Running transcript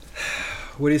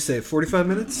What do you say? 45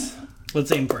 minutes?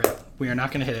 Let's aim for it. We are not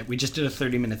going to hit it. We just did a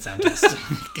 30-minute sound test.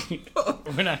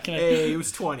 We're not going to... Hey, it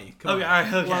was 20. Come Okay, on. all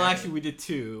right, okay. Well, actually, we did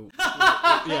 2.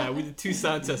 Yeah, we did 2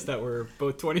 sound tests that were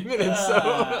both 20 minutes.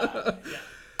 So.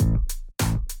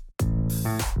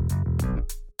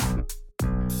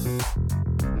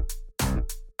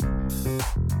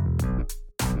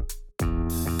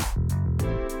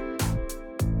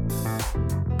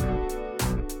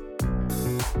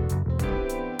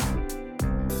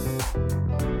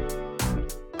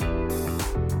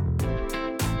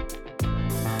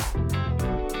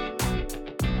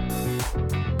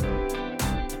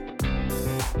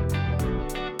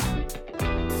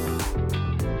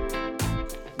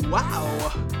 Wow.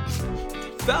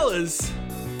 Fellas,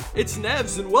 it's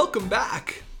Nevs and welcome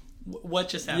back. What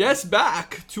just happened? Yes,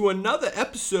 back to another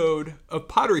episode of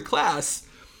Pottery Class.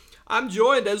 I'm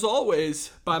joined, as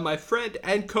always, by my friend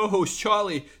and co-host,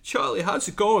 Charlie. Charlie, how's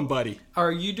it going, buddy?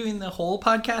 Are you doing the whole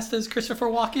podcast as Christopher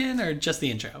Walken or just the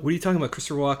intro? What are you talking about?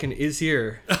 Christopher Walken is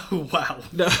here. Oh, wow.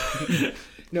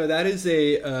 No, that is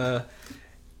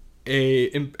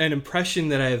an impression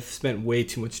that I've spent way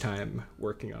too much time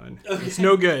working on. Okay. It's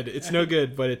no good. It's no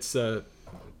good, but it's.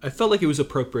 I felt like it was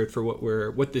appropriate for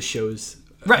what this show's,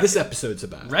 this episode's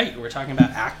about. Right, we're talking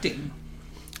about acting.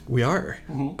 We are.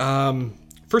 Mm-hmm.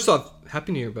 First off,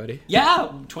 Happy New Year, buddy. Yeah,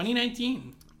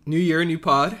 2019. New year, new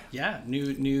pod. Yeah, new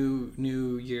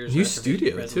year's New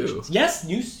studio, resolutions. too. Yes,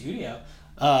 new studio.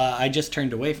 I just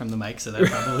turned away from the mic, so that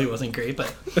probably wasn't great,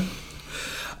 but...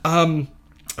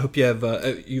 I hope you have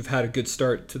you've had a good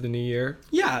start to the new year.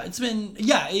 Yeah, it's been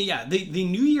The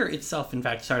new year itself, in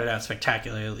fact, started out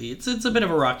spectacularly. It's a bit of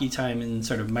a rocky time in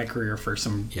sort of my career for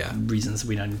some reasons that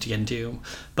we don't need to get into,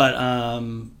 but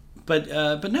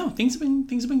no, things have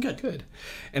been good. Good,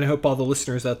 and I hope all the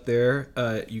listeners out there,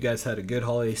 you guys had a good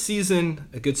holiday season,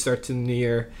 a good start to the new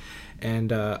year,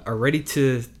 and are ready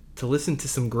to listen to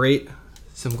some great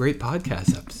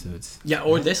podcast episodes. Yeah,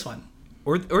 or this one.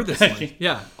 Or this one.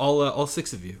 Yeah, all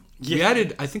 6 of you. Yeah.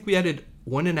 I think we added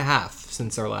 1.5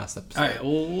 since our last episode. All right,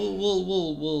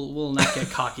 we'll not get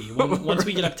cocky. Once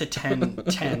we get up to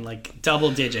 10, like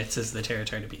double digits is the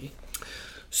territory to be.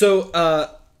 So,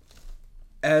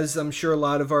 as I'm sure a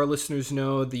lot of our listeners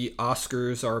know, the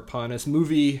Oscars are upon us.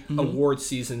 Movie award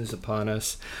season is upon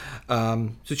us.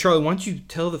 So, Charlie, why don't you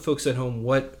tell the folks at home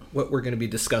what we're going to be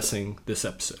discussing this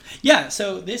episode? Yeah,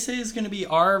 so this is going to be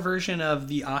our version of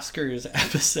the Oscars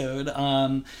episode.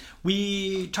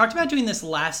 We talked about doing this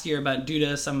last year, but due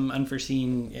to some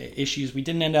unforeseen issues, we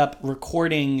didn't end up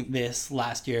recording this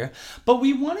last year. But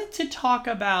we wanted to talk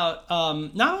about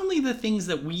not only the things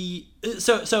that we...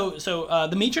 So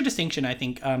the major distinction, I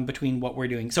think, between what we're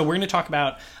doing. So we're going to talk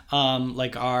about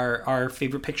like our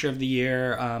favorite picture of the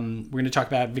year. We're going to talk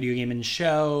about video game and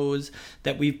shows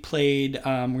that we've played.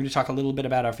 We're going to talk a little bit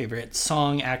about our favorite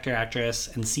song, actor, actress,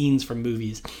 and scenes from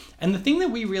movies. And the thing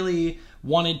that we really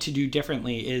wanted to do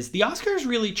differently is the Oscars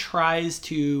really tries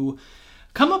to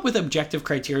come up with objective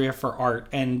criteria for art,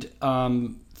 and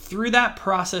through that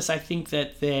process, I think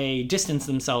that they distance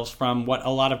themselves from what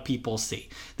a lot of people see.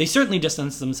 They certainly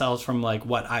distance themselves from like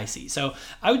what I see. So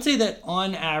I would say that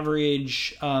on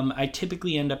average, I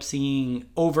typically end up seeing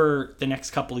over the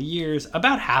next couple of years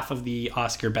about half of the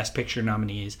Oscar Best Picture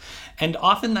nominees. And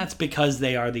often that's because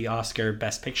they are the Oscar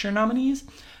Best Picture nominees.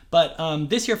 But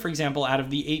this year, for example, out of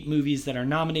the 8 movies that are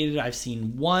nominated, I've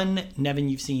seen 1. Nevin,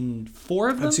 you've seen 4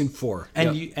 of them? I've seen 4.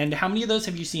 And yep. And how many of those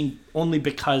have you seen only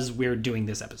because we're doing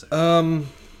this episode?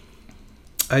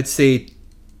 I'd say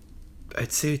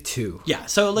 2. Yeah,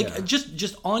 so like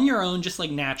just on your own, just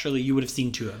like naturally, you would have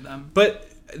seen 2 of them. But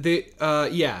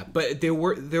but there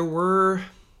were.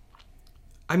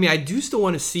 I mean, I do still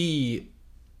want to see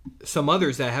some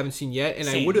others that I haven't seen yet, and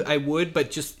Same. I would,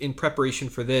 but just in preparation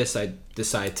for this, I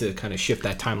decided to kind of shift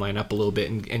that timeline up a little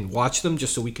bit and watch them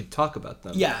just so we could talk about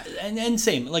them. Yeah, and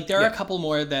same. Like there are a couple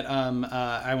more that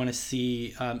I want to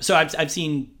see. So I've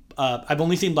seen. I've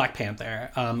only seen Black Panther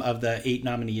of the 8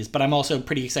 nominees, but I'm also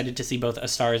pretty excited to see both A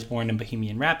Star Is Born and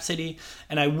Bohemian Rhapsody.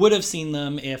 And I would have seen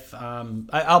them if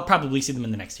I'll probably see them in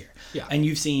the next year. Yeah. And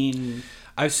you've seen?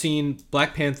 I've seen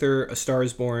Black Panther, A Star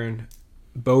Is Born,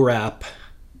 Bo Rap,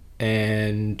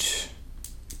 and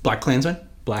Black Klansman.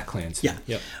 Yeah.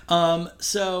 Yep.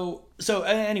 So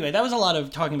anyway, that was a lot of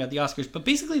talking about the Oscars, but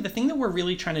basically the thing that we're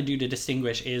really trying to do to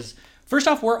distinguish is, first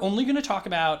off, we're only going to talk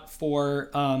about for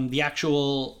the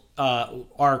actual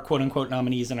our quote-unquote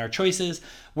nominees and our choices.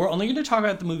 We're only going to talk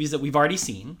about the movies that we've already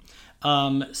seen.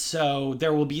 So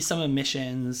there will be some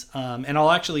omissions, and I'll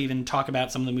actually even talk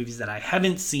about some of the movies that I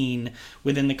haven't seen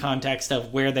within the context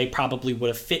of where they probably would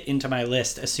have fit into my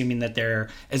list, assuming that they're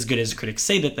as good as critics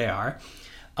say that they are.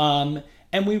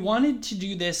 And we wanted to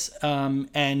do this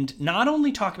and not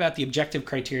only talk about the objective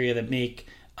criteria that make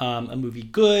a movie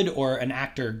good or an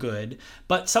actor good,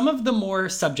 but some of the more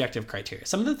subjective criteria,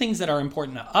 some of the things that are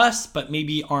important to us, but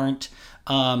maybe aren't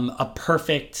a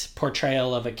perfect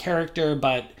portrayal of a character,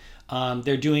 but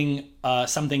they're doing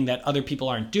something that other people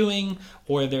aren't doing,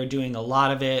 or they're doing a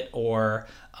lot of it, or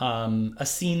a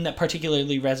scene that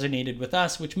particularly resonated with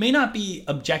us, which may not be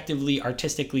objectively,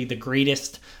 artistically the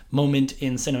greatest moment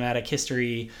in cinematic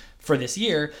history for this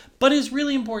year, but is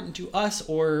really important to us,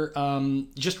 or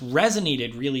just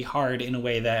resonated really hard in a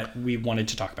way that we wanted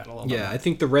to talk about a little bit. Yeah, I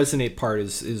think the resonate part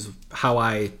is how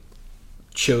I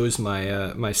chose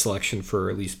my my selection for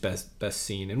at least best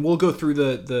scene, and we'll go through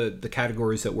the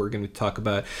categories that we're going to talk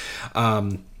about.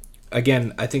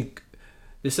 Again, I think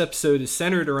this episode is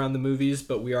centered around the movies,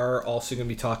 but we are also going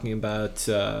to be talking about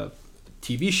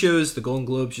TV shows. The Golden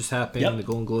Globes just happened. Yep. The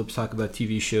Golden Globes talk about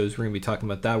TV shows. We're going to be talking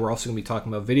about that. We're also going to be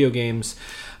talking about video games,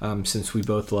 since we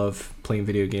both love playing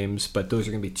video games. But those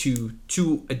are going to be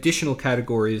two additional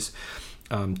categories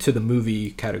to the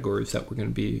movie categories that we're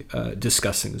going to be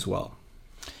discussing as well.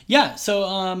 Yeah,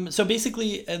 so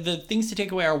basically the things to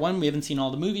take away are, one, we haven't seen all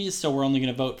the movies, so we're only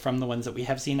going to vote from the ones that we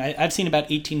have seen. I've seen about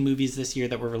 18 movies this year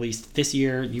that were released this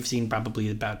year. You've seen probably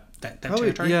about that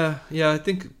territory? Yeah, I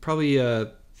think probably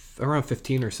around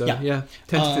 15 or so. Yeah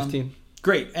 10 to 15.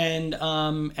 Great. And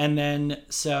then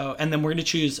we're going to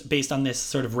choose based on this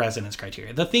sort of resonance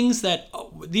criteria. The things that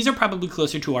these are probably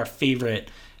closer to our favorite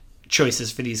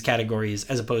choices for these categories,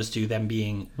 as opposed to them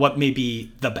being what may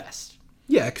be the best.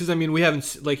 Yeah, because I mean, we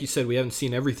haven't, like you said, we haven't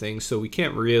seen everything, so we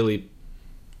can't really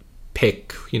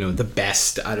pick, the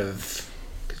best out of.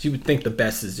 Because you would think the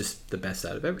best is just the best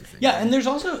out of everything. Yeah, and there's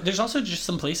also just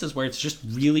some places where it's just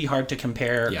really hard to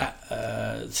compare.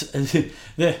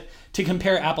 To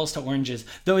compare apples to oranges,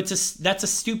 though that's a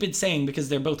stupid saying, because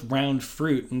they're both round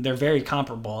fruit and they're very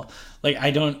comparable. Like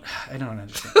I don't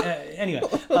understand. Anyway,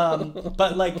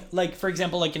 but like for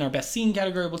example, like in our best scene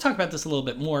category, we'll talk about this a little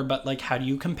bit more. But like, how do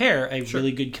you compare a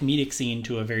really good comedic scene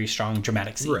to a very strong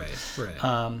dramatic scene?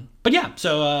 Right. But yeah,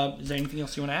 so is there anything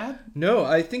else you want to add? No,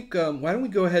 I think why don't we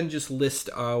go ahead and just list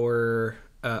our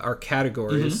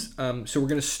categories. Mm-hmm. So we're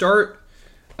going to start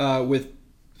with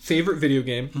favorite video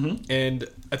game, and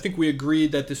I think we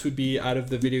agreed that this would be out of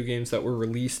the video games that were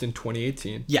released in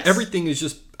 2018. Yes. Everything is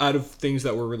just out of things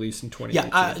that were released in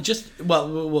 2018. Yeah,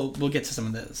 we'll get to some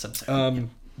of the subsets.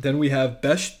 Then we have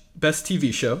best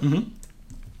TV show.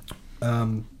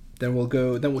 Then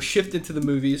we'll shift into the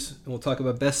movies, and we'll talk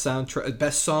about best soundtrack,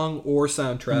 best song or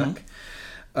soundtrack.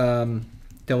 Then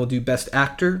we'll do best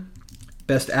actor,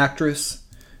 best actress,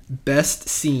 best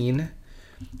scene,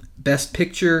 best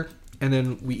picture. And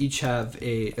then we each have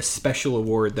a special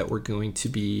award that we're going to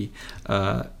be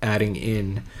adding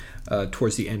in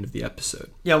towards the end of the episode.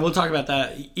 Yeah, we'll talk about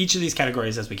that, each of these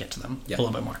categories, as we get to them a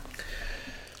little bit more.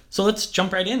 So let's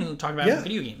jump right in and talk about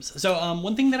video games. So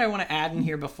one thing that I want to add in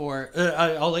here before,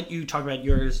 I'll let you talk about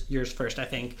yours first, I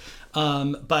think.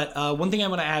 But one thing I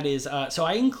want to add is, so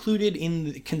I included in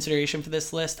the consideration for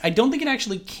this list, I don't think it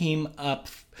actually came up.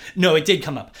 No, it did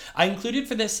come up. I included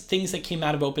for this things that came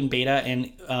out of open beta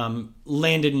and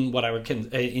landed in what I would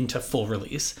into full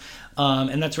release.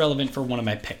 And that's relevant for one of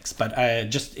my picks. But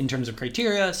just in terms of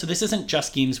criteria, so this isn't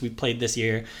just games we played this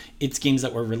year. It's games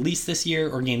that were released this year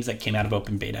or games that came out of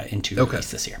open beta into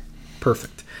release this year.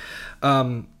 Perfect.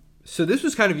 So this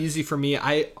was kind of easy for me.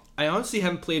 I honestly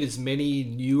haven't played as many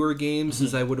newer games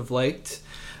as I would have liked.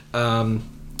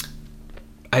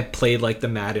 I played like the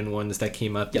Madden ones that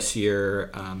came out this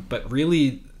year, but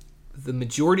really the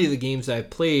majority of the games I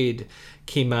played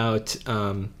came out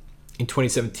in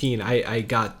 2017. I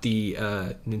got the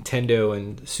Nintendo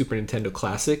and Super Nintendo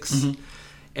Classics,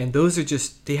 and those are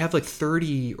just, they have like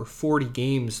 30 or 40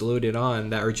 games loaded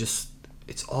on that are just,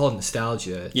 it's all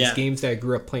nostalgia. It's games that I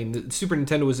grew up playing. The Super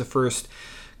Nintendo was the first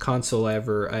console I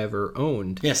ever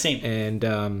owned. Yeah, same.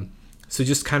 And so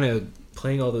just kind of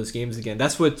playing all those games again.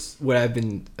 That's what I've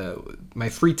been, my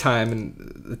free time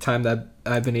and the time that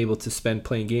I've been able to spend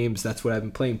playing games, that's what I've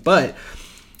been playing. But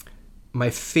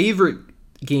my favorite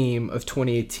game of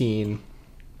 2018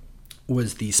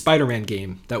 was the Spider-Man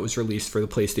game that was released for the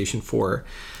PlayStation 4.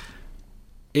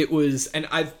 It was, and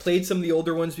I've played some of the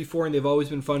older ones before and they've always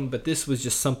been fun, but this was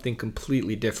just something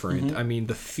completely different. I mean,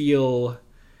 the feel,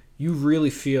 you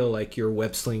really feel like you're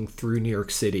web-slinging through New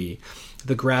York City.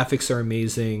 The graphics are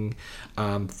amazing.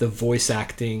 The voice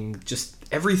acting, just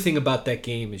everything about that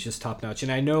game is just top notch,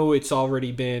 and I know it's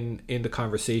already been in the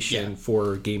conversation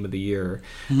for Game of the Year,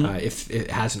 if it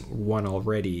hasn't won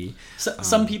already. So,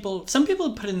 some people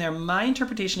have put in there. My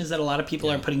interpretation is that a lot of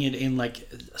people are putting it in like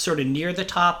sort of near the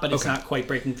top, but it's not quite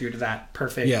breaking through to that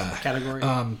perfect category.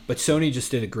 But Sony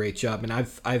just did a great job, and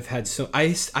I've had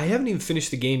I haven't even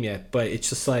finished the game yet, but it's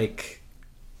just like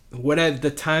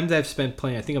the times I've spent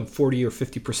playing, I think I'm 40 or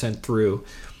 50% through.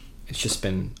 It's just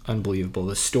been unbelievable.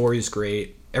 The story's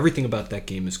great. Everything about that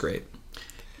game is great.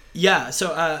 Yeah,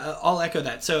 so I'll echo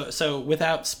that. So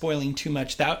without spoiling too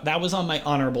much, that was on my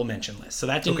honorable mention list. So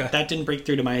that didn't break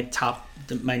through to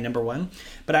my number one.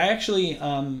 But I actually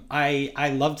I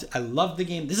loved the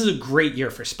game. This is a great year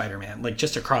for Spider-Man, like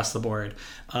just across the board.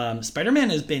 Spider-Man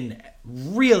has been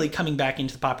really coming back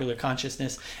into the popular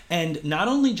consciousness, and not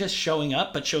only just showing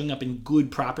up, but showing up in good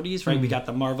properties, right? We got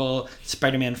the Marvel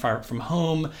Spider-Man Far From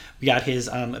Home. We got his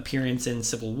appearance in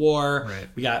Civil War. Right.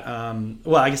 We got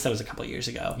well, I guess that was a couple of years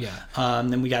ago. Yeah.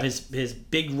 Then we got his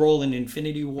big role in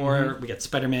Infinity War. We got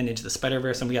Spider-Man Into the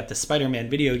Spider-Verse, and we got the Spider-Man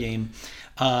video game.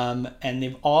 And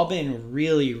they've all been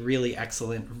really, really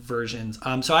excellent versions.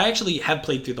 So I actually have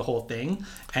played through the whole thing,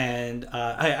 and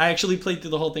I actually played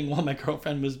through the whole thing while my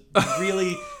girlfriend was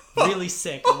really, really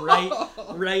sick, right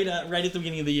at the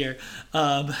beginning of the year.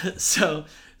 So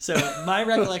my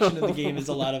recollection of the game is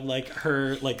a lot of like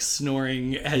her like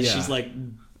snoring as she's like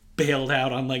bailed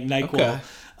out on like NyQuil.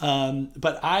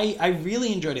 But I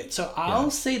really enjoyed it. So I'll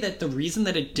say that the reason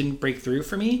that it didn't break through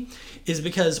for me is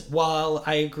because while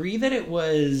I agree that it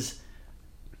was,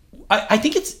 I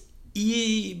think it's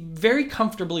very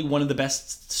comfortably one of the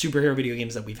best superhero video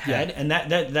games that we've had, and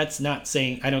that's not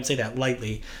saying, I don't say that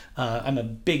lightly. I'm a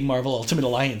big Marvel Ultimate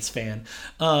Alliance fan,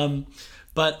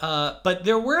 but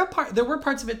there were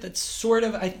parts of it that sort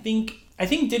of I think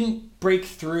didn't break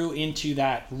through into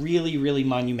that really, really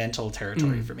monumental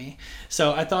territory for me.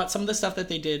 So I thought some of the stuff that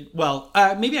they did, well,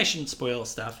 maybe I shouldn't spoil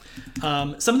stuff.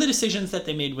 Some of the decisions that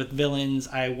they made with villains,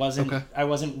 I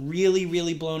wasn't really,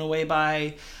 really blown away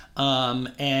by.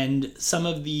 And some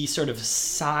of the sort of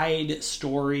side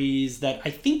stories that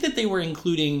I think that they were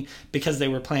including because they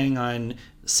were planning on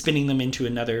spinning them into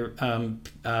another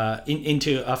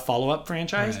into a follow-up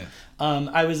franchise. Right.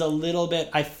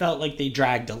 I felt like they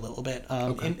dragged a little bit.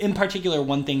 In particular,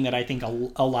 one thing that I think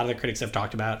a lot of the critics have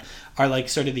talked about are like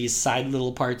sort of these side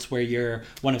little parts where you're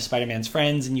one of Spider-Man's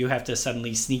friends and you have to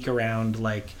suddenly sneak around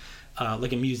like a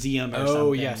museum or something.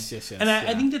 Oh, yes. And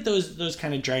I think that those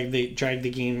kind of drag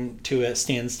the game to a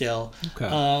standstill.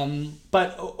 Okay.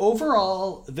 But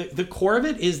overall, the core of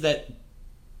it is that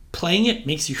playing it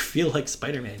makes you feel like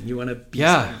Spider-Man. You want to be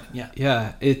Spider-Man.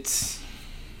 Yeah.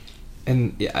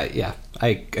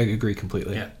 I agree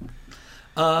completely. Yeah.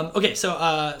 Okay,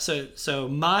 so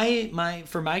my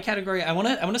for my category, I want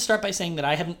to start by saying that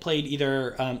I haven't played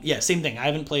either. Same thing. I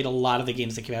haven't played a lot of the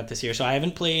games that came out this year. So I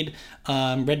haven't played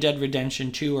Red Dead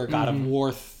Redemption 2 or God of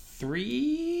War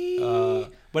 3.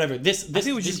 Whatever. I think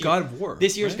it was just God of War.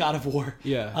 This year's God of War.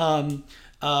 Yeah.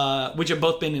 Which have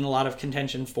both been in a lot of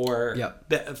contention for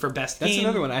best game. That's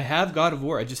another one. I have God of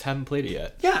War. I just haven't played it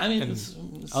yet. Yeah, I mean,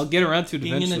 I'll get around to it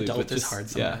being eventually. Being an adult is hard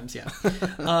sometimes. Yeah.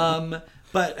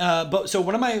 But so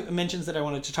one of my mentions that I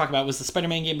wanted to talk about was the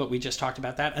Spider-Man game, but we just talked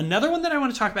about that. Another one that I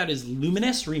want to talk about is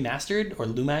Luminous Remastered, or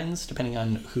Lumines, depending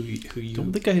on who you.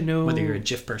 Don't think I know whether you're a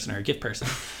GIF person or a GIF person.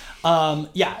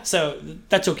 So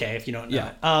that's okay if you don't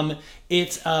know. Yeah.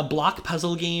 It's a block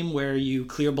puzzle game where you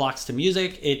clear blocks to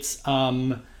music. It's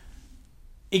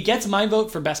it gets my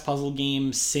vote for best puzzle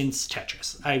game since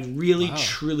Tetris. I really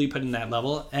truly put in that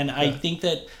level, and I think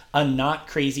that a not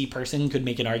crazy person could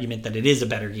make an argument that it is a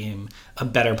better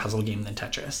puzzle game than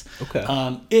Tetris. Okay.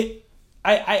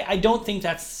 I don't think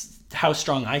that's how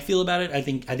strong I feel about it. I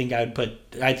think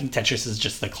Tetris is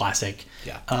just the classic.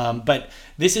 Yeah. But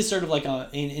this is sort of like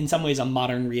in some ways a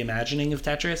modern reimagining of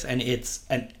Tetris, and it's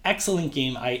an excellent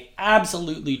game. I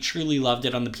absolutely truly loved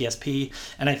it on the PSP,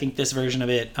 and I think this version of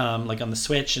it, like on the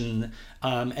Switch and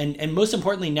most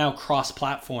importantly now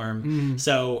cross-platform.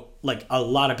 So like a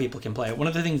lot of people can play it. One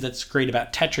of the things that's great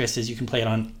about Tetris is you can play it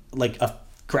on like a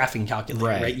graphing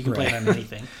calculator, right? You can play it on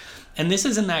anything. And this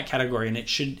is in that category, and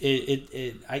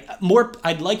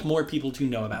I'd like more people to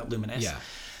know about Luminous. Yeah.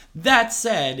 That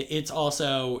said, it's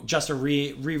also just a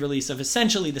re-release of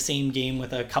essentially the same game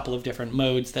with a couple of different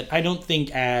modes that I don't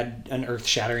think add an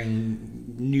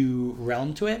earth-shattering new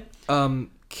realm to it.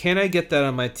 Can I get that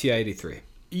on my TI-83?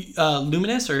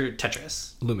 Luminous or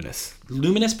Tetris? Luminous.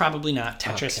 Luminous, probably not.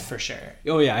 Tetris for sure.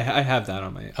 Oh yeah, I have that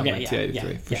on my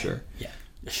TI-83 for sure. Yeah.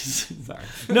 Sorry.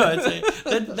 No,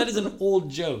 that is an old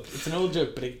joke. It's an old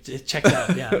joke, but it checks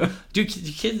out. Yeah. Do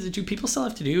people still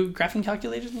have to do graphing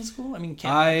calculators in school? I mean,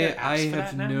 I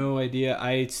have no idea.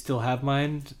 I still have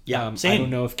mine. Yeah, same. I don't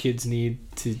know if kids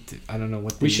need to I don't know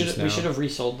what they use now. We should have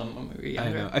resold them when we were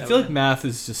younger. I know. I feel like math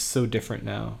is just so different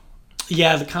now.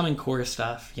 Yeah, the Common Core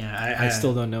stuff. Yeah, I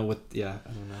still don't know what. Yeah, I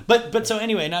don't know. But so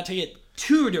anyway, not to get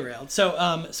too derailed. So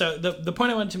the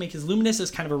point I wanted to make is Luminous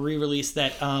is kind of a re-release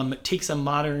that takes a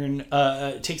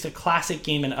classic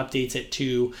game and updates it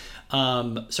to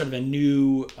sort of a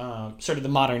new sort of the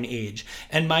modern age.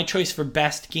 And my choice for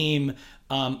best game,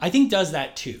 I think, does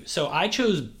that too. So I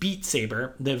chose Beat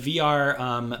Saber, the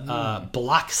VR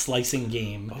block slicing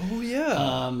game. Oh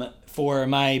yeah. For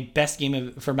my best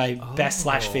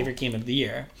 /favorite game of the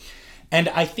year. And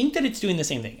I think that it's doing the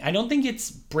same thing. I don't think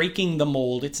it's breaking the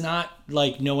mold. It's not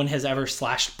like no one has ever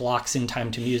slashed blocks in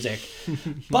time to music.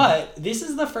 But this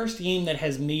is the first game that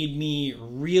has made me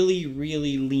really,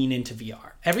 really lean into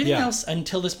VR. Everything else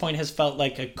until this point has felt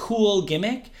like a cool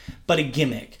gimmick, but a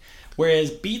gimmick.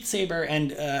 Whereas Beat Saber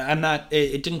and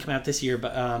it didn't come out this year,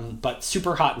 but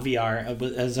Super Hot VR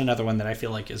is another one that I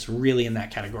feel like is really in that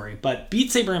category. But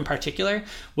Beat Saber in particular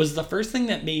was the first thing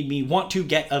that made me want to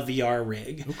get a VR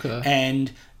rig. Okay.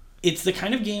 And it's the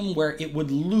kind of game where it would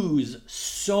lose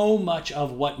so much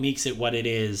of what makes it what it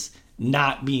is,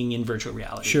 not being in virtual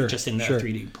reality, just in the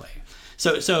 3D play.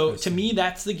 So to me,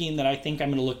 that's the game that I think I'm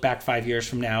going to look back 5 years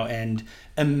from now and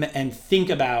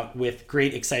think about with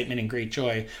great excitement and great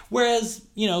joy. Whereas,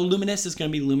 Luminous is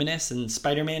going to be Luminous, and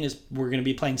we're going to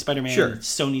be playing Spider-Man,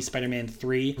 Sony Spider-Man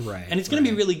 3. Right. And it's going to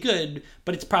be really good,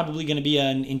 but it's probably going to be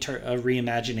a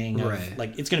reimagining of,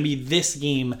 like, it's going to be this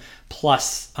game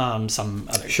plus some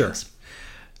other things.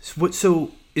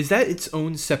 So is that its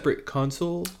own separate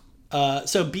console?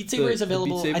 So Beat Saber is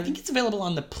available. I think it's available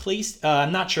on the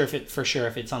I'm not sure if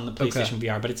it's on the PlayStation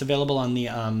VR, but it's available on the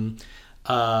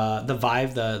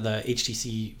Vive, the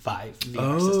HTC Vive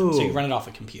VR system. So you run it off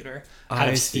a computer out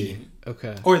of Steam.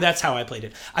 Okay. Or that's how I played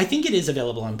it. I think it is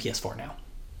available on PS4 now.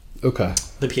 Okay.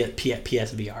 The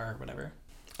PSVR or whatever.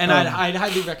 And I'd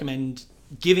highly recommend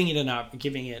giving it a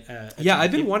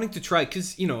I've been wanting to try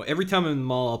because every time I'm in the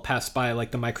mall, I'll pass by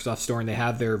like the Microsoft store and they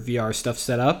have their VR stuff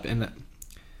set up and.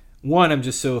 One, I'm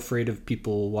just so afraid of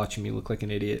people watching me look like an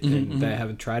idiot that I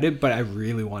haven't tried it, but I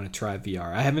really want to try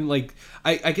VR. I haven't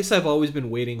I guess I've always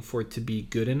been waiting for it to be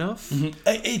good enough. Sorry.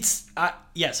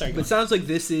 But it sounds like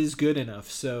this is good enough.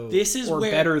 So this is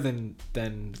better than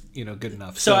good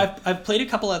enough. So I've played a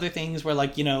couple other things where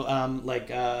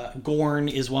Gorn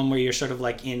is one where you're sort of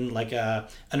like in like an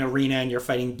arena and you're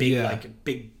fighting big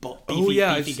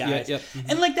beefy guys. Yeah.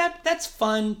 And like that's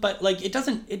fun, but like it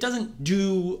doesn't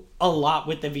do a lot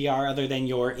with the VR other than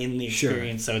you're in the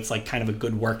experience. So it's like kind of a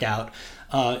good workout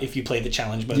if you play the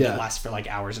challenge mode that lasts for like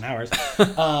hours and hours.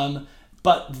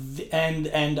 But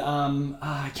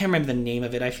I can't remember the name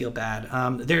of it. I feel bad.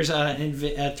 There's a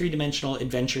 3-dimensional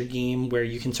adventure game where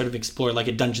you can sort of explore like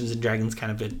a Dungeons and Dragons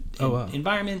kind of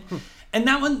environment, and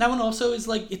that one also is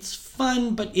like it's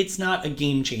fun, but it's not a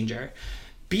game changer.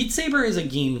 Beat Saber is a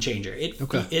game changer. It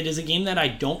is a game that I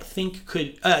don't think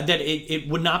it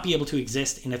would not be able to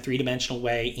exist in a 3-dimensional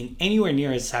way in anywhere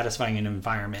near as satisfying an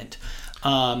environment.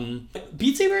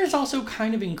 Beat Saber is also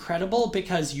kind of incredible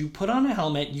because you put on a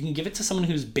helmet, you can give it to someone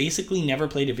who's basically never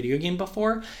played a video game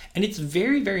before, and it's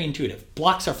very, very intuitive.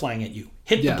 Blocks are flying at you.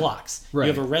 Hit the blocks. Right.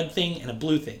 You have a red thing and a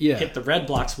blue thing. Yeah. Hit the red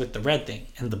blocks with the red thing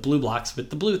and the blue blocks with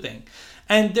the blue thing.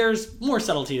 And there's more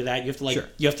subtlety to that. You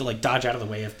have to dodge out of the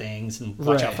way of things and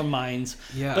watch out for mines.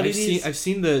 Yeah, but I've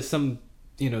seen the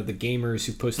gamers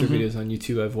who post their videos on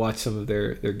YouTube. I've watched some of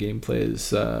their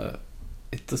gameplays.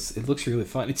 It looks really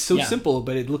fun. It's so simple,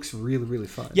 but it looks really, really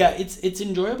fun. Yeah, it's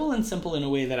enjoyable and simple in a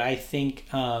way that I think,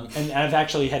 and I've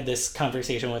actually had this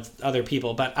conversation with other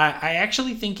people, but I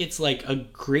actually think it's like a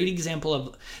great example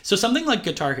of, so something like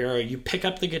Guitar Hero, you pick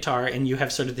up the guitar and you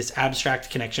have sort of this abstract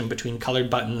connection between colored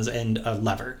buttons and a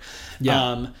lever.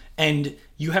 Yeah. And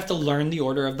you have to learn the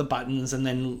order of the buttons and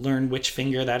then learn which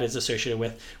finger that is associated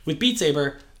with. With Beat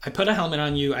Saber, I put a helmet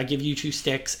on you, I give you 2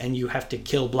 sticks, and you have to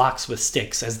kill blocks with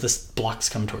sticks as the blocks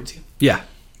come towards you. Yeah.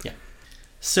 Yeah.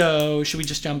 So, should we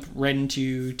just jump right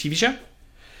into TV show?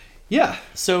 Yeah.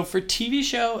 So, for TV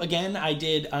show, again,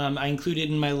 I included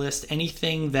in my list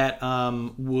anything that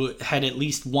had at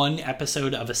least one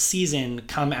episode of a season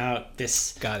come out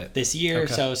this year.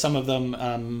 Okay. So, some of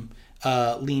them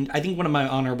leaned... I think one of my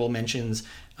honorable mentions,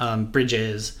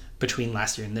 bridges between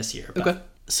last year and this year. But, okay.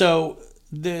 So...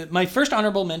 My first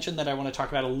honorable mention that I want to talk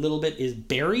about a little bit is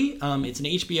Barry. It's an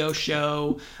HBO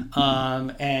show,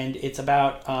 and it's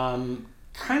about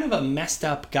kind of a messed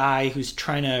up guy who's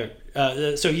trying to.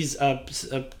 So he's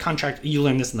a contract. You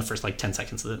learn this in the first like 10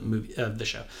 seconds of the movie, of the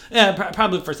show.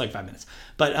 Probably the first like 5 minutes.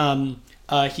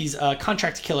 But he's a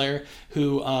contract killer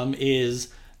who is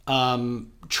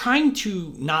trying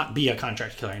to not be a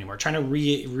contract killer anymore, trying to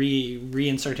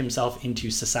reinsert himself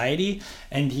into society.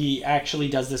 And he actually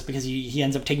does this because he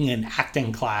ends up taking an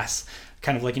acting class,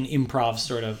 kind of like an improv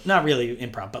sort of, not really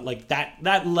improv, but like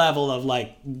that level of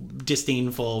like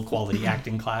disdainful quality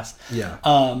acting class.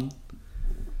 Yeah.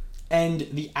 And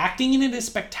the acting in it is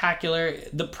spectacular.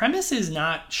 The premise is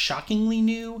not shockingly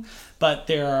new, but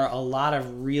there are a lot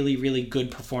of really, really good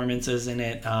performances in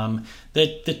it.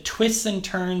 The twists and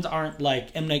turns aren't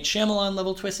like M. Night Shyamalan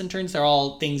level twists and turns. They're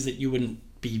all things that you wouldn't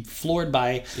be floored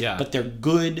by, but they're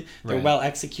good. They're well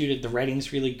executed. The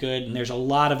writing's really good, and there's a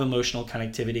lot of emotional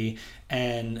connectivity.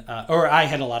 And or I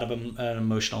had a lot of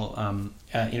emotional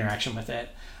interaction with it.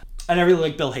 And I really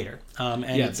like Bill Hader.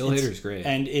 Bill Hader's great.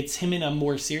 And it's him in a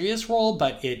more serious role,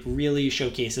 but it really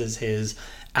showcases his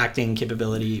acting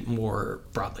capability more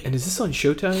broadly. And is this on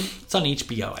Showtime? It's on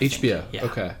HBO, I think. HBO, yeah.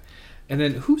 Okay. And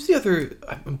then who's the other...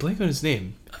 I'm blanking on his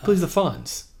name. He plays the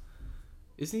Fonz.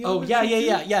 Isn't he? Oh, yeah.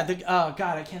 God,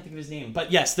 I can't think of his name.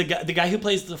 But yes, the guy who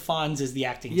plays the Fonz is the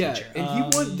acting teacher. And he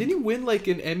won... Didn't he win like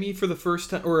an Emmy for the first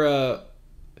time? Or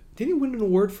didn't he win an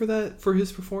award for that, for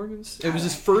his performance? It was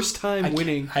his first time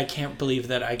winning. I can't believe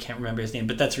that I can't remember his name,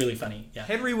 but that's really funny. Yeah.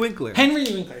 Henry Winkler.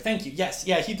 Thank you. Yes.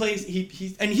 Yeah, he plays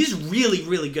and he's really,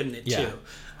 really good in it too.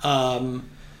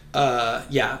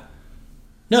 Yeah.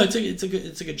 No, it's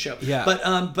a good show. Yeah.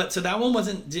 But so that one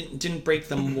didn't break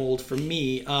the mold for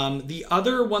me. The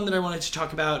other one that I wanted to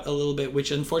talk about a little bit,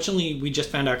 which unfortunately we just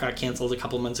found out got canceled a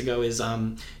couple months ago, is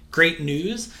Great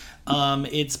News.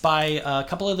 It's by a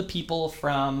couple of the people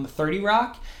from 30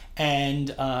 Rock, and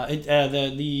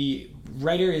the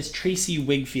writer is Tracy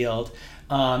Wigfield,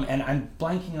 and I'm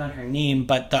blanking on her name,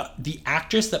 but the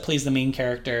actress that plays the main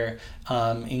character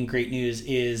in Great News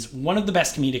is one of the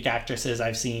best comedic actresses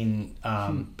I've seen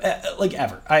like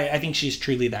ever. I think she's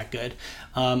truly that good.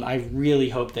 I really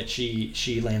hope that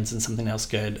she lands in something else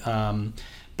good.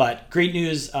 But Great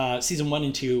News, season 1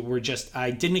 and 2 were just,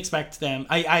 I didn't expect them.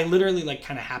 I literally like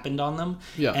kind of happened on them.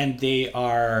 Yeah. And they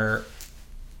are,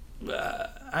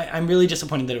 I'm really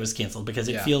disappointed that it was canceled because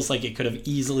it feels like it could have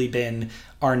easily been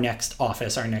our next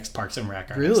Office, our next Parks and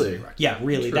Rec. Really? Yeah,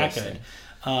 really that good.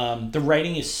 The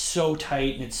writing is so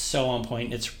tight and it's so on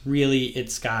point.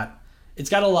 It's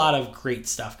got a lot of great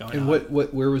stuff going on. And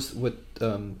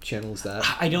what channel is that?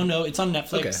 I don't know. It's on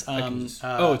Netflix. Okay. It's on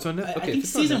Netflix. Okay, I think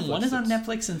season 1 is on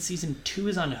Netflix and season 2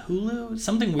 is on Hulu.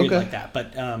 Something weird like that.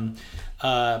 But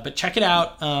check it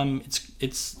out.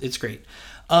 It's great.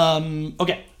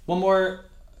 Okay, one more.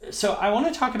 So I want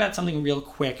to talk about something real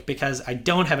quick because I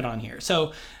don't have it on here.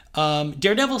 So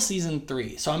Daredevil season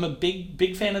 3. So I'm a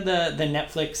big fan of the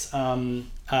Netflix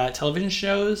television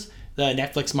shows. The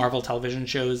Netflix Marvel television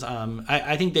shows.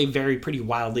 I think they vary pretty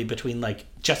wildly between like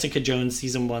Jessica Jones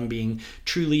season 1 being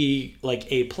truly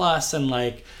like A+ and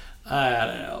like I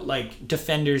don't know, like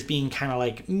Defenders being kind of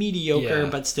like mediocre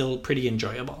but still pretty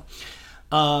enjoyable.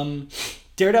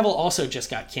 Daredevil also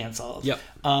just got canceled. Yep.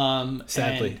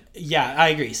 Sadly. I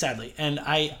agree. Sadly, and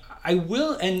I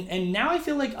will, and now I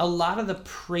feel like a lot of the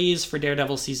praise for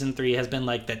Daredevil season 3 has been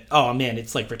like that. Oh man,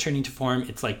 it's like returning to form.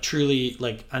 It's like truly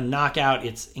like a knockout.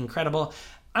 It's incredible.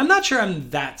 I'm not sure I'm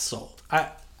that sold.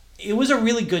 It was a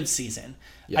really good season.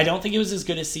 Yeah. I don't think it was as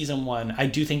good as season 1. I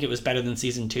do think it was better than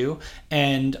season 2.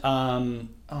 And oh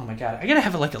my god, I gotta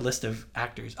have like a list of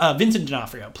actors. Vincent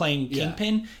D'Onofrio playing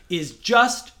Kingpin is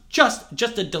just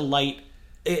a delight.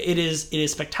 It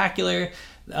is spectacular.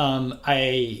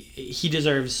 He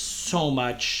deserves so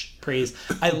much praise.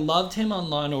 I loved him on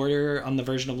Law and Order, on the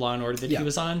version of Law and Order that he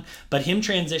was on, but him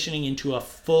transitioning into a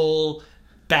full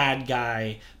bad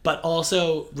guy, but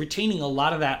also retaining a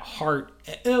lot of that heart.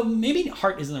 Maybe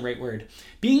heart isn't the right word.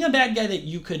 Being a bad guy that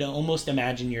you could almost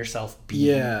imagine yourself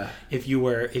being if you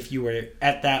were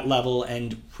at that level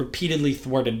and repeatedly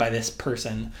thwarted by this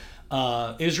person.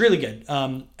 It was really good.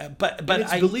 But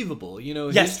it's believable. You know,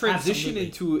 his transition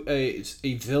into a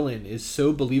villain is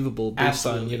so believable based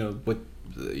on, you know, what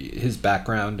his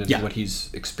background and what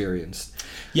he's experienced.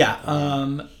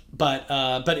 Yeah. But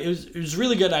it was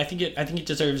really good. I think it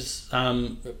deserves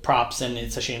props, and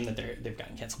it's a shame that they've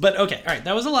gotten canceled. But okay, all right.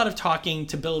 That was a lot of talking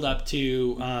to build up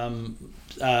to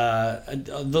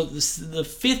the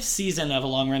 5th season of a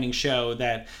long-running show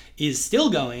that is still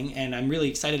going, and I'm really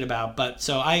excited about. But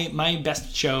so my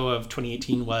best show of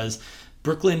 2018 was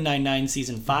Brooklyn Nine-Nine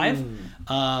season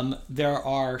 5. There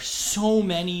are so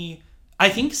many. I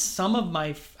think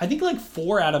like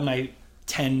 4 out of my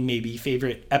 10 maybe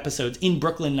favorite episodes in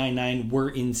Brooklyn Nine-Nine were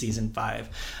in season 5.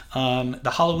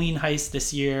 The Halloween heist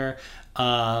this year,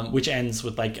 which ends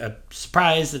with like a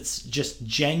surprise that's just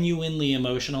genuinely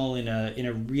emotional in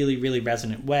a really, really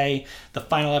resonant way. The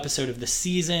final episode of the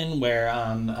season where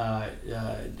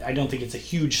I don't think it's a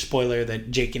huge spoiler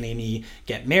that Jake and Amy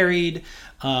get married.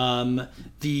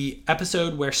 The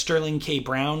episode where Sterling K.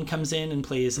 Brown comes in and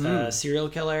plays a serial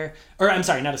killer, or I'm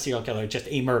sorry, not a serial killer, just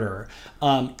a murderer,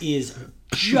 is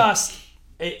just...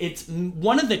 It's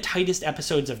one of the tightest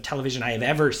episodes of television I have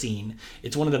ever seen.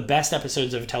 It's one of the best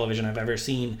episodes of television I've ever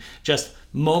seen. Just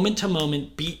moment to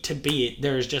moment, beat to beat.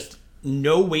 There's just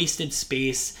no wasted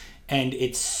space, and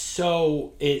it's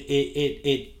so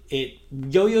it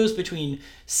yo-yos between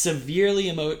severely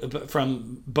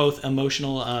from both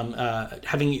emotional,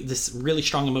 having this really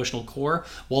strong emotional core,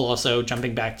 while also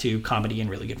jumping back to comedy and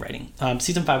really good writing.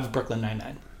 Season 5 of Brooklyn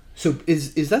Nine-Nine. So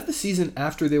is that the season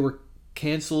after they were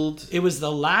canceled? It was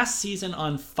the last season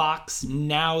on Fox.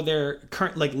 Now they're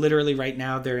literally right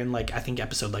now they're in I think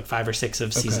episode 5 or 6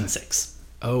 of season 6.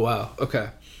 Oh wow. Okay.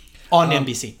 On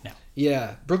NBC now.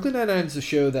 Yeah, Brooklyn Nine-Nine is a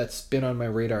show that's been on my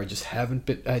radar. I just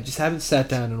haven't sat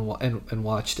down and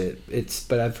watched it.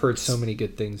 But I've heard so many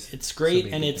good things. It's great,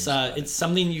 and it's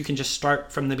something you can just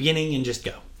start from the beginning and just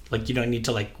go. You don't need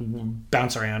to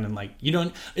bounce around and you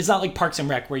don't. It's not like Parks and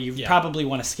Rec where you probably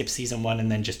want to skip season 1 and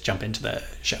then just jump into the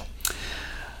show.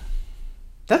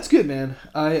 That's good, man.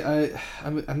 I'm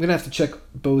gonna have to check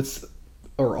both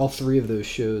or all 3 of those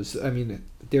shows. I mean,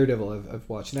 Daredevil I've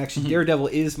watched, and actually Daredevil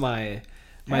is my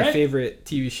favorite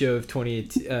TV show of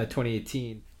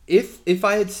 2018. If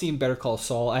I had seen Better Call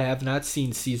Saul, I have not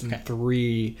seen season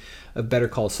 3 of Better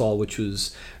Call Saul, which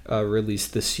was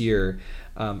released this year.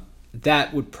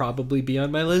 That would probably be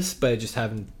on my list, but I just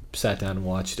haven't sat down and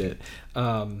watched it.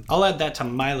 I'll add that to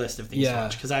my list of things to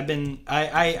watch, because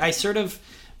I sort of,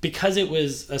 because it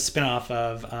was a spinoff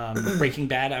of Breaking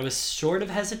Bad, I was sort of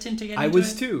hesitant to get into it.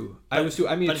 I was too.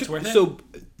 I mean, it's worth it. So,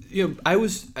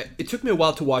 it took me a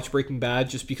while to watch Breaking Bad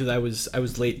just because I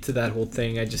was late to that whole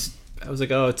thing. I was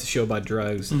like, oh, it's a show about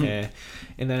drugs. And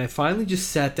then I finally just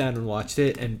sat down and watched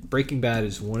it, and Breaking Bad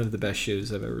is one of the best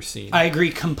shows I've ever seen. I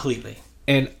agree completely.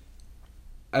 And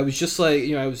I was just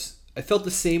I felt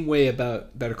the same way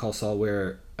about Better Call Saul,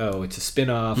 where, oh, it's a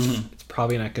spin-off. It's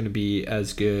probably not going to be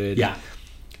as good. Yeah.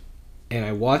 And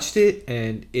I watched it,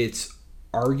 and it's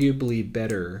arguably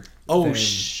better than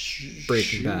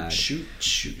Breaking Bad. Shoot,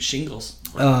 shingles.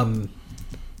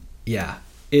 Yeah.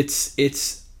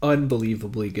 It's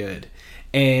unbelievably good.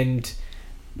 And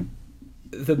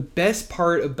the best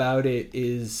part about it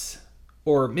is,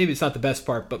 or maybe it's not the best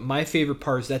part, but my favorite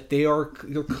part is that they're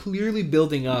clearly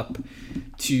building up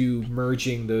to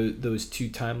merging those 2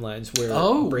 timelines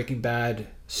where Breaking Bad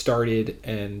started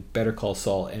and Better Call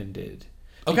Saul ended.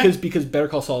 Okay. Because Better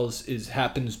Call Saul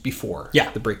happens before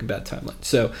the Breaking Bad timeline.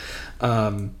 So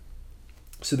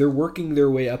so they're working their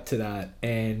way up to that,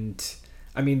 and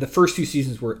I mean the first 2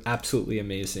 seasons were absolutely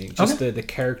amazing. Just the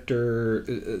character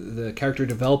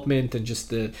development and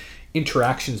just the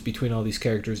interactions between all these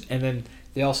characters, and then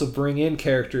they also bring in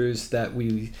characters that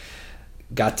we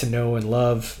got to know and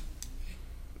love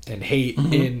and hate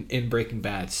in Breaking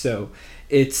Bad. So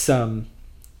it's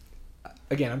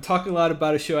again, I'm talking a lot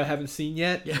about a show I haven't seen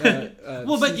yet.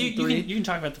 Well, but you can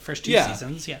talk about the first 2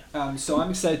 seasons. Yeah. So I'm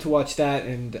excited to watch that,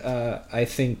 and I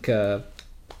think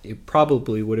it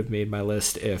probably would have made my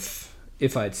list if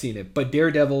I'd seen it. But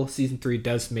Daredevil season 3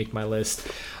 does make my list.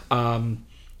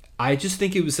 I just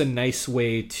think it was a nice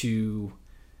way to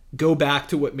go back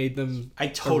to what made them a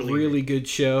really good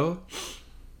show,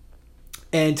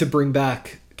 and to bring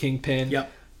back Kingpin.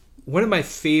 Yep. One of my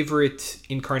favorite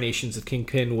incarnations of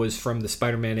Kingpin was from the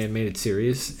Spider-Man animated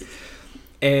series,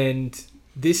 and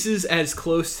this is as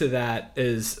close to that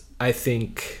as I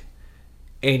think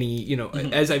any,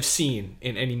 as I've seen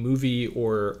in any movie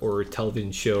or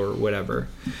television show or whatever.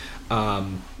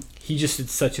 He just did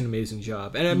such an amazing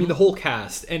job. And I mean, the whole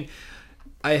cast. And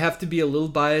I have to be a little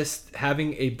biased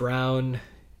having a brown,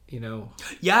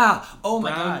 Yeah. Oh my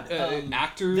God.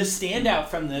 Actor. The standout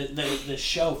from the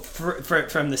show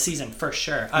from the season for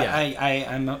sure.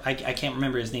 Yeah. I can't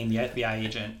remember his name, the FBI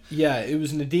agent. Yeah, it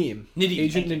was Nadeem.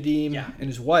 Agent Nadeem and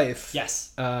his wife.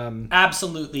 Yes.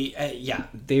 Absolutely. Yeah.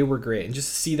 They were great, and just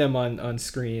to see them on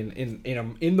screen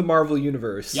in the Marvel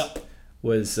universe. Yep.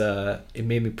 Was it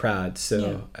made me proud.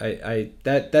 So I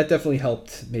that definitely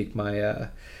helped make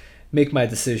my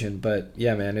decision. But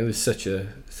yeah, man, it was such a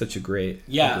great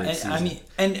season. I mean,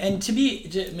 and to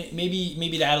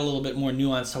maybe to add a little bit more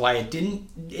nuance to why it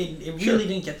really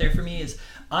didn't get there for me is,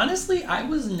 honestly, I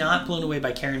was not blown away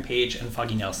by Karen Page and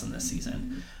Foggy Nelson this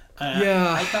season.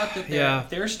 I thought that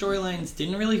their storylines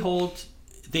didn't really hold.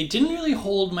 They didn't really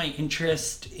hold my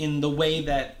interest in the way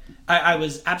that I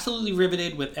was absolutely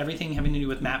riveted with everything having to do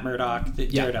with Matt Murdock, the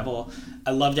Daredevil.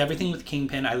 I loved everything with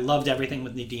Kingpin. I loved everything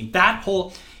with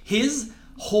Nadeem. His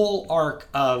whole arc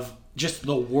of just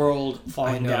the world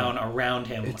falling down around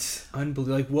him. It's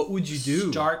unbelievable. Like, what would you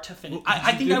do? Start to finish.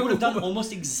 I think I would have done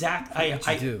almost exact.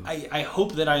 I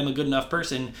hope that I am a good enough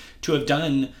person to have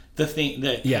done the thing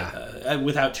that,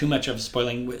 without too much of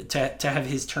spoiling, to have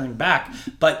his turn back.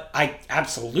 But I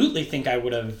absolutely think I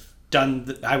would have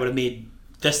I would have made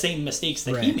the same mistakes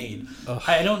that he made. Ugh.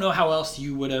 I don't know how else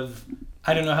you would have.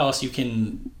 I don't know how else you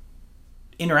can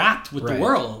interact with the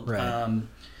world. Right.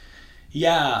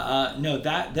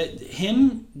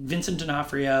 Him, Vincent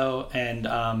D'Onofrio, and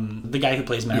the guy who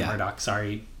plays Matt Murdock.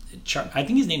 Sorry, I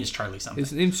think his name is Charlie something.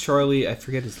 His name's Charlie. I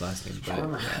forget his last name.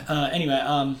 But,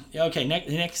 anyway, okay.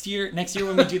 Next year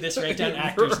when we do this, write down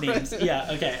actors' names.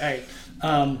 Yeah. Okay. All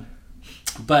right.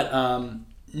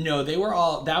 No, they were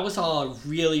all. That was all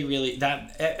really, really.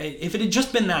 That if it had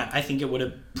just been that, I think it would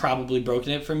have probably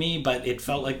broken it for me. But it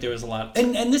felt like there was a lot.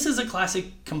 And this is a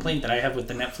classic complaint that I have with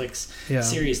the Netflix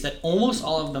series, that almost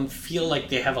all of them feel like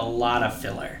they have a lot of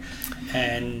filler.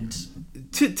 And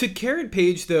to Karen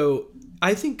Page, though,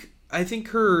 I think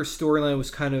her storyline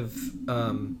was kind of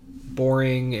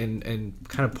boring and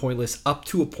kind of pointless up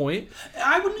to a point.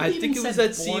 I think it was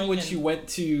that scene when she went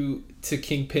to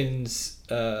Kingpin's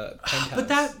penthouse. But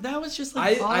that was just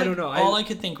like I don't know. All I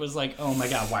could think was like, oh my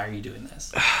god, why are you doing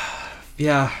this?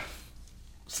 Yeah.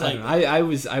 It's like, I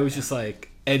was just like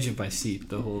edge of my seat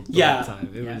the whole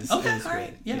time. It was great.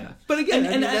 Right. Yeah. But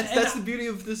again, that's the beauty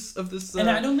of this. And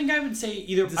I don't think I would say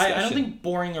either. I don't think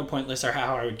boring or pointless are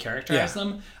how I would characterize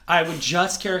them. I would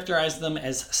just characterize them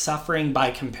as suffering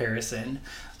by comparison.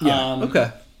 Yeah.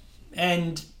 Okay.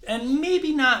 And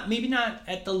maybe not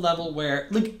at the level where,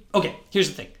 like, okay, here's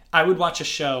the thing. I would watch a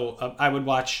show. I would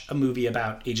watch a movie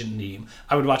about Agent Nadeem.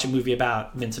 I would watch a movie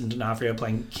about Vincent D'Onofrio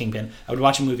playing Kingpin. I would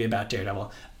watch a movie about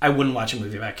Daredevil. I wouldn't watch a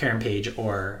movie about Karen Page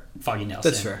or Foggy Nelson.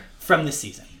 That's fair. From this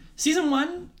season. Season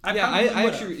 1, I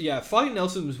actually Foggy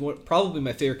Nelson was probably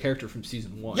my favorite character from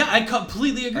season 1. Yeah, I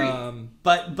completely agree.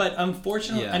 But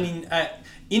unfortunately, I mean,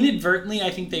 inadvertently, I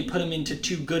think they put him into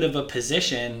too good of a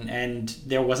position, and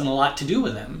there wasn't a lot to do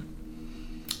with him.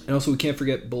 And also, we can't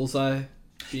forget Bullseye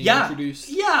being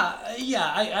introduced.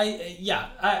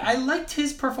 I liked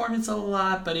his performance a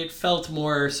lot, but it felt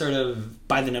more sort of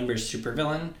by the numbers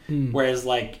supervillain. Whereas,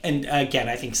 like, and again,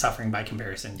 I think suffering by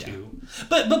comparison too.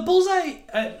 But Bullseye,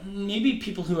 maybe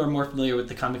people who are more familiar with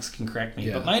the comics can correct me.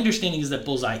 But my understanding is that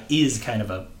Bullseye is kind of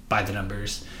a by the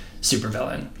numbers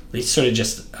supervillain. He's sort of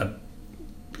just a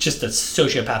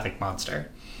sociopathic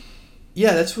monster.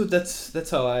 Yeah, that's how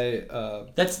I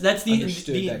that's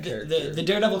understood that character. The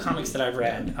Daredevil comics that I've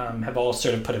read have all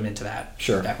sort of put him into that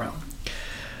realm.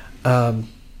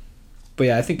 But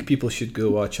yeah, I think people should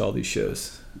go watch all these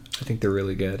shows. I think they're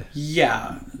really good.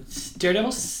 Yeah,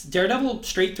 Daredevil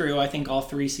straight through. I think all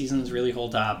 3 seasons really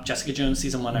hold up. Jessica Jones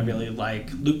season 1 I really like.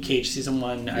 Luke Cage season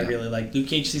 1 I really like. Luke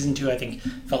Cage season 2 I think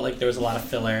felt like there was a lot of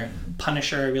filler.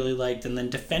 Punisher I really liked, and then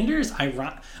Defenders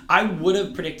I would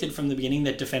have predicted from the beginning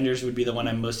that Defenders would be the one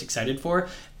I'm most excited for,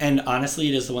 and honestly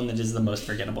it is the one that is the most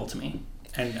forgettable to me.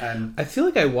 And I feel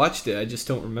like I watched it. I just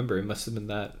don't remember. It must have been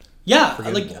that. Yeah,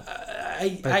 forgettable.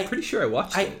 like I'm pretty sure I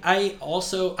watched it.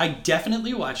 I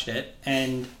definitely watched it,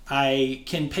 and I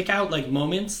can pick out like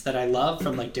moments that I love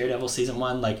from like Daredevil season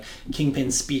 1, like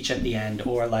Kingpin's speech at the end,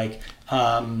 or like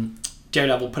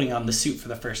Daredevil putting on the suit for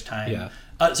the first time. Yeah.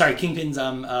 Kingpin's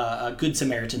Good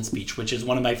Samaritan speech, which is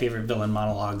one of my favorite villain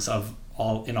monologues of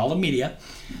all of media.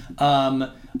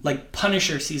 Like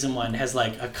Punisher season 1 has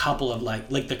like a couple of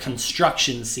like the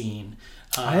construction scene.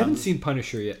 I haven't seen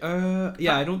Punisher yet.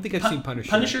 I don't think I've seen Punisher.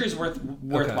 Punisher is worth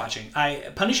watching.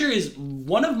 Punisher is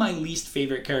one of my least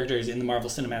favorite characters in the Marvel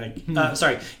cinematic.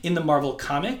 In the Marvel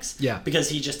comics. Yeah. Because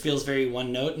he just feels very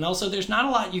one note, and also there's not a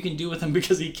lot you can do with him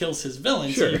because he kills his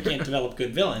villains, so you can't develop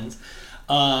good villains.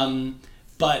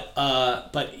 But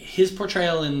his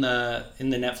portrayal in the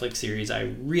Netflix series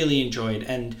I really enjoyed,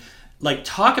 and like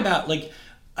talk about like.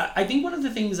 I think one of the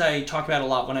things I talk about a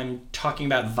lot when I'm talking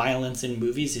about violence in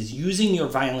movies is using your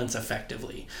violence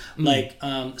effectively. Like,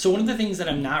 so one of the things that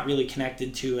I'm not really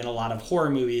connected to in a lot of horror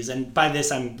movies, and by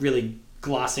this I'm really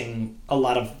glossing a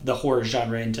lot of the horror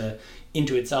genre into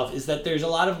itself, is that there's a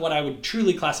lot of what I would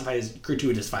truly classify as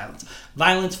gratuitous violence.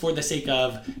 Violence for the sake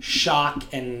of shock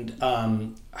and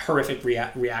horrific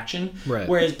reaction. Right.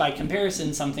 Whereas by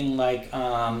comparison, something like...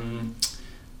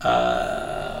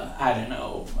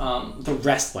 The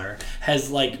Wrestler has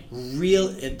like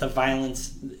the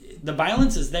violence. the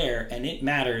violence is there and it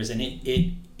matters and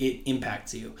it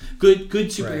impacts you. Good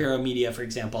superhero media, for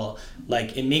example,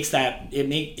 like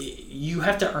you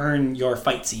have to earn your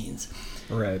fight scenes.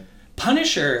 Right.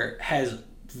 Punisher has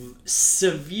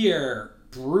severe,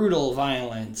 brutal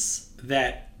violence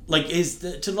that like is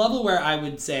to the level where I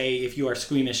would say if you are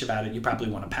squeamish about it, you probably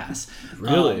want to pass.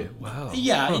 Really? Wow.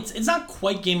 Yeah, Huh. it's not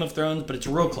quite Game of Thrones, but it's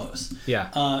real close.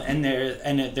 Yeah.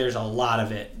 There's a lot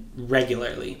of it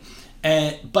regularly,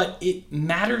 but it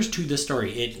matters to the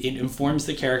story. It informs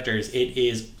the characters. It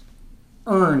is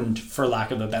earned, for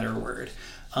lack of a better word.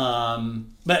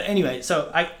 But anyway,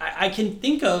 so I can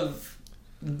think of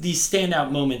these standout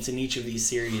moments in each of these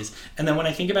series, and then when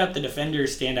I think about the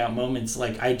Defenders standout moments,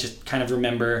 like I just kind of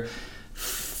remember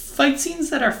fight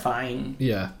scenes that are fine.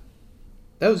 Yeah.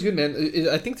 That was good, man.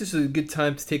 I think this is a good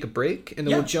time to take a break, and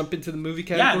then we'll jump into the movie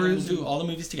Yeah, and then categories. we'll do all the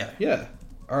movies together. Yeah.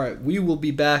 All right. We will be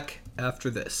back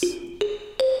after this.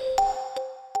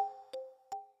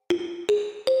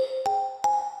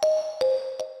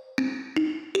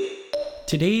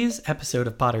 Today's episode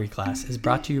of Pottery Class is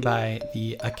brought to you by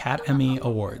the Academy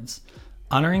Awards,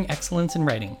 honoring excellence in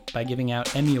writing by giving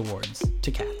out Emmy Awards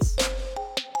to cats.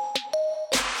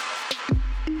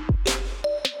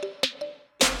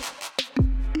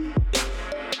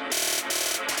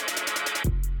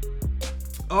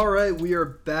 All right, we are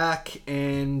back,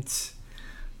 and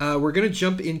we're going to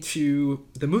jump into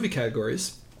the movie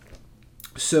categories.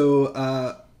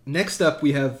 So next up,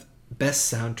 we have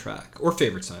best soundtrack or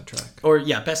favorite soundtrack. Or,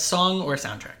 yeah, best song or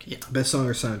soundtrack. Yeah. Best song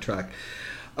or soundtrack.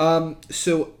 My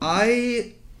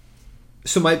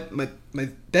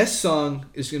best song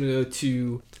is going to go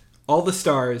to All the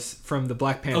Stars from the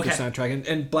Black Panther soundtrack.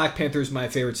 And Black Panther is my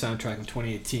favorite soundtrack of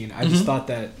 2018. I just thought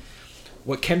that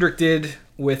what Kendrick did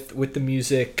with the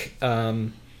music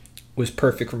was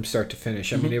perfect from start to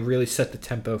finish. I mean, it really set the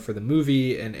tempo for the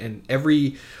movie, and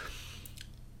every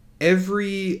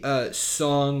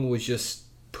song was just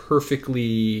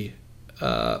perfectly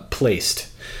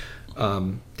placed,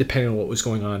 depending on what was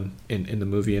going on in the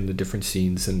movie and the different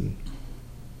scenes, and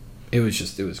it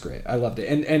was great. I loved it.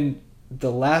 And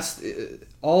the last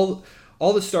all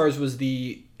the Stars was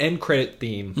the end credit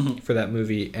theme for that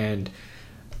movie, and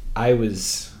I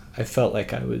felt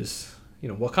like I was,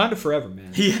 Wakanda forever,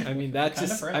 man. Yeah. I mean, that's Wakanda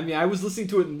just, forever. I mean, I was listening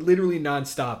to it literally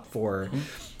nonstop for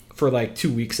like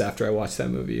 2 weeks after I watched that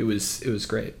movie. It was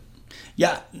great.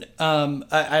 Yeah.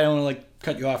 I don't want to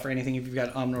cut you off or anything if you've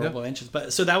got honorable mentions,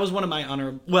 but so that was one of my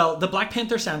the Black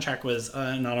Panther soundtrack was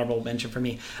an honorable mention for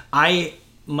me. I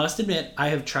must admit, I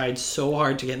have tried so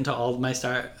hard to get into all the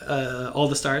stars.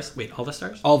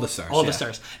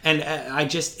 And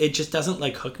it just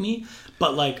doesn't hook me.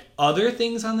 But other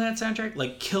things on that soundtrack,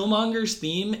 like Killmonger's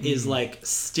theme is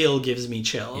still gives me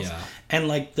chills. Yeah. And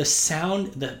the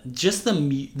sound, the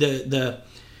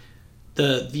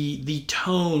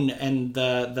tone and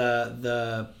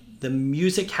the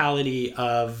musicality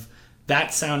of that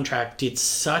soundtrack did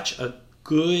such a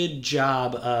good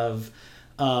job of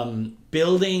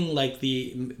building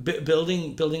the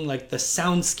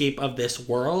soundscape of this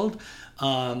world,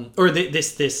 or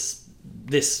this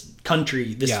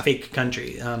country, this fake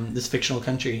country, this fictional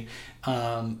country.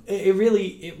 It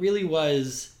really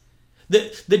was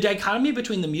the dichotomy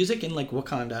between the music in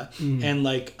Wakanda and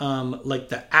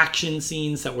the action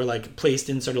scenes that were placed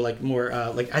in sort of more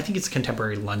I think it's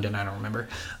contemporary London, I don't remember,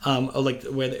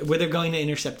 where they're going to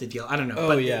intercept a deal, I don't know.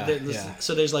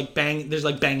 So there's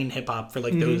bang and hip hop for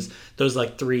those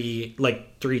three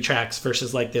tracks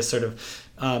versus this sort of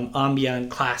ambient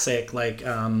classic more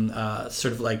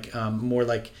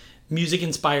music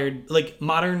inspired,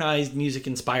 modernized music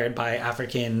inspired by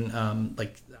African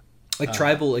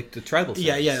tribal, the tribal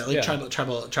sounds.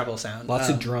 Tribal sound. Lots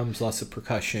of drums, lots of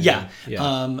percussion. Yeah.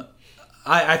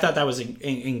 I thought that was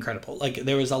incredible.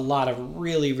 There was a lot of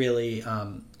really, really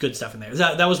good stuff in there.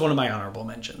 That was one of my honorable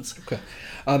mentions. Okay.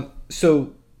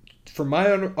 So for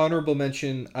my honorable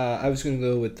mention, I was going to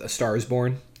go with A Star Is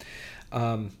Born.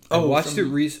 I watched it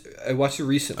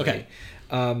recently. Okay.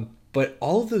 But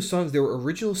all of those songs, they were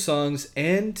original songs,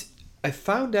 and I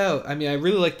found out, I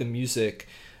really like the music,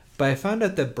 but I found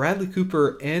out that Bradley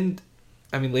Cooper and,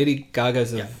 Lady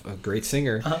Gaga's a great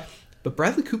singer, but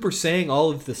Bradley Cooper sang all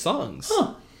of the songs.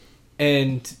 Huh.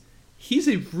 And he's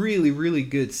a really, really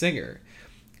good singer.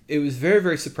 It was very,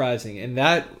 very surprising. And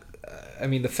that,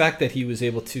 the fact that he was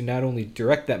able to not only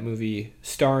direct that movie,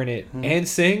 star in it, and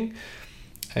sing,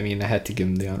 I had to give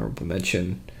him the honorable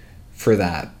mention for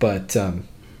that. But,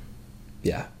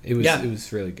 it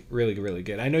was really, really, really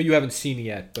good. I know you haven't seen it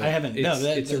yet, but I haven't.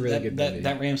 It's a really good movie.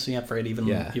 That ramps me up for it even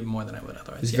more than I would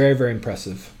otherwise. It's very, very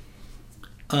impressive.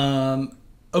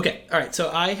 Okay, all right.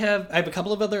 So I have a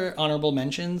couple of other honorable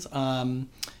mentions.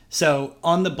 So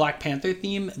on the Black Panther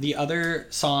theme, the other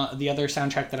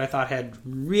soundtrack that I thought had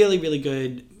really, really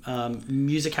good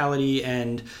musicality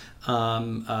and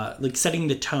like setting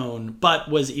the tone, but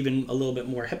was even a little bit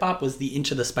more hip hop, was the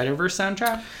Into the Spider-Verse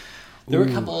soundtrack. There were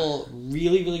a couple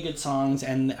really, really good songs,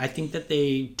 and I think that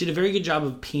they did a very good job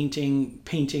of painting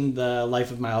the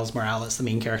life of Miles Morales, the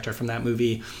main character from that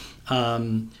movie,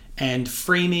 and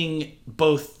framing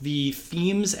both the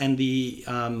themes and the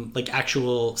like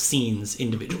actual scenes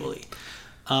individually.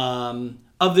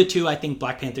 Of the two, I think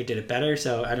Black Panther did it better,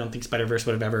 so I don't think Spider-Verse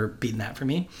would have ever beaten that for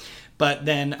me. But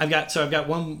then I've got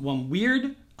one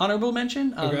weird honorable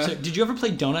mention. Okay. So did you ever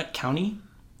play Donut County?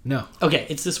 No. Okay,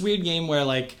 it's this weird game where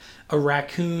like a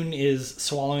raccoon is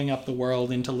swallowing up the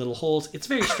world into little holes. It's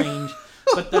very strange,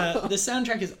 but the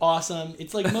soundtrack is awesome.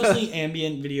 It's like mostly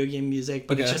ambient video game music,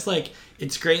 but it's just like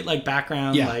it's great like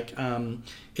background. Yeah. Like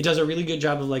it does a really good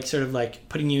job of like sort of like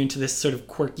putting you into this sort of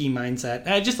quirky mindset.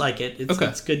 I just like it.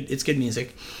 It's good. It's good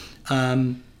music.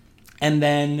 And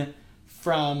then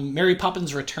from Mary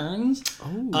Poppins Returns,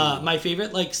 my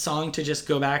favorite like song to just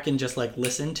go back and just like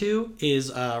listen to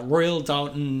is Royal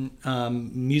Downton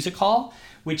Music Hall,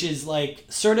 which is like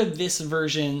sort of this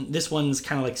version. This one's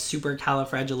kind of like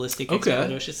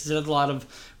supercalifragilisticexpialidocious. It has a lot of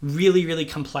really, really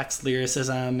complex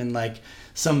lyricism and like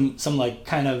some like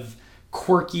kind of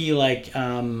quirky like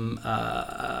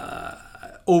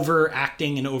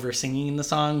overacting and over singing in the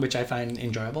song, which I find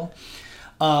enjoyable.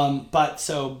 But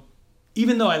so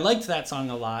even though I liked that song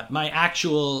a lot, my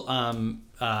actual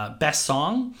best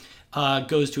song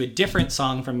goes to a different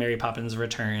song from Mary Poppins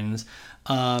Returns,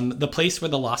 "The Place Where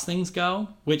the Lost Things Go,"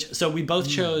 which so we both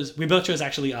chose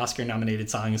actually Oscar nominated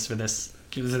songs for this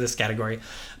category,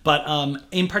 but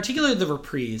in particular the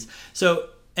reprise. So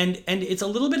and it's a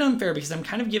little bit unfair because I'm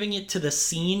kind of giving it to the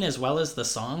scene as well as the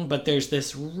song, but there's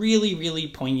this really, really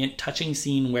poignant, touching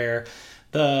scene where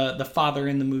the father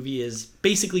in the movie is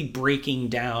basically breaking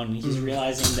down. He's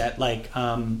realizing that like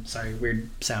sorry, weird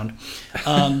sound.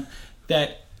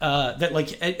 That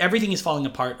like everything is falling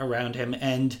apart around him,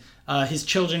 and his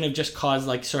children have just caused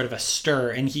like sort of a stir,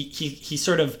 and he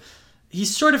sort of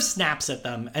snaps at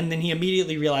them, and then he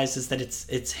immediately realizes that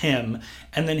it's him,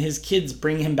 and then his kids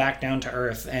bring him back down to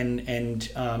earth, and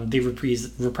they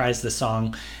reprise the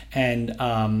song, and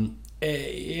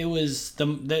it was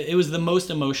the most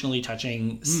emotionally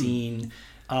touching scene,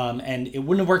 and it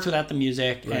wouldn't have worked without the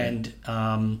music, right.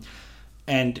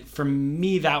 And for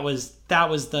me that was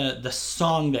the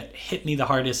song that hit me the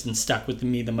hardest and stuck with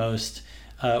me the most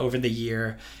over the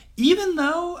year, even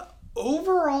though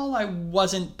overall I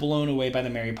wasn't blown away by the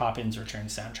Mary Poppins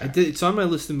Returns soundtrack. It's on my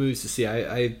list of movies to see.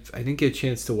 I didn't get a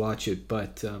chance to watch it,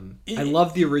 but I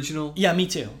love the original. Yeah, me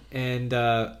too. And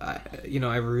I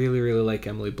really, really like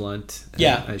Emily Blunt. And,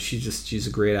 yeah, she's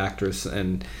a great actress,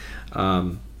 and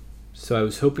so I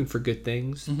was hoping for good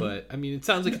things. But I mean, it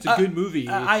sounds like it's a good movie.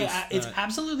 It's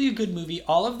absolutely a good movie.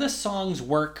 All of the songs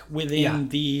work within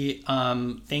the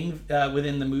thing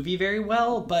within the movie very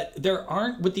well, but there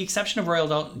aren't, with the exception of Royal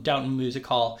Downton Music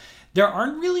Hall, there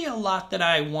aren't really a lot that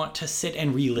I want to sit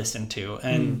and re-listen to,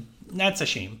 and that's a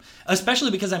shame. Especially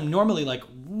because I'm normally like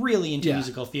really into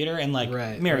musical theater, and like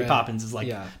Mary Poppins is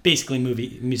like basically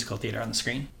musical theater on the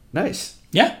screen. Nice.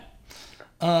 Yeah.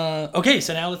 Okay,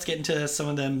 so now let's get into some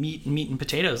of the meat and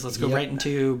potatoes. Let's go right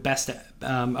into best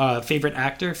favorite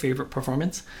actor, favorite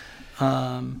performance. Do you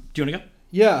want to go?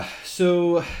 Yeah.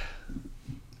 So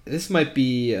this might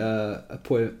be a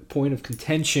point of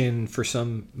contention for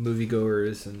some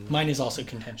moviegoers and mine is also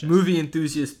contentious. Movie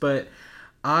enthusiasts, but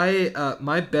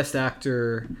my best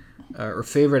actor or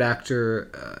favorite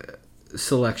actor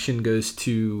selection goes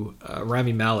to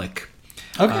Rami Malek.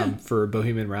 Okay. For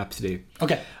Bohemian Rhapsody.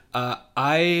 Okay.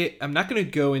 I'm not going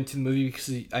to go into the movie because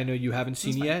I know you haven't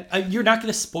seen it yet. You're not going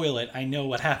to spoil it. I know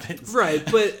what happens. Right,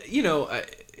 but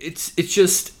it's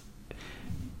just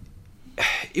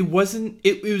it was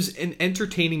an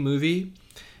entertaining movie,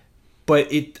 but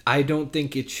I don't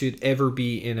think it should ever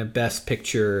be in a Best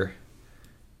Picture.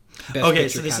 So this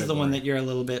category. Is the one that you're a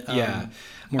little bit more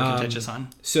contentious on.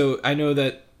 So I know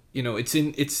that.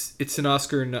 It's an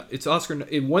Oscar.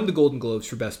 It won the Golden Globes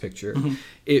for Best Picture. Mm-hmm.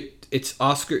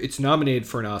 It's nominated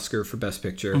for an Oscar for Best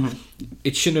Picture. Mm-hmm.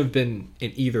 It shouldn't have been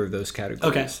in either of those categories.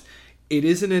 Okay. It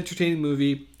is an entertaining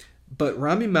movie, but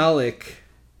Rami Malek,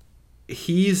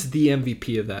 he's the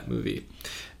MVP of that movie.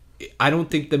 I don't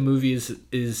think the movie is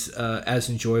as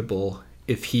enjoyable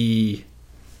if his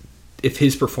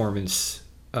performance,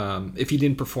 if he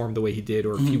didn't perform the way he did,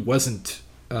 or if he wasn't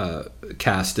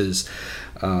cast as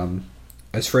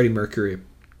Freddie Mercury.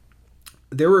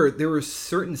 there were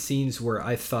certain scenes where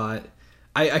I thought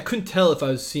I couldn't tell if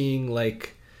I was seeing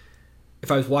like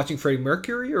if I was watching Freddie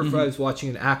Mercury or if I was watching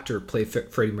an actor play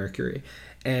Freddie Mercury.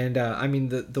 And I mean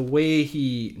the way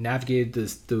he navigated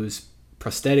those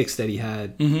prosthetics that he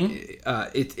had,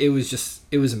 it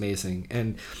was amazing.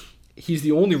 And he's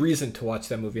the only reason to watch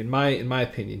that movie in my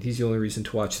opinion. He's the only reason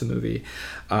to watch the movie.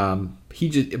 He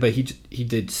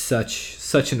did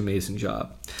such an amazing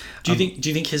job. Do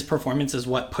you think his performance is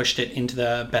what pushed it into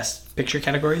the Best Picture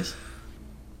categories?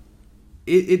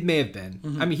 It may have been.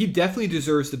 I mean, he definitely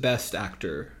deserves the Best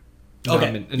Actor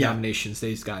nominations that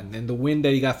he's gotten, and the win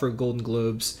that he got for Golden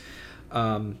Globes.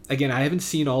 Again, I haven't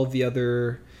seen all of the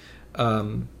other.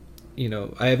 I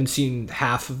haven't seen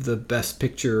half of the Best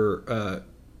Picture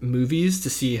movies to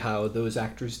see how those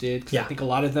actors did. 'Cause I think a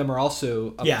lot of them are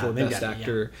also up for Best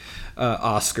Actor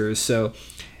Oscars. So,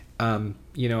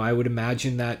 I would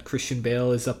imagine that Christian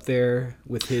Bale is up there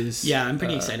with his. Yeah, I'm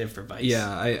pretty excited for Vice.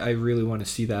 Yeah, I really want to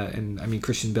see that, and I mean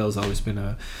Christian Bale's always been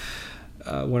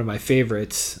one of my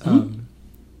favorites.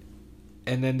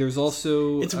 And then there's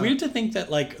also... It's weird to think that,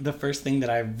 like, the first thing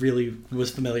that I really was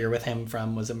familiar with him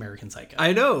from was American Psycho.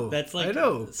 I know. That's, like... I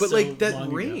know. But, so like,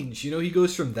 that range, he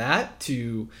goes from that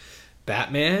to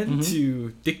Batman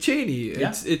to Dick Cheney.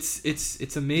 Yeah.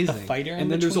 It's amazing. The Fighter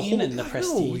and then there's a whole... and The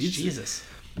Prestige. Jesus.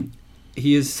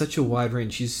 He is such a wide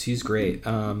range. He's great.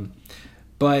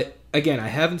 But, again, I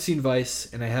haven't seen Vice,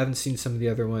 and I haven't seen some of the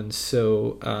other ones,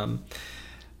 so...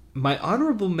 my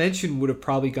honorable mention would have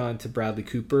probably gone to Bradley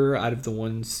Cooper out of the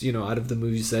ones, out of the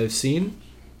movies that I've seen.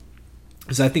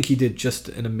 Because I think he did just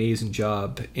an amazing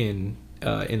job in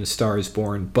A Star is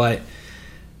Born. But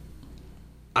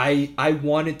I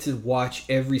wanted to watch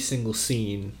every single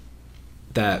scene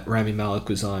that Rami Malek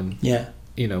was on. Yeah.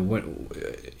 When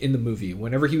in the movie.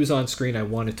 Whenever he was on screen, I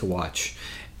wanted to watch.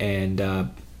 And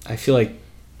I feel like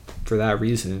for that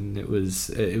reason, it was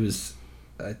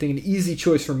I think an easy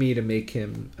choice for me to make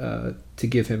him to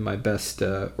give him my best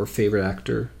or favorite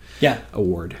actor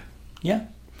award. Yeah.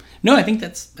 No, I think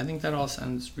that all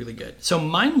sounds really good. So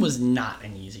mine was not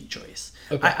an easy choice.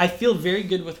 Okay. I feel very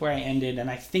good with where I ended,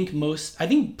 and I think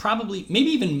probably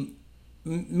maybe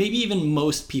even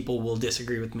most people will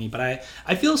disagree with me, but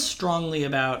I feel strongly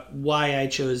about why I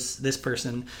chose this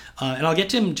person, and I'll get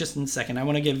to him just in a second. I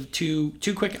want to give two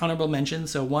quick honorable mentions.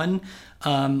 So one,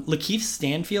 Lakeith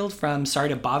Stanfield from Sorry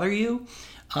to Bother You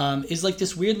is like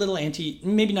this weird little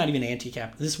maybe not even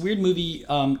anti-cap, this weird movie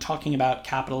talking about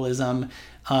capitalism,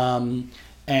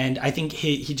 and I think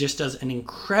he just does an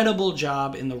incredible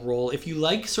job in the role. If you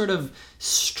like sort of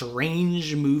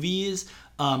strange movies,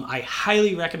 I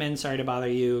highly recommend Sorry to Bother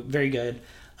You. Very good.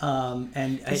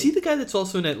 Is he the guy that's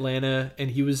also in Atlanta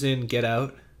and he was in Get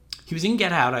Out? He was in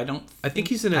Get Out. I think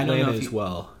he's in Atlanta as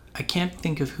well. I can't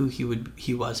think of who he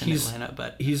was in Atlanta,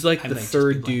 but he's like the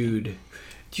third dude.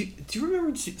 Do you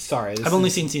remember? Sorry, I've only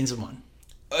seen season 1.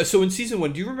 So in season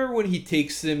 1, do you remember when he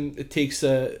takes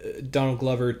Donald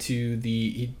Glover to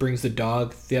he brings the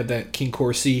dog? They have that King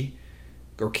Corso,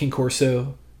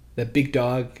 that big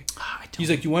dog. He's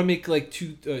like, "You want to make like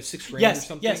 6 grand or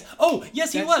something?" Yes. Oh,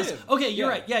 yes, he was. Him. Okay, you're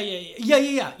right. Yeah.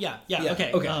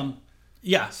 Okay.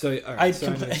 Yeah. So, all right.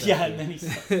 And then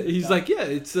he's like,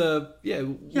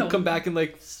 we'll come back in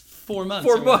like 4 months.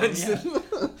 4 months. Yeah.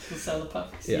 We'll sell the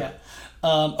pups. Yeah.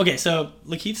 Okay, so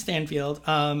Lakeith Stanfield.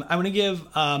 I want to give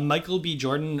Michael B.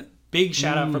 Jordan big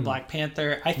shout out for Black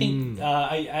Panther. I think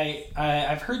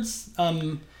I've heard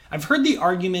the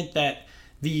argument that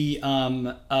the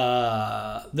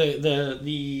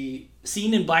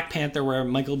scene in Black Panther where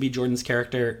Michael B. Jordan's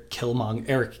character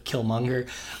Eric Killmonger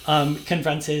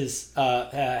confronts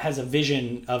has a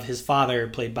vision of his father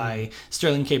played by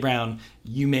Sterling K. Brown.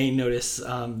 You may notice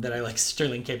that I like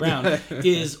Sterling K. Brown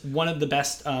is one of the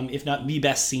best, if not the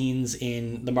best scenes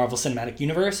in the Marvel Cinematic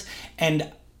Universe.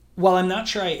 And while I'm not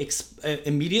sure I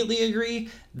immediately agree,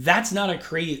 that's not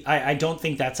I don't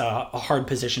think that's a hard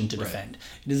position to defend.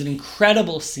 Right. It is an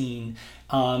incredible scene,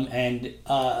 and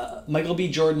Michael B.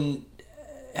 Jordan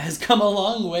has come a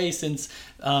long way since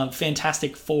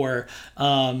Fantastic Four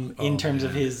in terms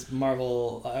of his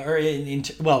Marvel,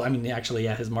 his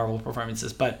Marvel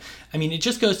performances. But I mean, it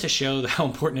just goes to show how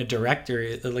important a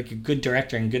director, like a good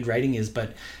director and good writing is.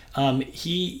 But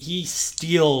he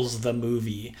steals the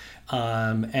movie,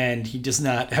 and he does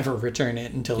not ever return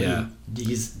it until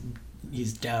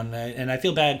he's down. And I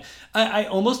feel bad. I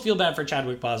almost feel bad for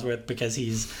Chadwick Bosworth because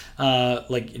he's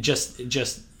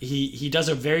he does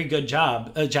a very good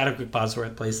job. Chadwick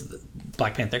Bosworth plays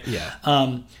Black Panther.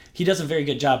 Yeah. He does a very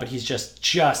good job, but he's just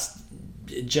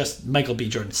Michael B.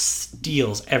 Jordan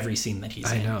steals every scene that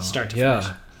he's in, start to finish.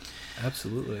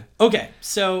 Absolutely. Okay,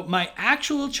 so my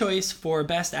actual choice for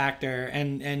Best Actor,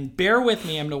 and bear with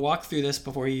me, I'm going to walk through this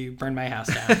before you burn my house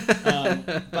down.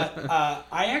 But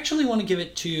I actually want to give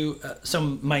it to, so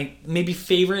my maybe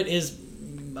favorite is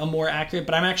a more accurate,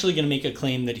 but I'm actually going to make a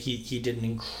claim that he did an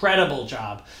incredible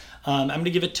job. I'm going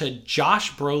to give it to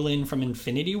Josh Brolin from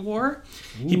Infinity War.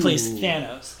 Ooh. He plays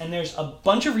Thanos, and there's a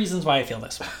bunch of reasons why I feel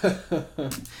this way.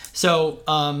 So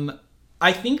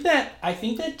I think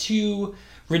that to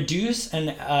reduce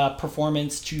a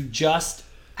performance to just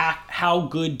how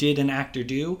good did an actor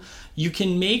do, you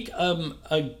can make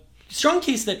a strong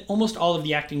case that almost all of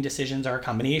the acting decisions are a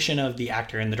combination of the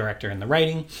actor and the director and the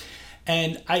writing.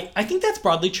 And I think that's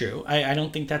broadly true. I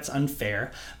don't think that's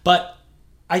unfair. But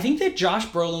I think that Josh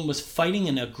Brolin was fighting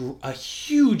in a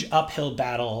huge uphill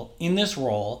battle in this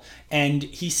role. And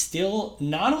he still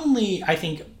not only, I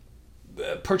think,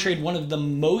 portrayed one of the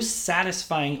most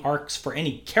satisfying arcs for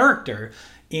any character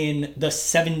in the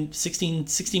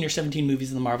 16 or 17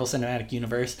 movies in the Marvel Cinematic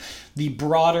Universe, the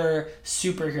broader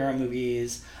superhero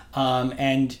movies,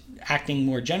 and acting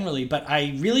more generally. But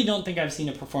I really don't think I've seen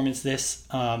a performance this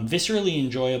viscerally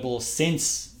enjoyable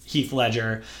since Heath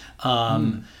Ledger.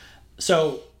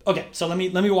 So let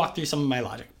me walk through some of my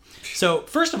logic. So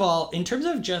first of all, in terms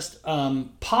of just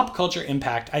pop culture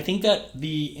impact, I think that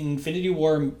the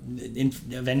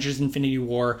Avengers Infinity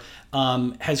War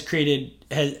has created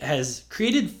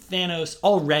Thanos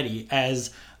already as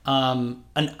an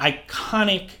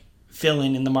iconic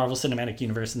villain in the Marvel Cinematic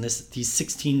Universe in these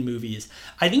 16 movies.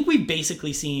 I think we've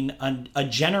basically seen a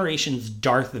generation's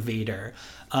Darth Vader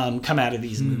come out of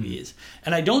these movies,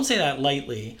 and I don't say that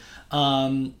lightly.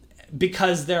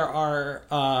 Because there are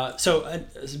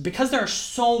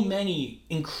so many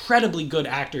incredibly good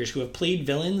actors who have played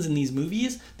villains in these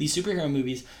movies, these superhero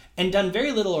movies, and done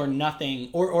very little or nothing,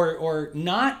 or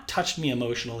not touched me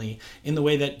emotionally in the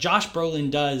way that Josh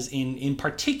Brolin does. In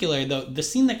particular, the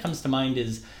scene that comes to mind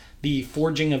is the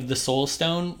forging of the Soul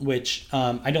Stone, which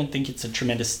I don't think it's a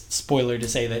tremendous spoiler to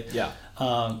say that. Yeah.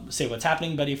 Say what's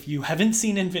happening, but if you haven't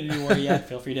seen Infinity War yet,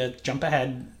 feel free to jump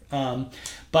ahead. In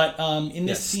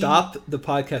this scene, stop the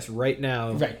podcast right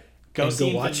now. Right. Go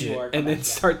watch it, and then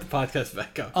start the podcast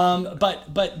back up.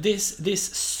 But this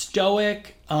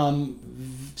stoic,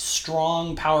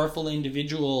 strong, powerful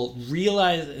individual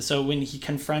so when he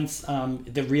confronts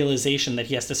the realization that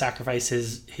he has to sacrifice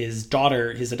his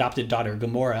adopted daughter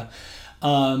Gamora,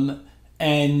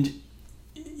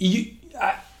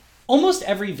 almost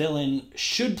every villain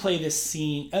should play this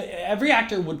scene. Every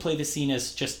actor would play this scene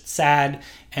as just sad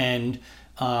and,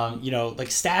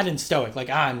 sad and stoic. Like,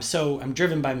 I'm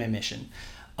driven by my mission.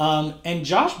 And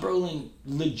Josh Brolin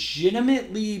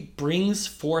legitimately brings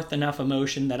forth enough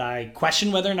emotion that I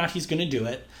question whether or not he's going to do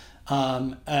it.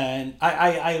 And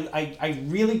I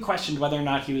really questioned whether or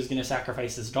not he was going to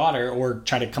sacrifice his daughter or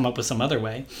try to come up with some other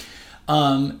way.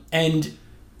 And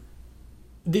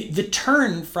the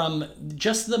turn from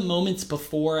just the moments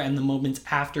before and the moments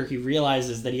after he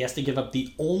realizes that he has to give up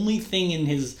the only thing in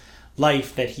his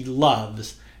life that he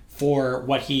loves for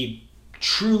what he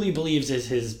truly believes is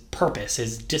his purpose,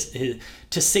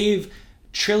 to save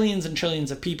trillions and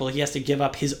trillions of people, he has to give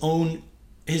up his only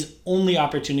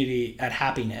opportunity at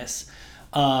happiness.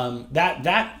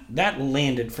 That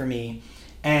landed for me,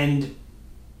 and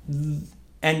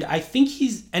I think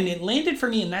it landed for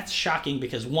me, and that's shocking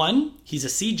because one, he's a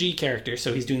CG character,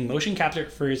 so he's doing motion capture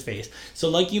for his face. So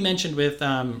like you mentioned with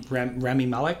Rami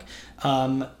Malek,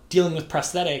 dealing with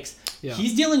prosthetics,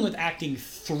 he's dealing with acting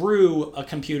through a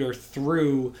computer,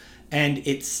 and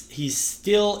he's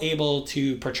still able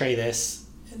to portray this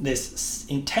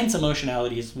intense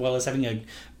emotionality as well as having a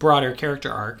broader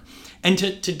character arc. And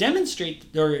to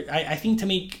demonstrate, or I think to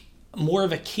make more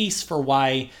of a case for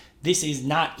why this is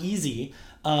not easy,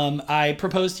 I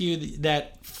propose to you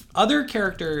that other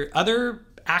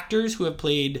actors who have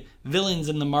played villains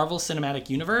in the Marvel Cinematic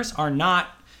Universe are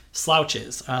not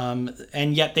slouches,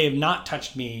 and yet they have not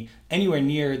touched me anywhere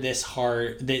near this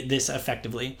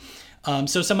effectively.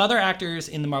 So some other actors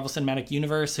in the Marvel Cinematic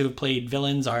Universe who have played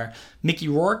villains are Mickey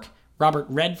Rourke, Robert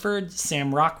Redford,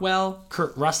 Sam Rockwell,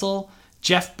 Kurt Russell,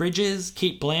 Jeff Bridges,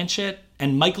 Cate Blanchett,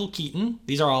 and Michael Keaton.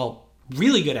 These are all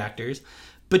really good actors.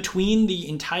 Between the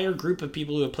entire group of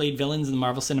people who have played villains in the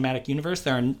Marvel Cinematic Universe,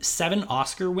 there are 7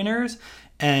 Oscar winners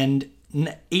and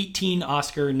 18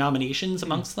 Oscar nominations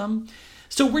amongst them.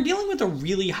 So we're dealing with a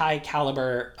really high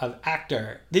caliber of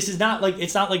actor. It's not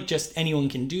like just anyone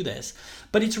can do this,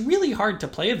 but it's really hard to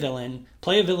play a villain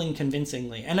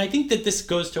convincingly. And I think that this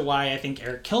goes to why I think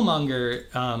Eric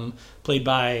Killmonger, played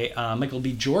by Michael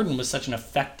B. Jordan, was such an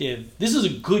effective. This is a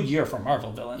good year for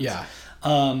Marvel villains. Yeah.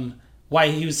 Why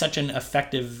he was such an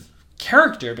effective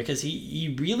character because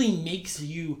he really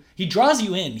he draws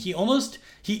you in. He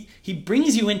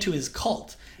brings you into his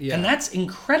cult. Yeah. And that's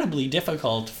incredibly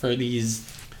difficult for these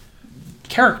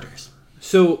characters.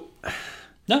 So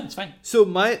No, it's fine. So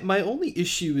my only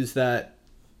issue is that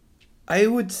I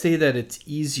would say that it's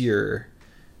easier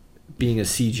being a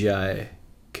CGI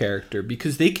character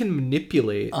because they can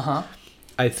manipulate.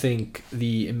 I think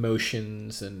the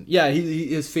emotions and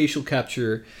his facial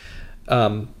capture,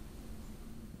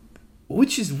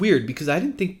 which is weird because I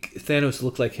didn't think Thanos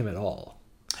looked like him at all.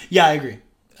 Yeah, I agree.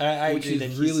 I Which agree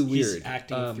is that really he's weird.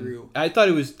 acting through. I thought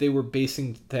they were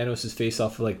basing Thanos' face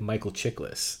off of like Michael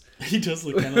Chiklis, He does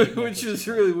look kind of like which is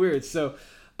really weird. So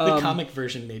the comic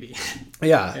version, maybe.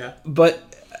 yeah, but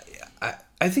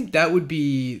I think that would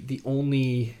be the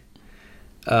only.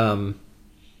 I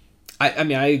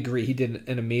mean, I agree. He did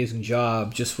an amazing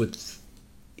job just with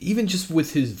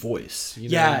his voice. You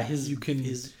know? Yeah,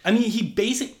 I mean,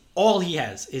 all he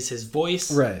has is his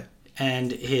voice, right,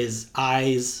 and his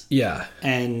eyes. Yeah,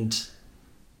 and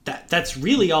that's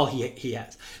really all he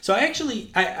has. So I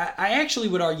actually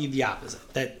would argue the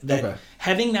opposite. That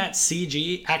having that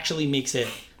CG actually makes it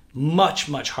much,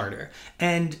 much harder.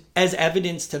 And as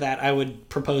evidence to that, I would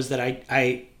propose that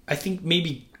I think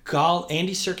maybe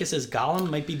Andy Serkis's Gollum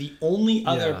might be the only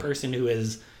other person who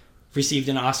has received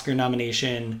an Oscar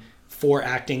nomination for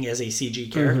acting as a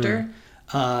CG character.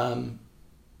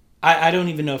 I don't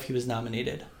even know if he was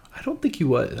nominated. I don't think he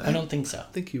was. I don't think so.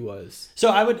 I think he was. So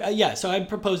I would, so I'd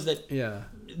propose that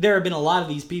there have been a lot of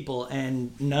these people,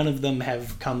 and none of them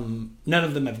have gotten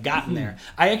there.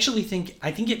 I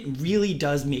think it really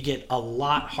does make it a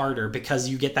lot harder because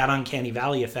you get that uncanny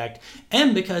valley effect,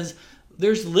 and because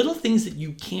there's little things that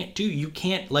you can't do. You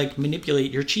can't like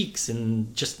manipulate your cheeks,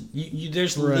 and just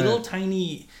there's little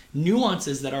tiny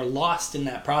nuances that are lost in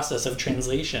that process of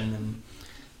translation, and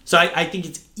so I think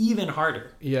it's even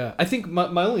harder. Yeah, I think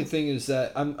my only thing is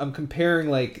that I'm comparing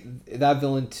like that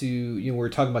villain to we were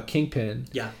talking about Kingpin.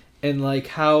 Yeah, and like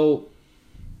how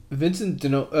Vincent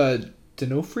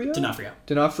D'Onofrio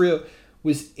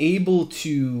was able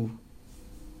to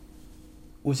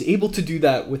do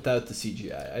that without the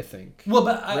CGI. I think. Well,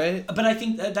 but I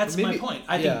think that's my point.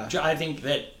 I think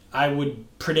that I would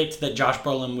predict that Josh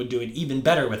Brolin would do it even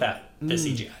better without the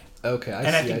CGI. Okay,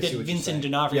 I think that Vincent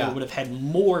D'Onofrio would have had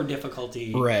more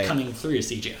difficulty coming through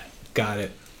CGI. Got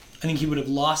it. I think he would have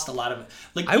lost a lot of it.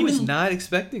 Like I was not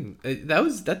expecting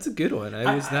that's a good one.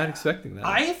 I was not expecting that.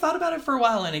 I thought about it for a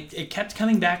while, and it kept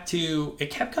coming back to a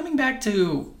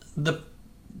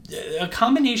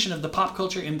combination of the pop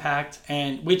culture impact,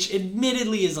 and which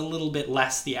admittedly is a little bit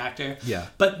less the actor. Yeah.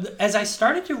 But as I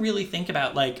started to really think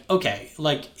about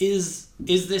is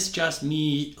this just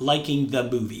me liking the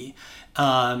movie,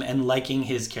 and liking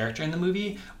his character in the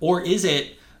movie, or is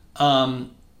it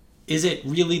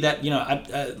really that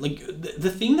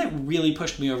the thing that really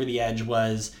pushed me over the edge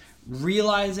was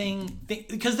realizing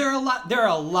because there are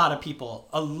a lot of people,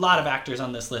 a lot of actors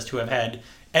on this list who have had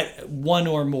one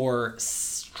or more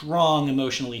strong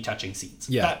emotionally touching scenes.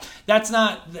 Yeah, that's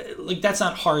not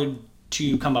hard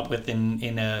to come up with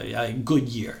in a good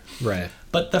year. Right.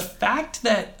 But the fact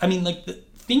that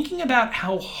thinking about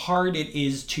how hard it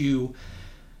is to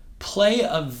play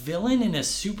a villain in a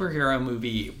superhero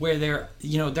movie where they're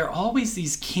always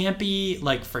these campy,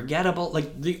 forgettable,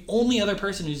 the only other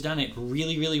person who's done it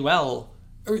really, really well,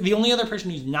 or the only other person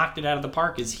who's knocked it out of the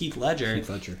park is Heath Ledger.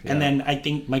 Yeah. And then I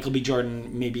think Michael B.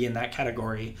 Jordan may be in that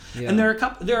category. Yeah. And there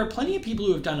are plenty of people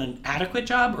who have done an adequate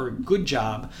job or a good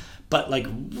job, but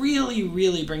really,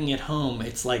 really bringing it home,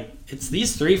 it's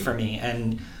these three for me.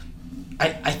 And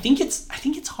I think it's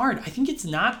hard. I think it's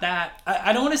not that.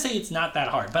 I don't want to say it's not that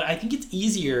hard, but I think it's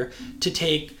easier to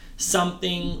take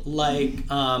something like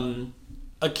The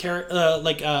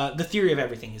Theory of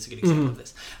Everything is a good example of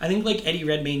this. I think Eddie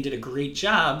Redmayne did a great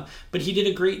job, but he did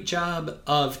a great job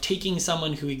of taking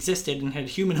someone who existed and had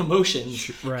human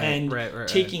emotions,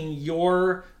 taking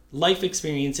your life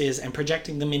experiences and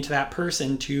projecting them into that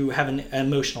person to have an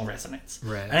emotional resonance.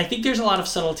 Right. And I think there's a lot of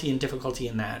subtlety and difficulty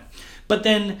in that. But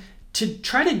then to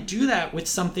try to do that with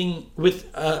something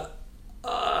with a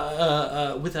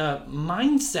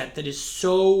mindset that is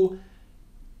so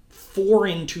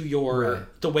foreign to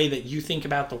the way that you think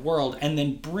about the world, and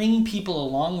then bring people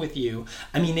along with you.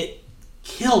 I mean, it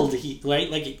killed Heath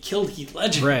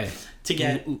Ledger to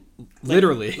get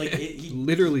literally he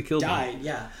literally killed died. him.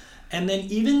 Yeah, and then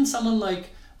even someone like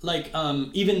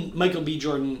even Michael B.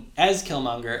 Jordan as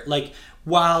Killmonger,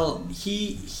 while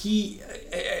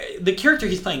the character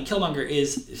he's playing, Killmonger,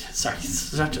 is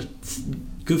such a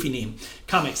goofy name,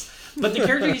 comics, but the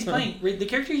character he's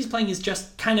playing is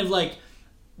just kind of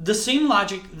the same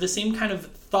logic, the same kind of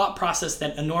thought process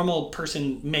that a normal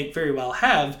person may very well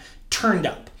have turned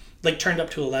up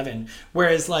to 11.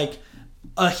 Whereas like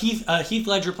a Heath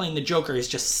Ledger playing the Joker is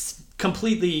just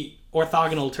completely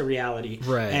orthogonal to reality.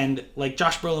 Right. And like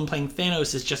Josh Brolin playing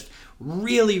Thanos is just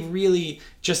really, really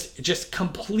just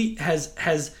complete,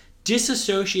 has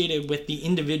disassociated with the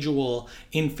individual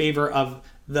in favor of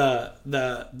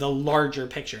the larger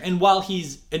picture. And while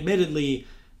he's admittedly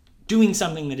doing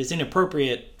something that is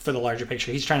inappropriate for the larger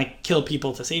picture, he's trying to kill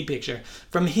people to save picture,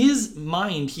 from his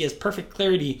mind he has perfect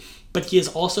clarity, but he is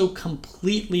also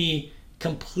completely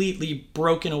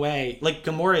broken away. Like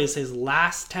Gamora is his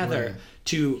last tether Right.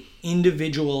 to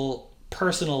individual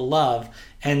personal love,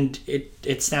 and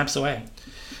it snaps away.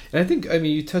 And I think, I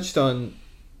mean, you touched on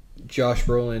Josh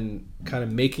Brolin kind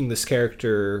of making this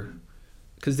character,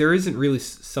 because there isn't really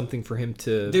something for him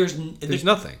to... There's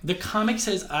nothing. The comic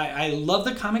says, I love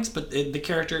the comics, but the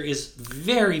character is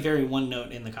very, very one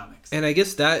note in the comics. And I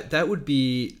guess that would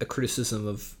be a criticism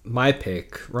of my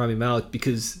pick, Rami Malek,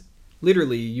 because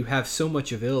literally you have so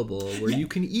much available where you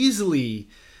can easily...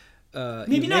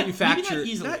 Maybe not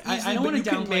easily. I don't want to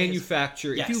downplay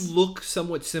manufacture. Yes. If you look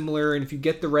somewhat similar and if you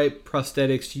get the right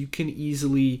prosthetics, you can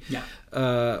easily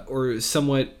or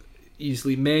somewhat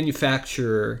easily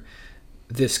manufacture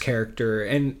this character,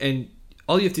 and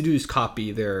all you have to do is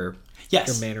copy their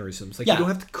mannerisms. Like you don't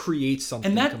have to create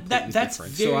something completely that's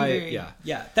different.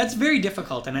 That's very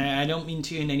difficult, and I don't mean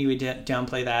to in any way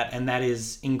downplay that. And that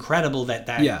is incredible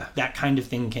that kind of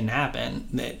thing can happen.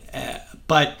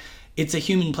 But it's a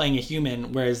human playing a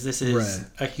human, whereas this is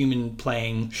a human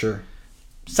playing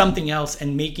something else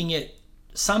and making it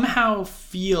somehow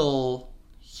feel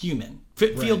human,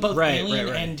 feel both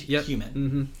alien and human.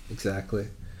 Mm-hmm. Exactly.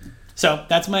 So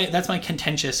that's my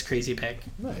contentious crazy pick.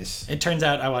 Nice. It turns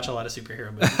out I watch a lot of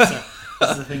superhero movies, so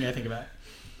this is the thing I think about.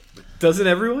 Doesn't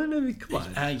everyone? I mean, come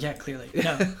on. Yeah, clearly.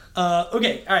 No.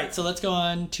 Okay, all right. So let's go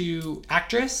on to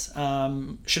actress.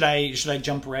 Should I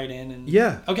jump right in?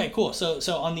 Yeah. Okay, cool. So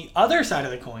on the other side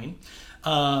of the coin,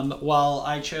 while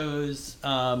I chose,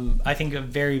 I think a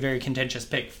very, very contentious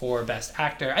pick for Best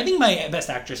Actor, I think my Best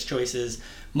Actress choice is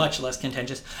much less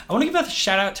contentious. I want to give a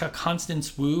shout out to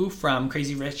Constance Wu from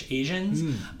Crazy Rich Asians.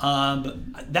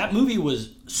 That movie was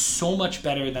so much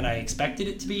better than I expected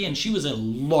it to be, and she was a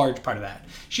large part of that.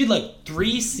 She had like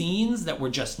 3 scenes that were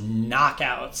just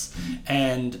knockouts,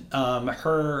 and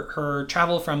her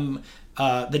travel from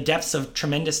the depths of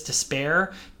tremendous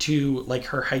despair to like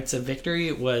her heights of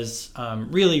victory was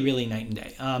really, really night and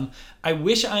day. I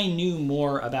wish I knew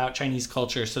more about Chinese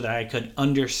culture so that I could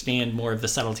understand more of the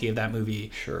subtlety of that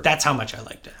movie. Sure. That's how much I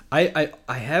liked it.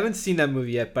 I haven't seen that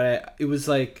movie yet, but it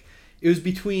was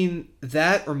between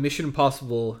that or Mission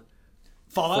Impossible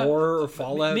Fallout 4 or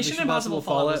Fallout. Mission Impossible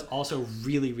Fallout was also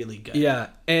really, really good. Yeah,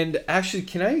 and actually,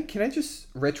 can I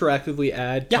just retroactively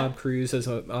add Tom Cruise as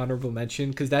an honorable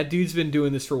mention, because that dude's been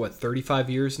doing this for what,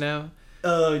 35 years now?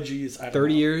 Oh, geez,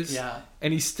 30 years. Yeah,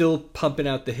 and he's still pumping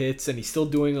out the hits, and he's still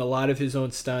doing a lot of his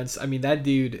own stunts. I mean, that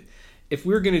dude. If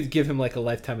we were gonna give him like a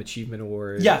Lifetime Achievement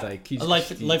Award,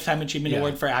 Lifetime Achievement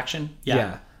Award for action.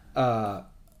 Yeah.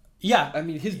 Yeah, I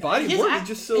mean, his body work is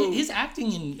just so... His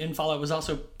acting in Fallout was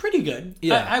also pretty good.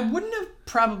 Yeah. I wouldn't have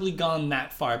probably gone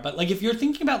that far, but like if you're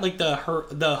thinking about like the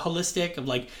holistic of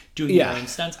like doing your own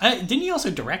stunts, didn't he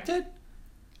also direct it?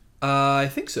 I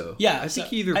think so. Yeah, I think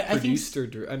he either produced or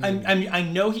directed. I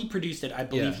know he produced it. I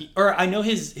believe I know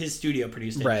his studio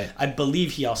produced it. Right. I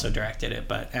believe he also directed it,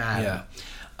 but I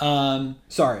don't know.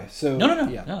 Sorry. So no,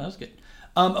 that was good.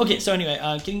 Okay, so anyway,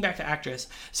 getting back to actress.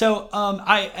 So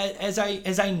as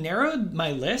I narrowed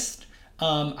my list,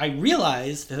 I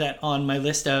realized that on my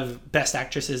list of best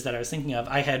actresses that I was thinking of,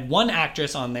 I had one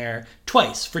actress on there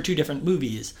twice for 2 different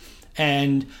movies,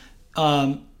 and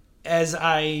as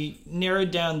I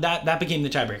narrowed down, that became the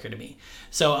tiebreaker to me.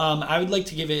 So I would like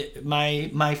to give it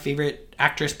my favorite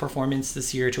actress performance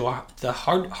this year to the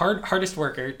hardest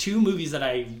worker. 2 movies that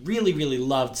I really, really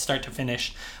loved start to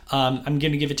finish. I'm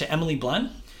going to give it to Emily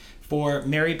Blunt for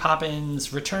Mary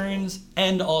Poppins Returns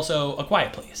and also A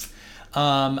Quiet Place.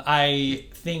 I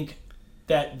think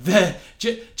that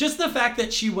just the fact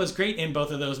that she was great in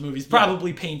both of those movies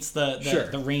probably paints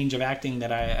the range of acting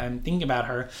that I'm thinking about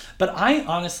her. But I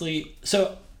honestly...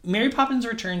 So Mary Poppins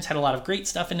Returns had a lot of great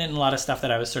stuff in it and a lot of stuff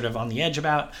that I was sort of on the edge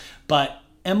about. But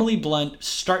Emily Blunt,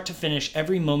 start to finish,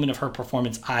 every moment of her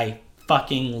performance, I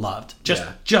fucking loved.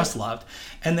 Just loved.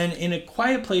 And then in A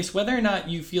Quiet Place, whether or not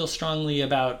you feel strongly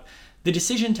about the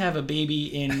decision to have a baby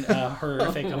in a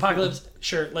horrific apocalypse,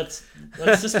 sure, let's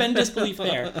suspend disbelief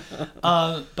there.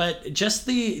 But just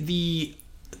the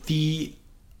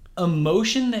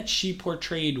emotion that she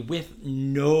portrayed with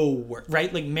no word,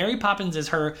 right? Like Mary Poppins is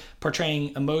her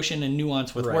portraying emotion and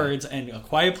nuance with words, and A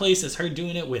Quiet Place is her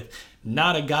doing it with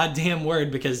not a goddamn word,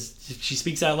 because she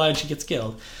speaks out loud, she gets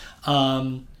killed.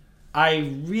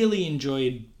 I really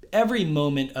enjoyed every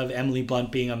moment of Emily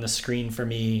Blunt being on the screen for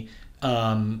me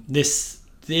this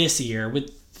year,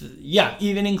 with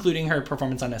even including her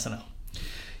performance on SNL.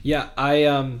 Yeah,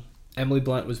 Emily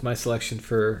Blunt was my selection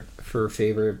for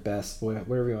favorite, best,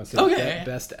 whatever you want to say. Okay.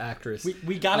 Best actress.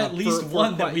 We got at least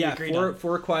one that we agreed on.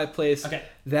 For A Quiet Place. Okay.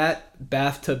 That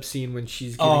bathtub scene when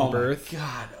she's giving birth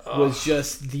was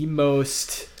just the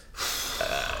most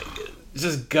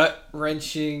just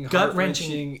gut-wrenching,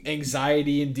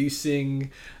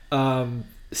 anxiety-inducing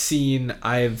scene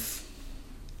I've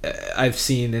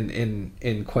seen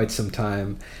in quite some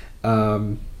time.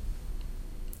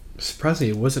 Surprisingly,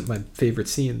 it wasn't my favorite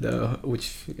scene though,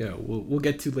 which we'll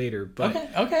get to later. But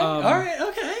okay, all right,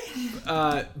 okay.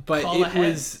 But Call it ahead.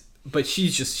 was. But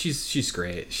she's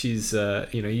great. She's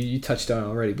you touched on it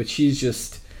already, but she's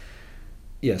just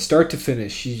start to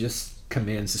finish, she just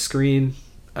commands the screen,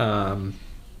 and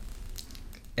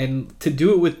to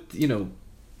do it with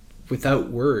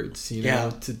without words,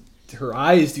 to her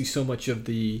eyes do so much of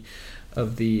the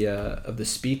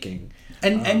speaking,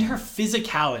 and her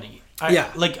physicality.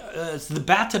 The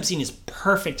bathtub scene is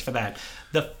perfect for that.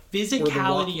 The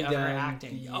physicality of her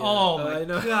acting. Oh my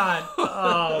god!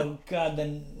 Oh god!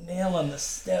 The nail on the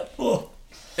step. Oh.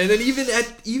 And then even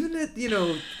at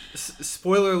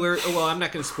spoiler alert. Well, I'm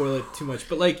not going to spoil it too much,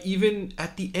 but like even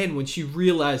at the end when she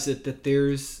realizes that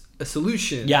there's a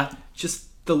solution. Yeah. Just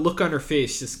the look on her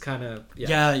face, just kind of.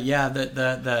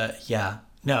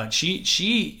 No,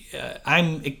 she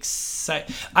I'm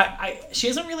excited. She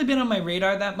hasn't really been on my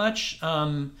radar that much,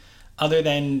 other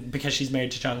than because she's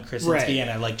married to John Krasinski, and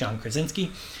I like John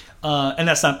Krasinski, and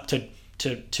that's not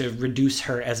to reduce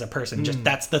her as a person. Just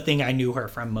that's the thing I knew her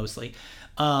from mostly.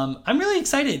 I'm really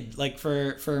excited, like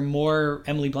for more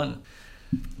Emily Blunt.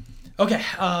 Okay,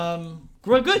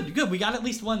 well, good. We got at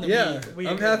least one.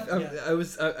 I'm happy. I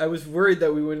was worried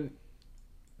that we wouldn't.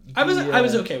 I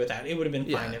was okay with that. It would have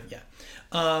been fine if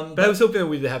but I was hoping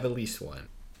we'd have at least one.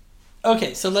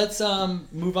 Okay, so let's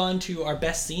move on to our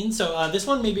best scene. So this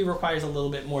one maybe requires a little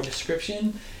bit more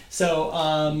description. So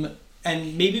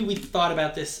and maybe we thought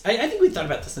about this. I think we thought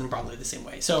about this in probably the same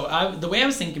way. So the way I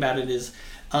was thinking about it is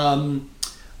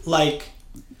like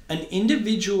an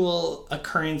individual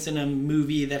occurrence in a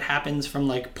movie that happens from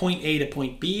like point A to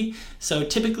point B. So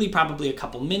typically probably a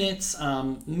couple minutes,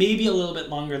 maybe a little bit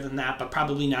longer than that, but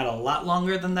probably not a lot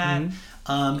longer than that.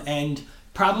 And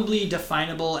probably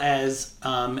definable as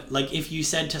like if you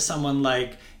said to someone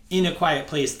like in A Quiet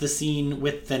Place, the scene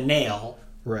with the nail,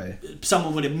 right,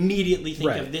 someone would immediately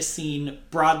think of this scene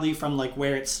broadly from like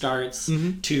where it starts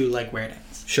to like where it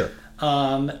ends. Sure.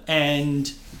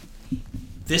 And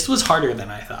this was harder than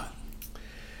I thought.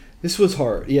 This was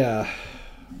hard, yeah.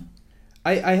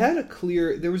 I had a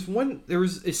clear. There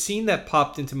was a scene that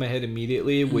popped into my head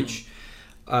immediately, which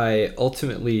I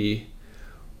ultimately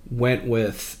went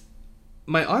with.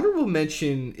 My honorable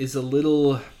mention is a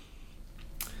little.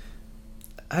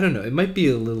 I don't know. It might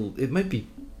be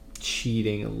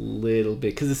cheating a little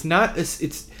bit because it's not.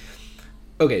 It's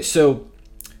okay. So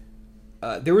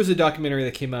there was a documentary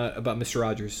that came out about Mr.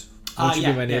 Rogers. Won't You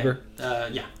Be My Neighbor?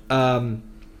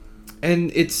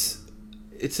 And it's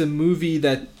a movie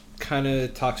that kind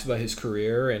of talks about his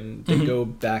career, and they go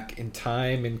back in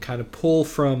time and kind of pull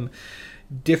from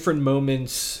different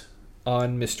moments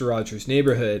on Mr. Rogers'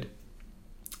 Neighborhood.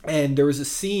 And there was a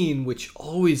scene which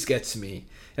always gets me,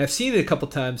 and I've seen it a couple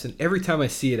times, and every time I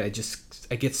see it,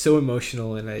 I get so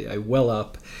emotional and I well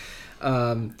up.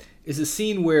 Is a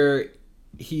scene where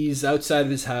he's outside of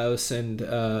his house, and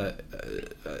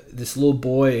this little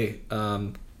boy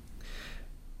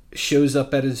shows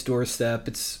up at his doorstep.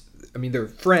 They're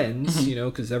friends,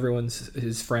 because everyone's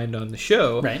his friend on the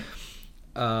show, right?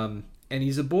 And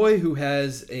he's a boy who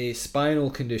has a spinal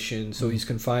condition, so he's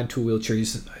confined to a wheelchair. He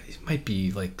might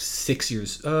be like 6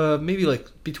 years, maybe like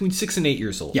between 6 and 8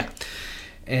 years old. Yeah.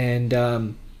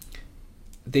 And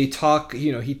they talk,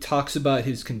 he talks about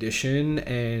his condition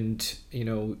and,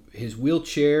 his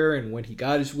wheelchair and when he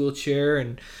got his wheelchair.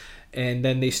 And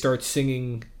then they start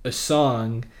singing a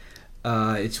song.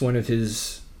 It's one of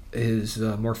his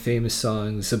more famous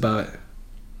songs about,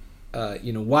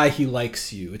 why he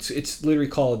likes you. It's literally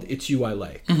called "It's You I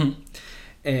Like,"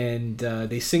 and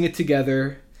they sing it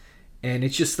together, and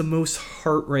it's just the most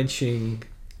heart-wrenching.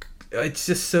 It's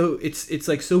just so it's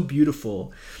like so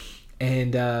beautiful,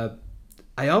 and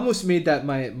I almost made that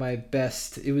my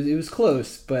best. It was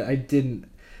close, but I didn't.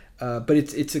 But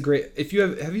it's a great. If you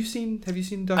have you seen the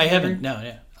documentary? I haven't. No,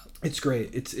 yeah. It's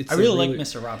great. It's I really like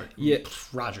Mr. Robert. Yeah.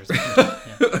 Rogers.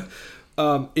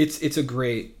 Yeah. It's a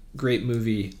great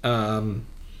movie.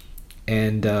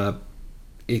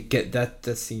 It get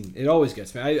that scene. It always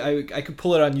gets me. I could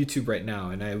pull it on YouTube right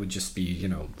now, and I would just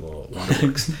be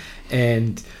waterworks.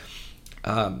 And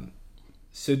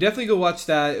so definitely go watch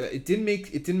that. It didn't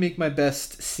make my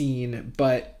best scene,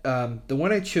 but the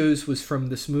one I chose was from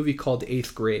this movie called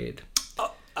Eighth Grade.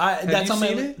 That's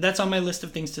on my list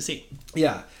of things to see.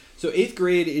 Yeah. So Eighth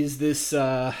Grade is this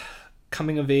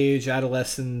coming of age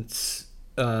adolescence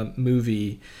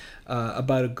movie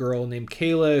about a girl named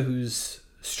Kayla who's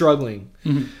struggling.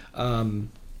 Mm-hmm.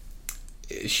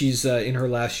 She's in her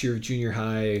last year of junior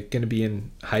high, going to be in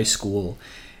high school,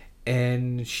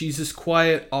 and she's this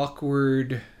quiet,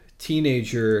 awkward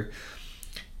teenager.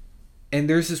 And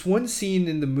there's this one scene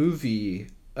in the movie.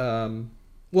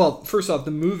 Well, first off,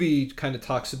 the movie kind of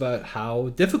talks about how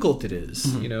difficult it is,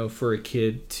 mm-hmm. For a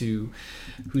kid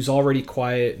who's already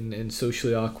quiet and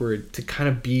socially awkward to kind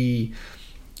of be,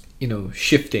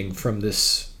 shifting from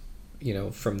this,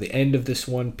 from the end of this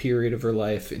one period of her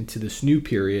life into this new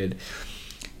period.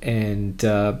 And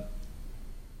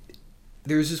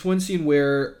there's this one scene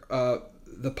where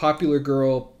the popular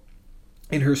girl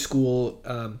in her school,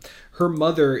 her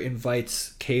mother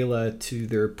invites Kayla to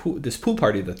this pool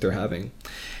party that they're having.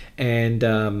 And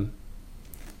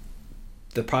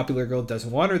the popular girl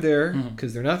doesn't want her there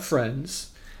because they're not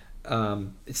friends.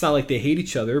 It's not like they hate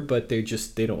each other, but they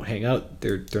don't hang out.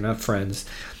 They're not friends.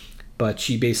 But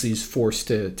she basically is forced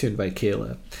to invite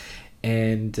Kayla.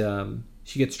 And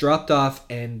she gets dropped off,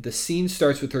 and the scene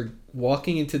starts with her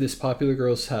walking into this popular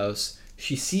girl's house.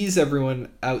 She sees everyone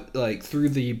out through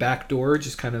the back door,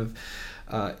 just kind of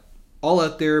all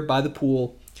out there by the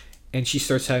pool, and she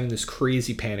starts having this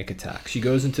crazy panic attack. She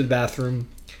goes into the bathroom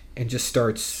and just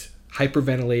starts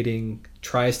hyperventilating,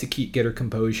 tries to get her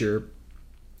composure.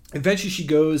 Eventually she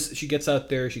gets out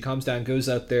there, she calms down, goes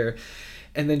out there,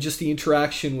 and then just the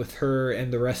interaction with her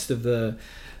and the rest of the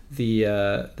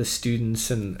students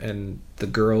and the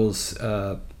girls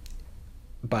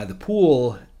by the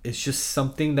pool is just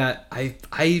something that I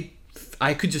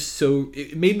could just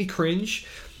it made me cringe,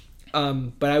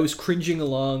 but I was cringing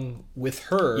along with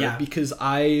her because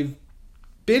I've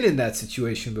been in that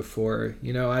situation before.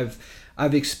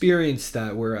 I've experienced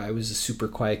that where I was a super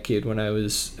quiet kid when I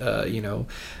was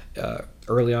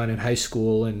early on in high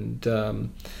school and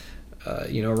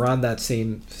around that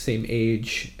same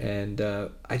age, and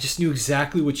I just knew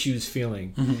exactly what she was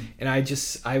feeling. Mm-hmm. And I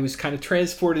was kind of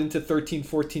transported into 13,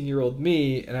 14-year-old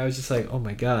me, and I was just like, oh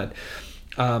my God.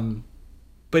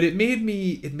 But it made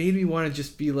me want to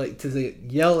just be to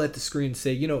yell at the screen and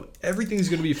say, everything's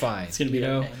going to be fine. It's going to be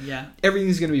okay. Yeah.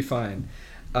 Everything's going to be fine.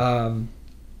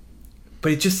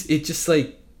 But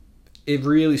it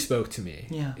really spoke to me.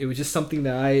 Yeah. It was just something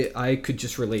that I could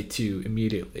just relate to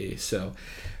immediately. So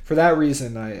for that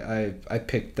reason, I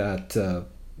picked that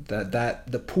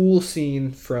the pool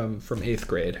scene from Eighth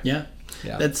Grade. Yeah.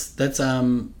 That's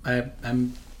I'm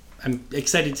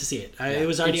excited to see it. It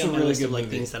was already on my list of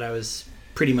things that I was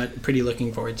pretty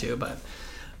looking forward to. But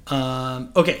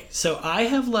okay, so I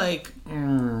have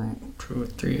 2,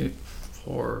 3,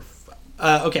 4.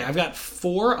 Okay, I've got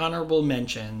 4 honorable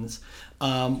mentions.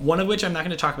 One of which I'm not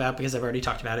going to talk about because I've already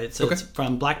talked about it. So It's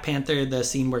from Black Panther, the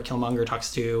scene where Killmonger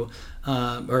talks to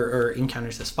or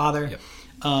encounters his father. Yep.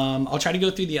 I'll try to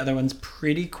go through the other ones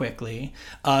pretty quickly.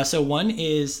 So one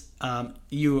is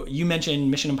you mentioned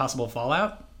Mission Impossible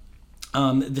Fallout.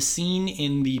 The scene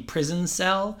in the prison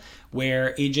cell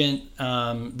where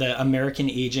the American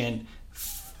agent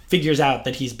figures out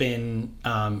that he's been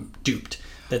duped,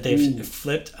 that they've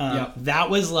flipped. That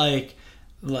was I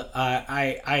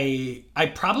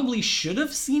probably should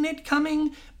have seen it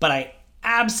coming, but I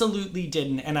absolutely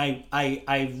didn't. And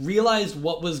I realized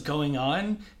what was going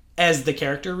on as the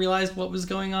character realized what was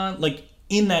going on,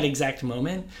 in that exact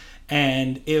moment.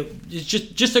 And it's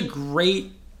just a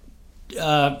great,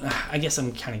 I guess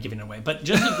I'm kind of giving it away, but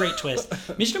just a great twist.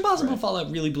 Mission Impossible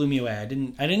Fallout really blew me away. I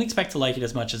didn't expect to like it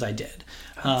as much as I did.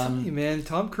 I'm telling you, man,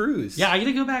 Tom Cruise. Yeah, I got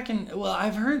to go back and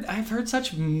I've heard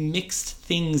such mixed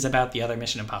things about the other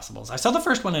Mission Impossibles. I saw the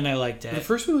first one and I liked it. The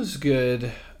first one was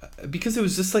good because it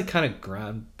was just kind of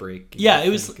groundbreaking. Yeah, it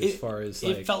was. As far as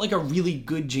it felt like a really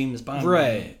good James Bond.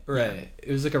 Right. Yeah.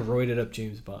 It was like a roided up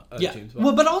James Bond. James Bond.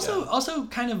 Well, but also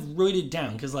kind of roided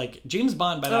down because James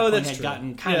Bond by that point had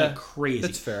gotten kind of crazy.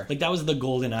 That's fair. That was the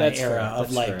GoldenEye era of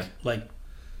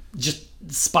just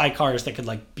spy cars that could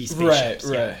be spaceships.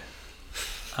 Right.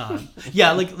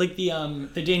 Yeah, like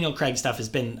the Daniel Craig stuff has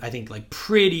been, I think, like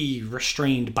pretty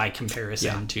restrained by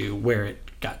comparison to where it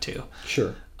got to.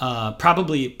 Sure.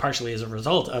 Probably partially as a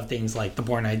result of things like the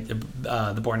Bourne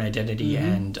Identity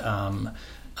and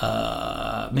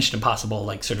Mission Impossible,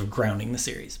 like sort of grounding the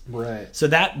series. Right. So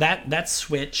that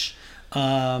switch.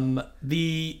 Perhaps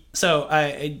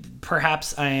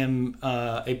I am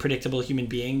a predictable human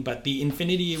being, but the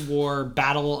Infinity War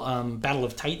Battle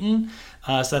of Titan.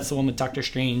 So that's the one with Doctor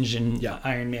Strange and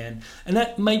Iron Man, and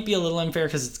that might be a little unfair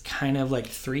because it's kind of like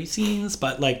 3 scenes,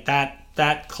 but like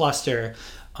that cluster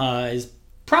is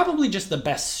probably just the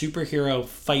best superhero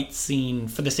fight scene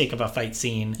for the sake of a fight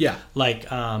scene. Yeah.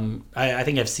 Like I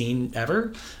think I've seen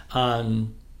ever.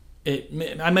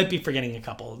 I might be forgetting a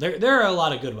couple. There are a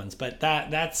lot of good ones, but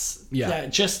that's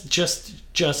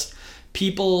just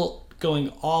people going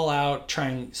all out,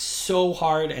 trying so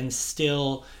hard, and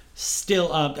still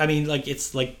I mean, like,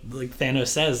 it's like Thanos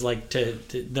says, like to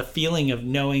the feeling of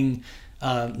knowing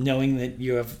that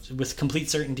you have with complete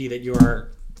certainty that you are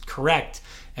correct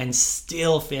and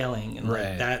still failing, and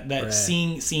like that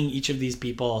seeing each of these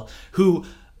people who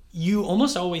you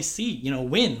almost always see,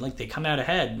 win, like they come out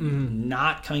ahead,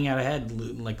 not coming out ahead,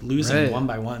 like losing one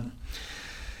by one.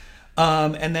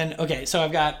 And then, okay, so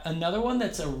I've got another one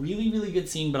that's a really, really good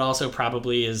scene, but also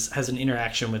probably has an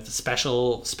interaction with the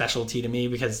specialty to me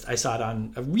because I saw it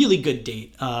on a really good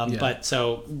date. But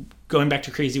so going back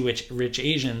to Crazy Rich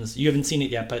Asians, you haven't seen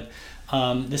it yet, but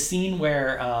the scene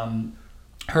where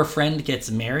her friend gets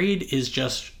married is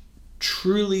just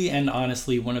truly and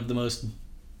honestly one of the most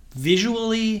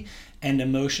visually and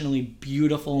emotionally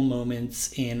beautiful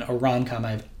moments in a rom-com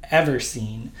I've ever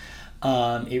seen.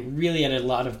 It really had a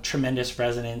lot of tremendous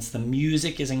resonance. The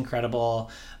music is incredible.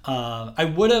 I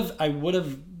would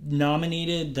have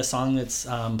nominated the song that's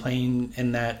playing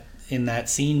in that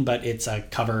scene, but it's a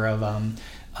cover of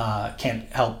Can't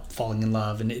Help Falling in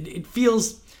Love, and it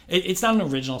feels it's not an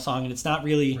original song, and it's not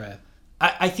really. Right.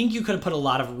 I think you could have put a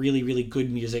lot of really, really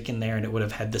good music in there and it would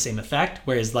have had the same effect.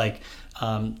 Whereas like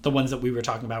the ones that we were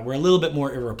talking about were a little bit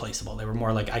more irreplaceable. They were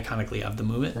more like iconically of the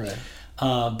movement. Right.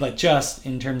 But just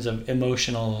in terms of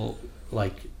emotional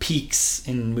like peaks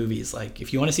in movies, like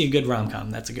if you want to see a good rom-com,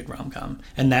 that's a good rom-com.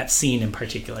 And that scene in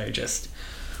particular just...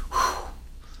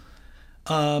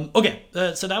 Okay,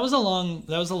 so that was a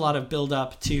lot of build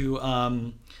up to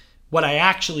what I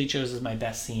actually chose as my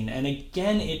best scene. And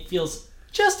again, it feels...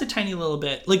 just a tiny little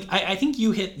bit like I think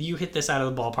you hit this out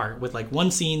of the ballpark with like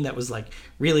one scene that was like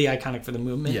really iconic for the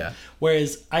movement. Yeah.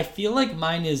 Whereas I feel like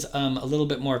mine is a little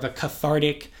bit more of a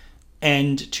cathartic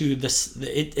end to this.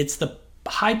 It's the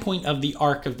high point of the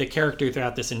arc of the character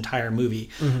throughout this entire movie.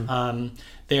 Mm-hmm.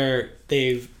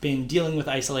 They've been dealing with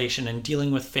isolation and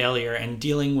dealing with failure and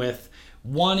dealing with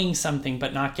wanting something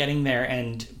but not getting there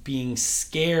and being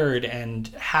scared and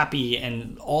happy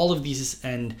and all of these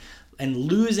and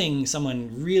losing someone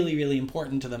really, really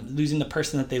important to them, losing the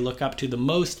person that they look up to the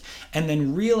most, and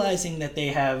then realizing that they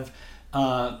have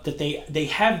they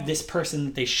have this person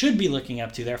that they should be looking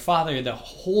up to, their father, the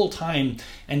whole time,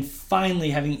 and finally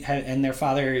and their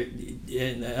father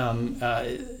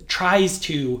tries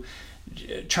to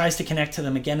connect to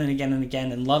them again and again and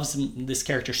again, and loves this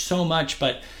character so much,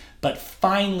 but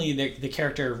finally the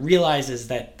character realizes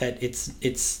that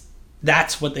it's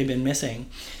that's what they've been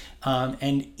missing.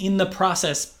 And in the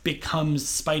process becomes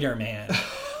Spider-Man.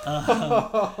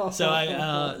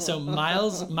 So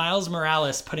Miles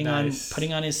Morales putting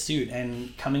on his suit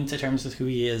and coming to terms with who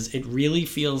he is. It really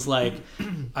feels like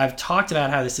I've talked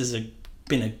about how this has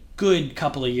been a good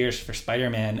couple of years for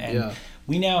Spider-Man, and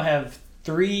we now have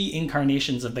 3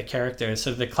 incarnations of the character.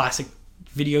 So the classic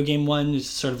video game one is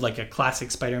sort of like a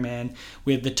classic Spider-Man.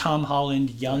 We have the Tom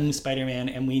Holland young Spider-Man,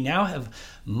 and we now have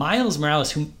Miles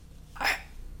Morales, who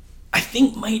I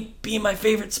think might be my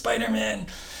favorite Spider-Man,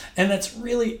 and that's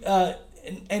really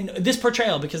and this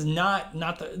portrayal, because not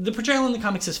the portrayal in the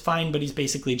comics is fine, but he's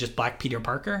basically just Black Peter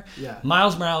Parker. Yeah.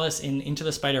 Miles Morales in Into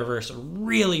the Spider-Verse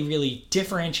really, really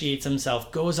differentiates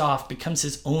himself, goes off, becomes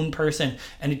his own person,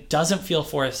 and it doesn't feel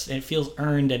forced, and it feels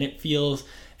earned, and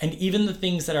even the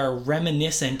things that are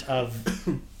reminiscent of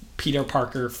Peter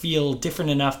Parker feel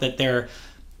different enough that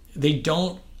they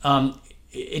don't.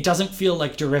 It doesn't feel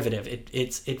like derivative.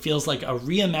 It feels like a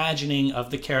reimagining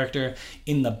of the character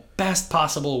in the best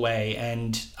possible way.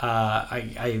 And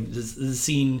the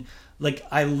scene, like,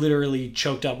 I literally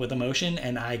choked up with emotion,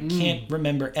 and I can't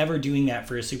remember ever doing that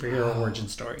for a superhero origin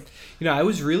story. I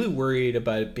was really worried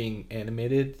about it being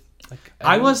animated. Like,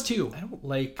 I was too.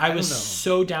 I was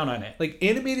so down on it. Like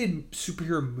animated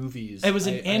superhero movies. It was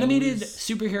an animated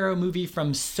superhero movie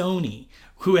from Sony,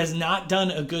 who has not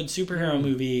done a good superhero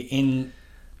movie in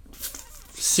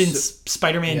since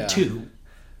Spider-Man 2.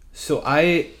 So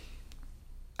I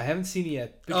haven't seen it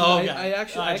yet. I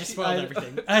just spoiled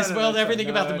everything. I spoiled everything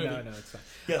about the movie. No, it's fine.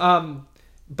 Yeah.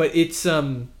 But it's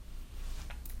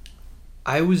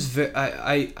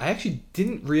I actually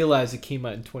didn't realize it came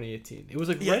out in 2018. It was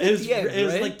like right at the end, it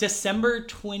was like December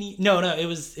 20. No, it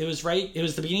was right. It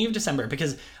was the beginning of December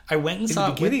because I went and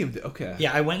saw it. Okay.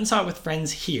 Yeah, I went and saw it with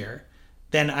friends here.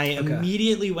 Then I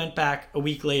immediately went back a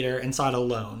week later and saw it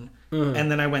alone.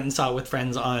 And then I went and saw it with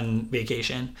friends on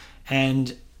vacation.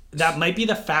 And that might be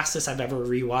the fastest I've ever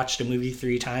rewatched a movie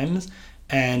 3 times.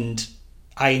 And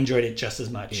I enjoyed it just as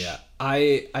much. Yeah.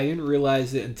 I didn't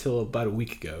realize it until about a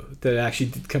week ago that it actually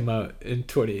did come out in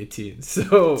 2018.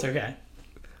 So it's okay.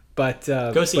 But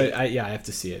go see it. I have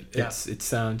to see it. It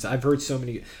sounds. I've heard so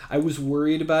many. I was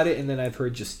worried about it, and then I've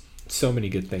heard just so many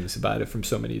good things about it from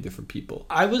so many different people.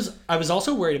 I was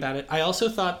also worried about it. I also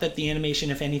thought that the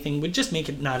animation, if anything, would just make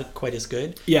it not quite as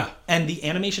good. Yeah. And the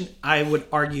animation, I would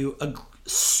argue,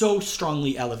 so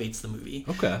strongly elevates the movie.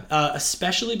 Okay.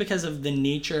 Especially because of the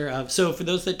nature of. So for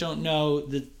those that don't know,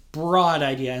 the broad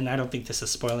idea, and I don't think this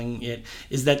is spoiling it,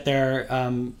 is that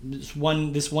this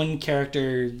one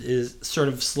character is sort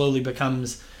of slowly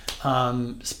becomes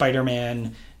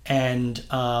Spider-Man,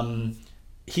 and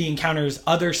he encounters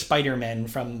other Spider-Men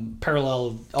from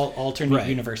parallel alternate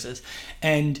universes,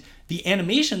 and the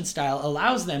animation style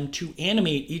allows them to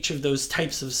animate each of those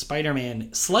types of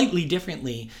Spider-Man slightly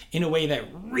differently in a way that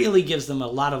really gives them a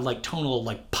lot of like tonal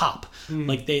like pop.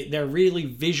 Like they're really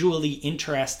visually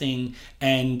interesting,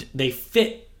 and they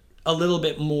fit a little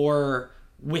bit more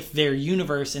with their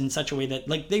universe in such a way that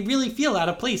like they really feel out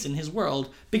of place in his world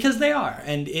because they are,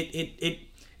 and it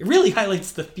really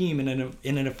highlights the theme in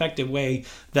an effective way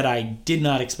that I did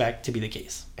not expect to be the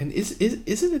case. And isn't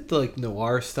it the like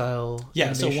noir style?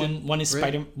 Yeah. animation? So one is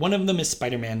one of them is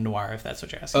Spider-Man Noir, if that's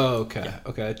what you're asking. Oh, okay, yeah.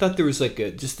 Okay. I thought there was like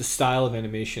just a style of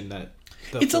animation that.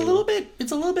 It's a little bit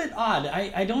odd.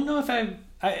 I don't know if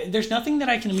there's nothing that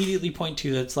I can immediately point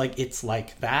to that's like it's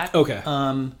like that. Okay.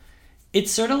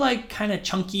 It's sort of like kind of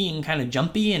chunky and kind of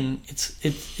jumpy, and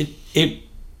it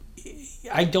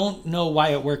I don't know why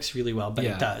it works really well, but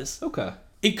it does. Okay.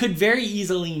 It could very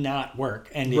easily not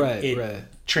work, and it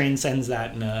transcends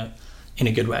that in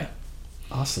a good way.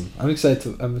 Awesome. I'm excited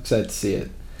to see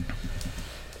it.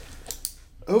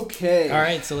 Okay. All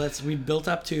right, so we built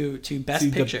up to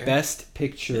best picture. The best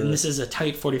picture. And this is a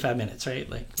tight 45 minutes, right?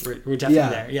 Like we're definitely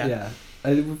there. Yeah.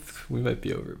 We might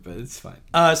be over, but it's fine.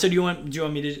 So do you want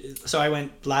me to? So I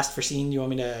went last for scene. Do you want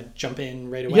me to jump in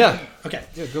right away? Yeah. Okay.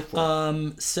 Yeah, go for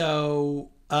it. So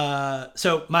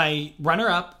my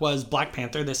runner-up was Black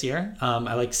Panther this year.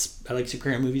 I like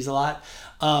superhero movies a lot.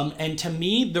 And to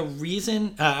me, the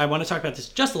reason I want to talk about this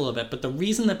just a little bit, but the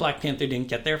reason that Black Panther didn't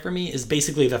get there for me is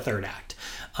basically the third act.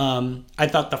 I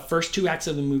thought the first 2 acts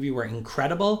of the movie were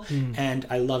incredible, and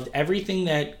I loved everything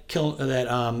that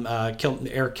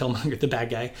Eric Killmonger, the bad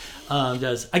guy,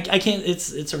 does. I can't.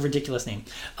 It's a ridiculous name.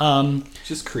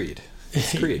 Just Creed.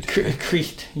 It's Creed.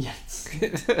 Creed. Yes.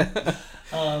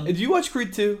 Did you watch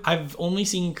Creed 2? I've only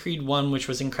seen Creed 1, which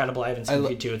was incredible. I haven't seen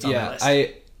Creed 2. It's on my list.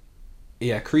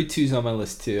 Creed 2's on my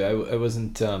list too. I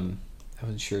wasn't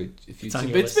sure if you'd seen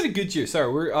it. But it's been a good year.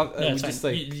 Sorry, we just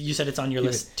like you said it's on your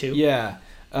list too. Yeah.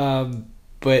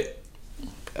 But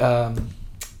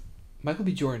Michael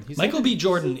B. Jordan. Michael B.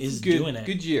 Jordan is good, doing it.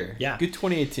 Good year. Yeah. Good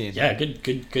 2018. Yeah.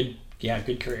 Good. Yeah.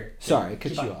 Good career. Sorry, I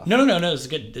cut you off. No. It's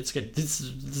good. It's good. This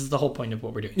is the whole point of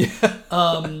what we're doing.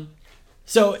 Yeah.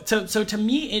 So to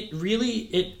me,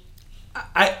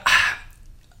 I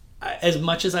as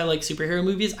much as I like superhero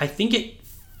movies, I think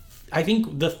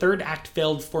the third act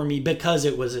failed for me because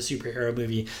it was a superhero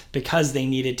movie, because they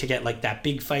needed to get like that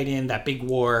big fight in, that big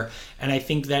war. And I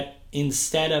think that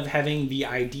instead of having the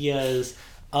ideas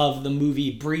of the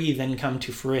movie breathe and come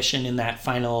to fruition in that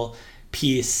final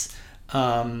piece,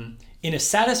 in a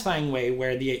satisfying way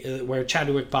where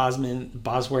Chadwick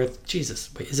Bosworth,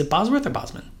 Jesus, wait, is it Bosworth or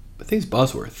Bosman? I think it's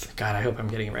Bosworth. God, I hope I'm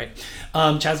getting it right.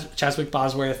 Chadwick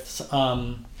Bosworth's,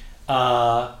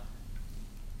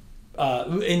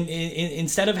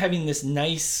 instead of having this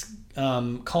nice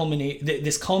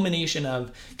culmination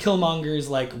of Killmonger's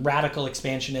like radical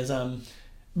expansionism,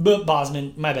 but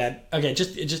Bosman, my bad. Okay,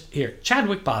 just here,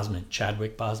 Chadwick Bosman. Now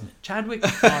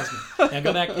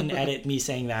go back and edit me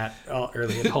saying that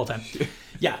earlier the whole time.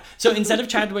 Yeah. So instead of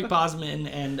Chadwick Bosman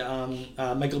and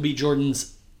Michael B.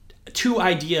 Jordan's 2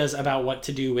 ideas about what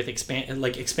to do with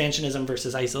expansionism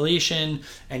versus isolation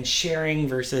and sharing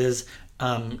versus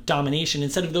domination,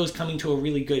 instead of those coming to a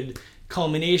really good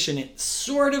culmination, it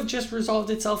sort of just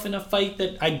resolved itself in a fight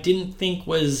that I didn't think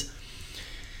was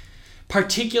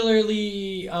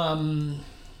particularly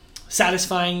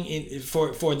satisfying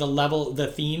for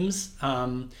the themes.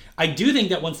 I do think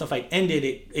that once the fight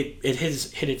ended, it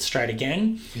has hit its stride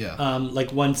again. Yeah.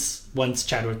 Like once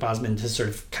Chadwick Boseman has sort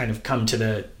of kind of come to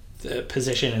the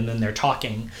position and then they're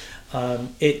talking,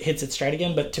 it hits its stride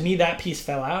again. But to me, that piece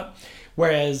fell out.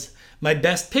 Whereas my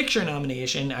Best Picture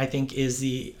nomination, I think, is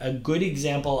a good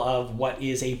example of what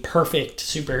is a perfect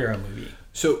superhero movie.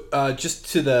 So just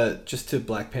to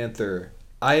Black Panther,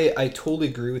 I totally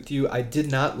agree with you. I did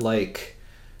not like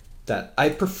that. I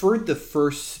preferred the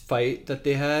first fight that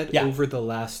they had over the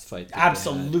last fight.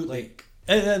 Absolutely.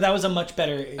 That was a much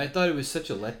better... I thought it was such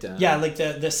a letdown. Yeah, like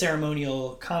the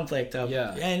ceremonial conflict of...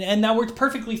 Yeah. And that worked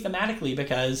perfectly thematically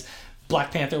because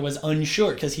Black Panther was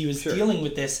unsure because he was dealing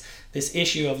with this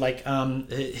issue of like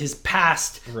his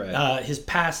past,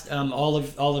 all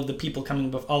of the people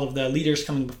all of the leaders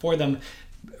coming before them,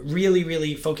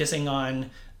 really focusing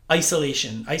on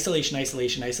isolation,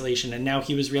 and now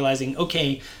he was realizing,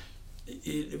 okay,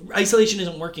 isolation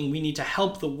isn't working. We need to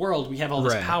help the world. We have all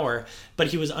this power, but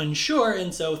he was unsure,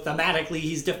 and so thematically,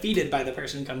 he's defeated by the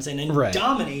person who comes in and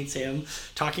dominates him,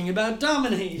 talking about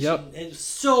domination. Yep. It's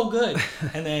so good.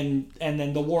 and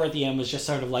then the war at the end was just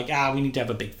sort of like, we need to have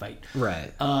a big fight.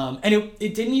 Right. And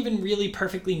it didn't even really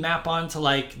perfectly map onto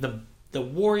like the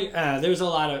war. There was a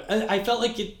lot of. I felt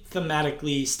like it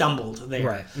thematically stumbled there.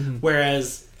 Right. Mm-hmm.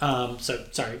 Whereas,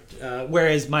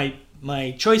 whereas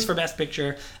my choice for Best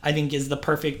Picture, I think, is the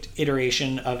perfect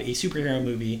iteration of a superhero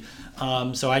movie.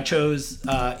 So I chose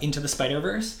Into the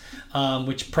Spider-Verse,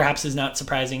 which perhaps is not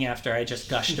surprising after I just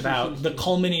gushed about the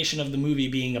culmination of the movie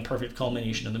being a perfect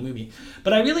culmination of the movie.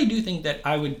 But I really do think that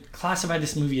I would classify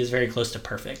this movie as very close to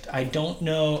perfect. I don't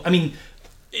know. I mean,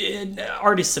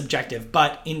 art is subjective,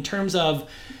 but in terms of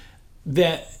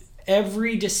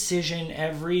every decision,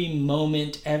 every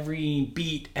moment, every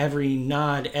beat, every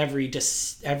nod,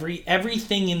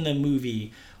 everything in the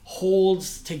movie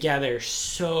holds together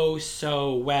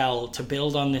so well to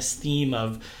build on this theme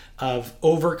of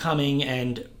overcoming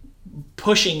and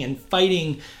pushing and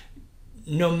fighting,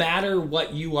 no matter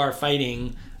what you are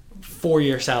fighting for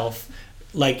yourself.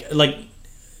 Having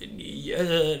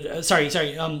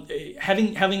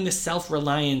this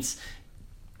self-reliance,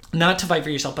 not to fight for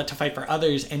yourself, but to fight for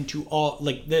others, and to all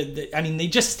like they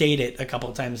just state it a couple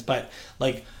of times, but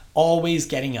like always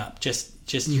getting up. Just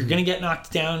you're gonna get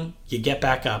knocked down, you get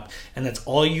back up, and that's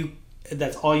all you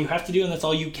have to do, and that's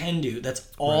all you can do. That's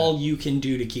all you can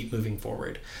do to keep moving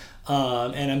forward.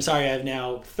 And I'm sorry, I've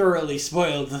now thoroughly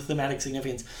spoiled the thematic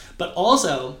significance, but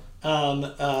also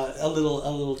a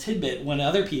little tidbit. One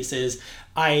other piece is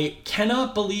I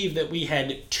cannot believe that we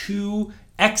had two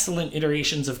excellent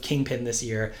iterations of Kingpin this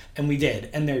year, and we did,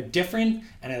 and they're different,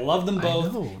 and I love them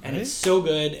both. And it's so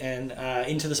good. And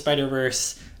Into the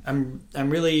Spider-Verse, I'm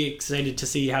really excited to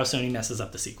see how Sony messes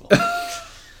up the sequel.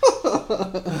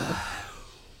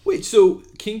 Wait, so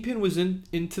Kingpin was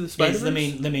Into the Spider-Verse? Is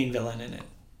the main villain in it.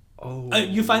 Oh,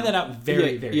 you find that out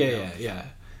very early. Yeah.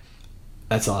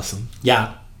 That's awesome.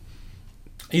 Yeah.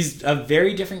 He's a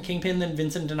very different Kingpin than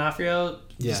Vincent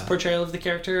D'Onofrio's portrayal of the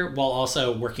character, while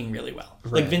also working really well.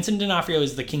 Like Vincent D'Onofrio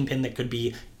is the Kingpin that could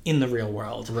be in the real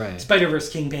world. Right. Spider-Verse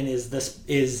Kingpin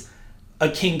is a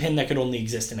Kingpin that could only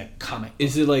exist in a comic book.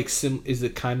 Is it like is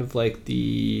it kind of like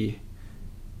the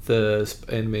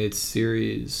animated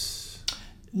series?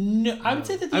 No, I would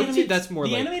say that the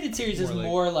animated series is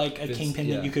more like a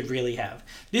Kingpin that you could really have.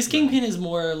 This Kingpin is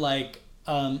more like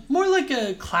a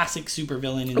classic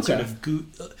supervillain in sort of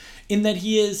in that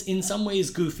he is in some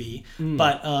ways goofy,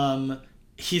 but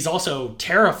he's also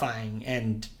terrifying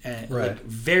and like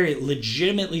very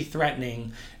legitimately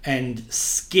threatening and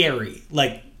scary.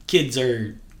 Like kids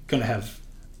are gonna have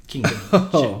Kingpin.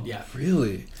 Shit. Yeah,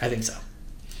 really? I think so.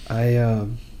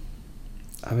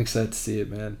 I'm excited to see it,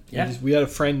 man. Yeah. We had a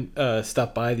friend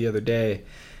stop by the other day,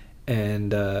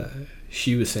 and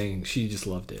she was saying she just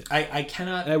loved it. I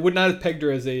cannot. And I would not have pegged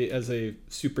her as a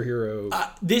superhero.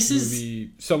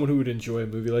 Someone who would enjoy a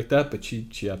movie like that, but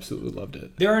she absolutely loved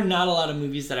it. There are not a lot of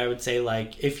movies that I would say,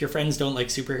 like, if your friends don't like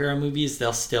superhero movies,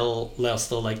 they'll still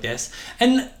like this.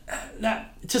 And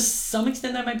that, to some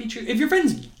extent, that might be true. If your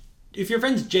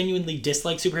friends genuinely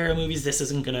dislike superhero movies, this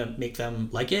isn't gonna make them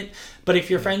like it. But if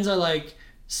your friends are like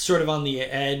sort of on the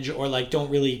edge or like don't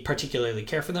really particularly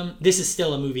care for them, this is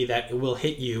still a movie that will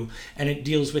hit you, and it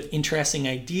deals with interesting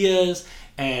ideas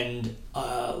and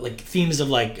like themes of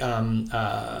like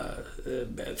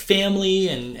family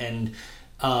and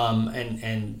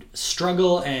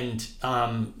struggle and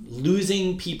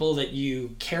losing people that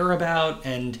you care about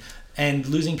and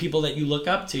losing people that you look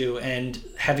up to and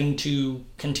having to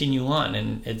continue on,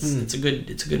 and it's a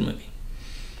good movie.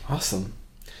 Awesome.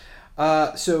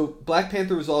 So Black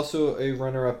Panther was also a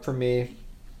runner-up for me.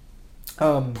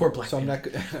 Poor Black so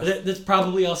Panther. I'm not. That's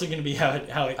probably also going to be how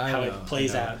it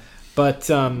plays out. But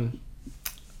so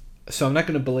I'm not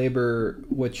going to belabor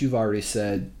what you've already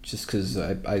said, just because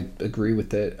I agree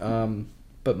with it.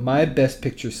 But my best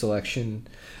picture selection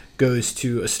goes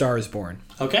to A Star Is Born.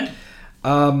 Okay.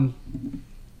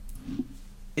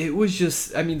 It was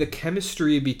just, I mean, the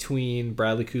chemistry between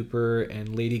Bradley Cooper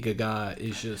and Lady Gaga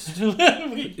is just... Is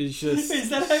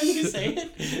that how you say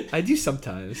it? I do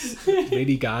sometimes.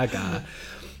 Lady Gaga.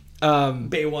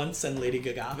 Bay Once and Lady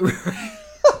Gaga.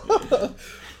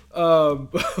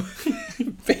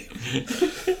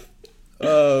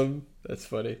 That's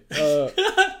funny.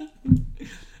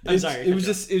 I'm sorry. It was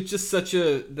just such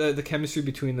a... The chemistry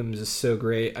between them is just so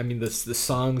great. I mean, the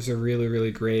songs are really,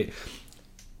 really great.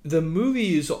 The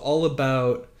movie is all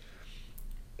about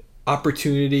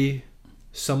opportunity,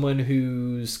 someone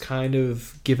who's kind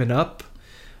of given up.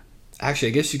 Actually,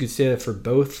 I guess you could say that for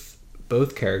both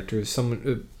characters.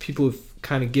 People who've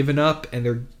kind of given up,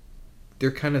 and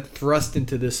they're kind of thrust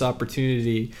into this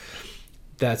opportunity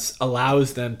that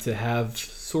allows them to have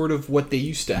sort of what they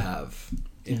used to have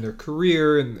in their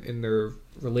career and in their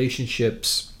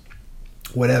relationships.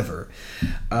 Whatever.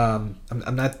 I'm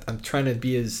trying to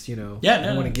be as, I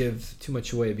don't want to give too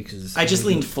much away because I just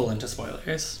leaned full into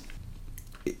spoilers.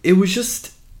 It was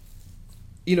just,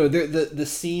 the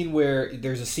scene where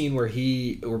there's a scene where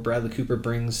Bradley Cooper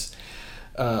brings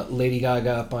Lady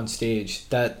Gaga up on stage.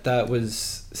 That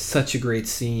was such a great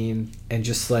scene, and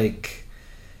just like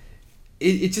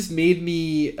it just made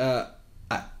me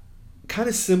kind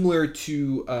of similar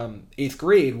to 8th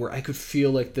grade, where I could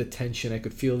feel like the tension, I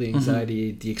could feel the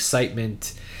anxiety, the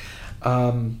excitement,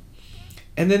 and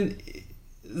then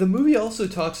the movie also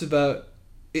talks about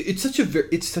it's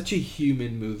such a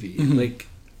human movie. Like,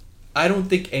 I don't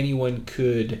think anyone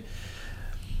could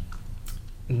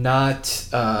not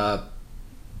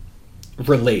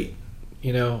relate.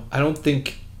 I don't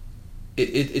think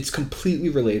it's completely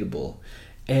relatable,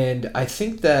 and I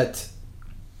think that.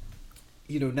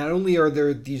 Not only are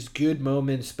there these good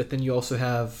moments, but then you also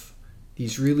have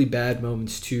these really bad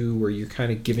moments too, where you're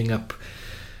kind of giving up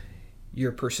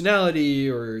your personality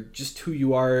or just who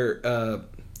you are,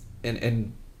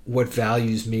 and what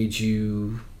values made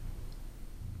you,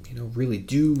 really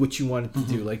do what you wanted to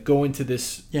do, like go into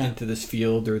this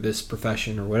field or this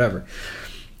profession or whatever,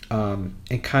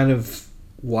 and kind of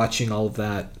watching all of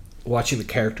that, watching the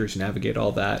characters navigate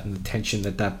all that and the tension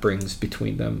that brings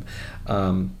between them.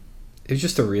 It was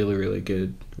just a really, really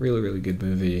good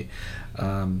movie.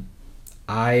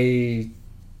 I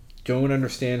don't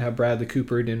understand how Bradley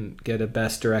Cooper didn't get a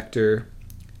Best Director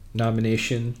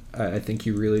nomination. I think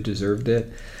he really deserved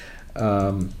it.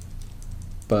 But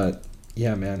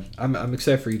yeah, man, I'm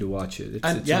excited for you to watch it.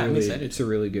 I'm excited. It's a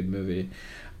really good movie,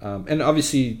 and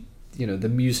obviously, the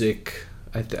music.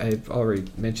 I've already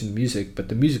mentioned the music, but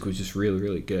the music was just really,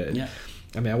 really good. Yeah.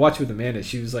 I mean, I watched with Amanda.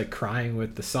 She was like crying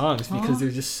with the songs because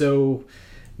they're just so,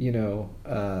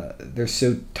 they're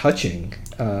so touching.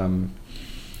 But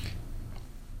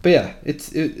yeah,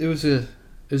 it was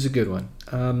a good one.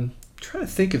 I'm trying to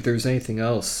think if there's anything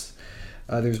else.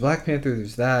 There's Black Panther.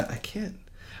 There's that. I can't.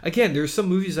 Again, there's some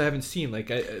movies I haven't seen. Like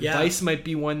Vice might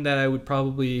be one that I would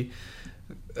probably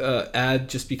add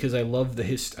just because I love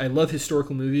I love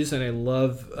historical movies, and I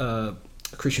love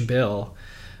Christian Bale.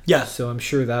 Yeah. So I'm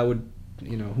sure that would.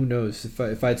 Who knows?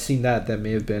 If I'd seen that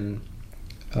may have been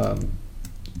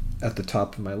at the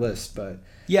top of my list. But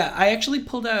yeah, I actually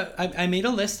pulled out. I made a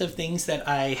list of things that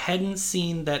I hadn't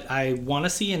seen that I want to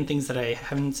see, and things that I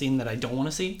haven't seen that I don't want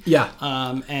to see. Yeah.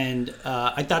 And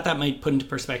I thought that might put into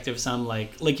perspective some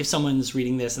like if someone's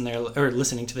reading this and or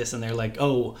listening to this and they're like,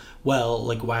 oh well,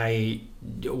 like why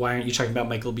aren't you talking about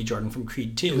Michael B. Jordan from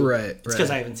Creed 2? Right. It's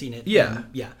because I haven't seen it. Yeah.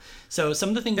 Yeah. So some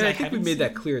of the things I think we made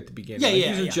that clear at the beginning.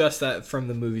 Yeah, these are just that from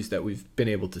the movies that we've been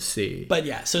able to see. But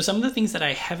yeah, so some of the things that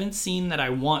I haven't seen that I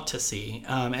want to see,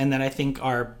 and that I think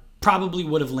are probably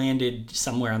would have landed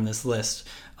somewhere on this list.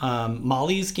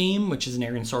 Molly's Game, which is an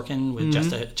Aaron Sorkin with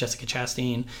Jessica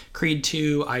Chastain. Creed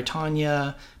 2, I,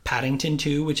 Tonya. Paddington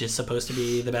 2, which is supposed to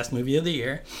be the best movie of the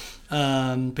year.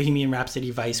 Bohemian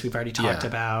Rhapsody, Vice, we've already talked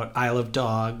about. Isle of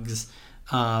Dogs.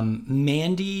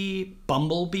 Mandy,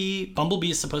 Bumblebee.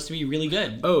 Bumblebee is supposed to be really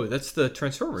good. Oh, that's the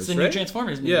Transformers, It's the new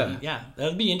Transformers movie. Yeah. That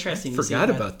would be interesting to see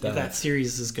about that. If that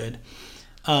series is good.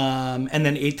 And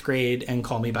then 8th Grade and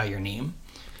Call Me By Your Name.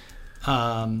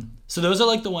 So those are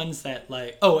like the ones that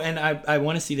like... Oh, and I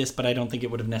want to see this, but I don't think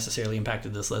it would have necessarily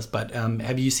impacted this list. But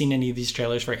have you seen any of these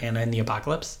trailers for Anna and the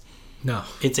Apocalypse? No.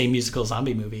 It's a musical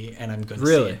zombie movie, and I'm going to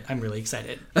Really? see it. I'm really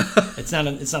excited. It's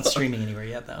not streaming anywhere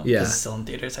yet, though. Yeah. It's still in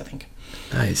theaters, I think.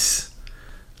 Nice.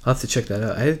 I'll have to check that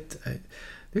out.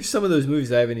 There's some of those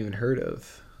movies I haven't even heard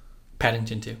of.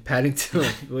 Paddington 2. Paddington.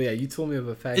 Well, yeah, you told me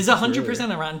about Paddington. It's 100%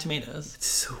 on Rotten Tomatoes. It's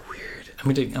so weird.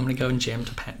 I'm gonna go and jam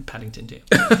to Paddington 2.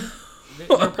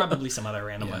 There are probably some other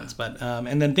random ones, but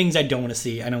and then things I don't want to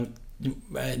see. Don't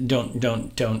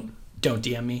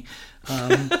DM me.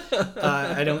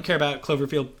 I don't care about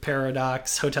Cloverfield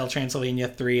Paradox. Hotel Transylvania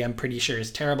 3 I'm pretty sure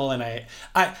is terrible, and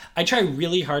I try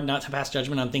really hard not to pass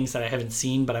judgment on things that I haven't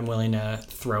seen, but I'm willing to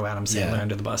throw Adam Sandler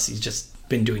under the bus. He's just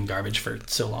been doing garbage for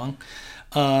so long.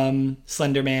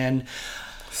 Slender Man.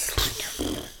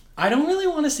 I don't really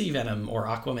want to see Venom or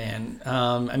Aquaman.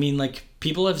 I mean, like,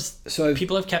 people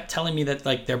have kept telling me that,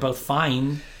 like, they're both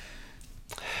fine.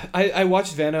 I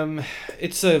watched Venom.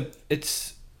 It's a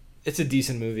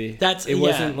decent movie. It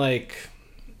wasn't like,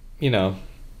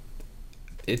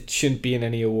 it shouldn't be in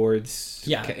any awards.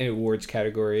 Yeah. Awards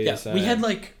categories. Yeah. We had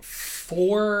like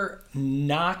 4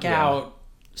 knockout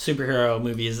superhero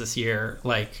movies this year,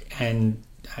 like, and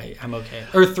I'm okay.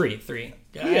 Or 3.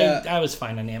 Yeah. I was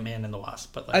fine on Ant-Man and the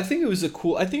Wasp, but like, I think it was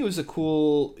cool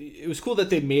that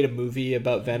they made a movie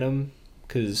about Venom,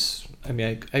 because I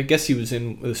mean I guess he was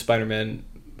in the Spider-Man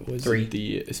 3.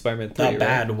 The Spider-Man 3, the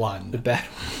bad one. The bad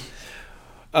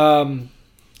one.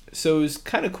 So it was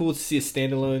kind of cool to see a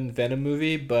standalone Venom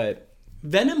movie, but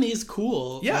Venom is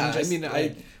cool. Yeah, I mean,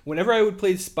 whenever I would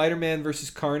play Spider-Man versus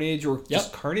Carnage, or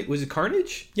just Carnage, was it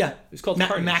Carnage? Yeah, it was called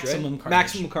Carnage, Maximum right? Carnage.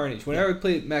 Maximum Carnage. Whenever I would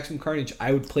play Maximum Carnage,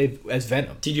 I would play as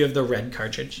Venom. Did you have the red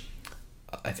cartridge?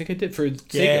 I think I did for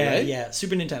Sega, right? Yeah,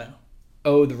 Super Nintendo.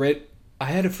 Oh, the red. I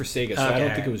had it for Sega, so I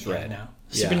don't think it was red. No,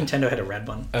 Super Nintendo had a red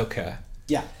one. Okay.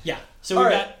 Yeah. So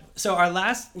our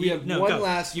last. We have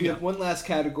one last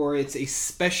category. It's a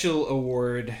special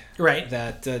award, right?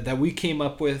 That we came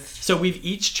up with. So we've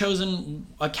each chosen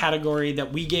a category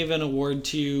that we gave an award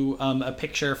to, a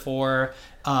picture for.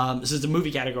 This is a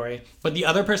movie category, but the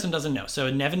other person doesn't know.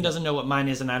 So Nevin doesn't know what mine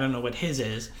is, and I don't know what his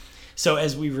is. So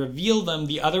as we reveal them,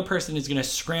 the other person is going to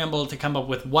scramble to come up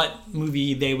with what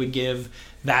movie they would give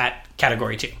that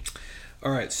category to.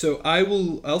 All right. So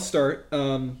I'll start.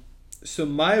 So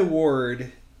my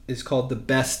award is called the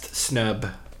Best Snub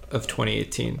of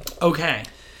 2018. Okay.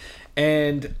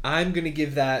 And I'm going to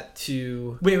give that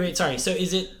to... Wait, sorry. So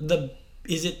is it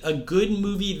a good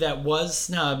movie that was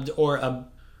snubbed, or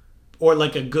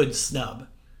like a good snub?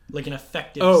 Like an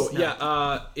effective snub?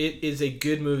 Yeah. It is a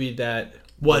good movie that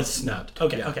was snubbed.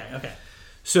 Okay, yeah. Okay.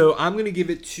 So I'm going to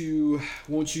give it to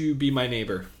Won't You Be My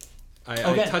Neighbor. I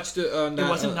touched on that. It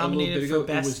wasn't nominated for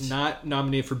best. It was not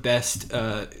nominated for best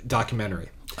documentary.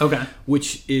 Okay.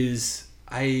 Which is,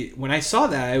 when I saw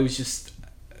that, I was just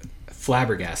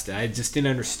flabbergasted. I just didn't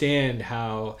understand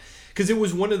how, because it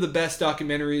was one of the best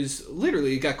documentaries.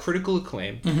 Literally, it got critical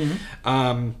acclaim.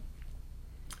 Mm-hmm.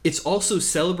 It's also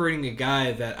celebrating a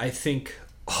guy that I think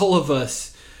all of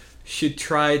us should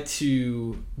try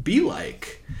to be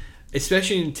like,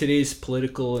 especially in today's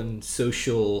political and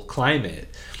social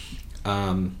climate.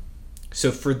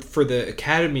 So for the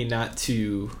Academy not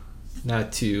to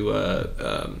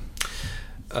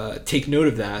take note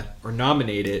of that or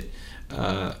nominate it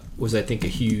was, I think, a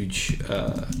huge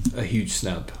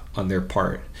snub on their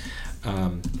part,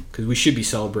 because we should be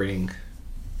celebrating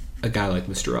a guy like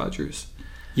Mr. Rogers.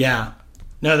 Yeah.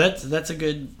 No, that's a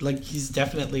good, like, he's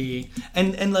definitely,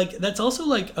 and like, that's also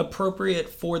like appropriate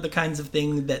for the kinds of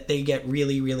thing that they get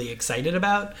really, really excited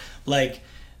about. Like,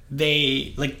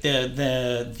 they, like,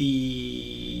 the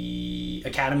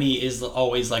Academy is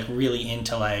always like really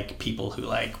into like people who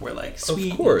like were like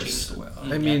sweet. Of course. The world.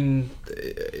 I mean,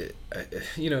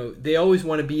 they always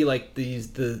want to be like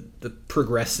the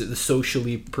progressive, the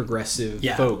socially progressive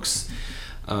folks,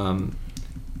 and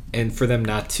for them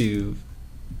not to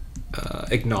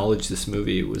acknowledge this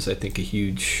movie was, I think, a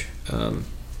huge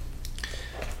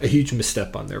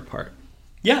misstep on their part.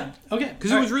 Yeah. Okay. Because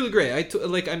it was really great.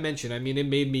 Like I mentioned, I mean, it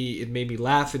made me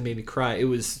laugh. It made me cry. It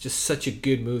was just such a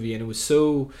good movie, and it was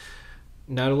so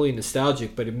not only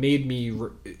nostalgic, but it made me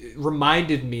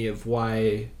reminded me of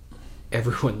why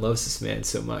everyone loves this man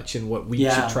so much, and what we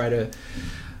should try to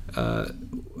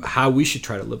how we should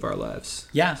try to live our lives.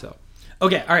 Yeah. So.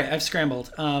 Okay, all right, I've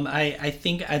scrambled. I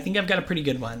think I've got a pretty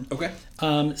good one. Okay.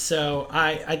 So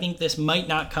I think this might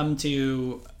not come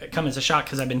as a shock,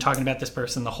 because I've been talking about this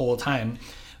person the whole time,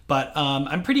 but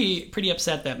I'm pretty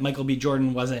upset that Michael B.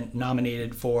 Jordan wasn't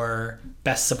nominated for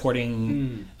Best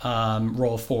Supporting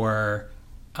role for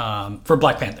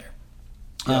Black Panther.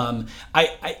 Yeah.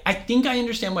 I think I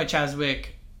understand why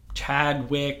Chadwick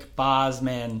Chadwick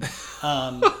Boseman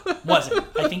wasn't.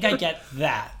 I think I get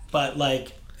that, but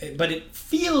it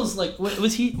feels like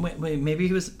was he? Wait, maybe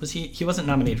he was he? He wasn't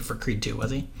nominated for Creed 2,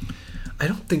 was he? I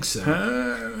don't think so.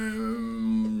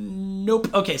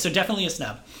 Nope. Okay, so definitely a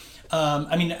snub.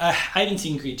 I mean, I hadn't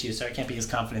seen Creed 2, so I can't be as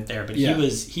confident there. But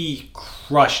he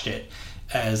crushed it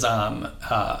as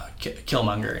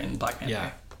Killmonger in Black Panther.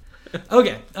 Yeah.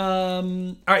 Okay.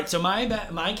 All right. So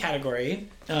my category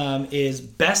is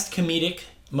best comedic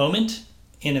moment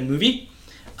in a movie.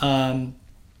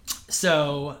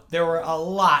 So there were a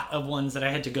lot of ones that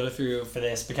I had to go through for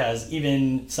this, because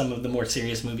even some of the more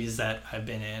serious movies that I've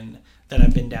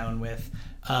been down with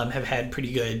have had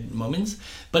pretty good moments.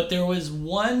 But there was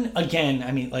one, again,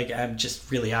 I mean, like, I'm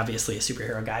just really obviously a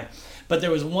superhero guy, but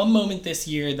there was one moment this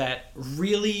year that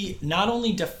really not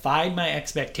only defied my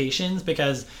expectations,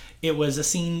 because it was a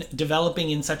scene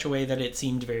developing in such a way that it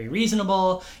seemed very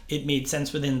reasonable. It made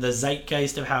sense within the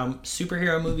zeitgeist of how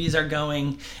superhero movies are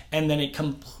going. And then it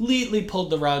completely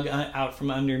pulled the rug out from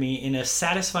under me in a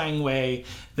satisfying way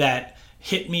that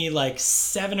hit me like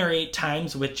 7 or 8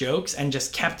 times with jokes, and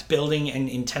just kept building and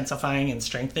intensifying and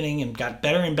strengthening, and got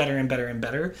better and better and better and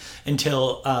better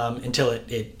until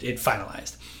it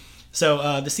finalized.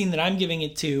 So the scene that I'm giving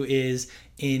it to is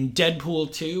in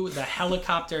Deadpool 2, the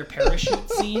helicopter parachute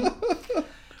scene,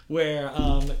 where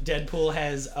Deadpool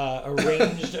has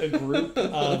arranged a group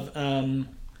of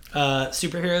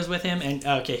superheroes with him. And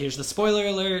okay, here's the spoiler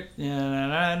alert.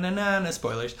 No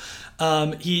spoilers.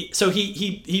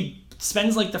 He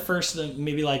spends like the first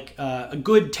maybe like a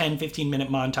good 10-15 minute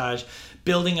montage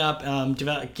building up,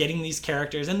 getting these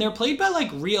characters, and they're played by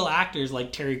like real actors.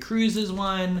 Like Terry Crews is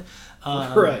one.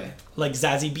 Right. Like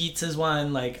Zazie Beetz is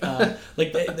one. Like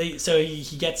so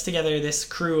he gets together this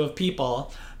crew of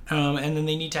people, and then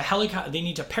they need to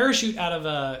parachute out of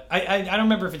a. I don't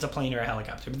remember if it's a plane or a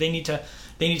helicopter, but they need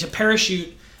to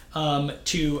parachute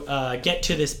to get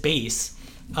to this base,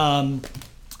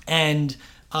 and.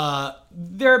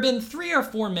 There have been 3 or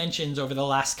 4 mentions over the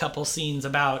last couple scenes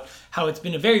about how it's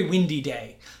been a very windy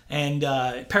day, and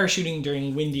parachuting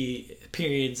during windy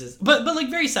periods is, but like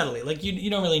very subtly, like you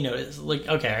don't really notice, like,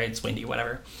 okay, all right, it's windy,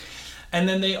 whatever. And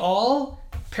then they all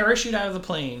parachute out of the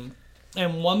plane,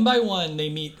 and one by one they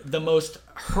meet the most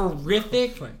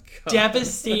horrific,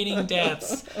 devastating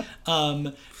deaths.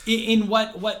 In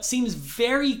what seems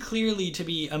very clearly to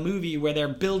be a movie where they're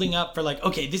building up for, like,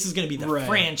 okay, this is going to be the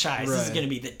franchise. This is going to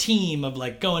be the team of,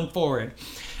 like, going forward.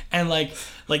 And, like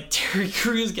Terry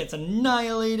Crews gets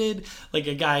annihilated. Like,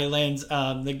 a guy lands,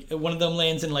 one of them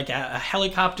lands in, like, a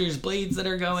helicopter's blades that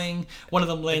are going. One of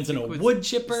them lands in a wood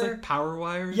chipper. It's like power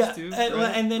wires, yeah, dude.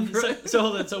 And then, so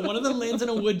hold on. So one of them lands in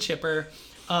a wood chipper.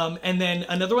 And then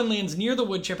another one lands near the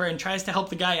wood chipper and tries to help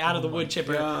the guy out of the wood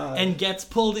chipper, and gets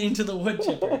pulled into the wood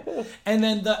chipper. And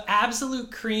then the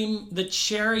absolute cream, the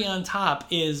cherry on top,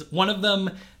 is one of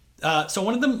them.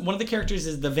 One of the characters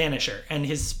is the Vanisher, and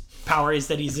his power is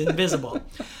that he's invisible.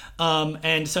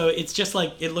 And so it's just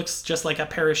like, it looks just like a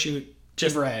parachute,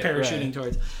 just parachuting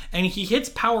towards. And he hits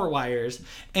power wires,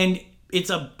 and it's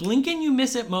a blink and you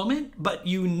miss it moment, but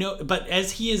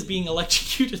as he is being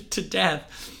electrocuted to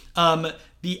death,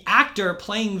 the actor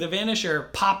playing the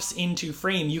Vanisher pops into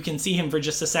frame. You can see him for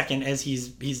just a second as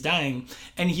he's dying,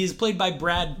 and he's played by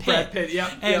Brad Pitt. Brad Pitt,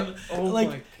 yeah. And Oh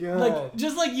my God. like,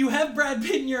 just like you have Brad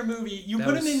Pitt in your movie, you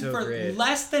put him in for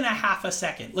less than a half a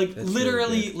second, like that's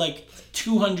literally really like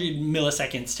 200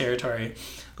 milliseconds territory,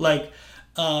 like,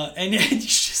 and you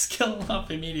just kill him off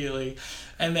immediately.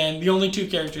 And then the only 2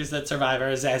 characters that survive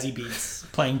are Zazie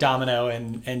Beetz playing Domino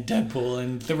and Deadpool,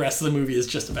 and the rest of the movie is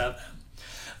just about them.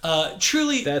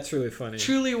 Truly, that's really funny.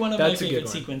 Truly one of my favorite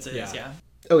sequences. Yeah.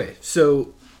 Okay,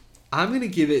 so I'm gonna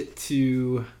give it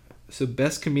to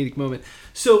best comedic moment.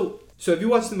 So have you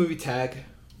watched the movie Tag?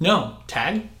 No,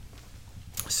 Tag.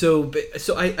 So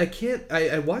I can't.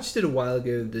 I watched it a while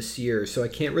ago this year, so I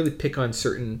can't really pick on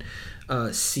certain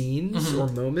scenes or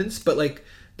moments. But like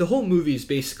the whole movie is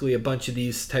basically a bunch of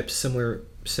these types of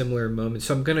similar moments.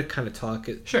 So I'm gonna kind of talk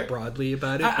broadly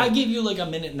about it. I gave you like a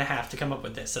minute and a half to come up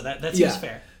with this, so that seems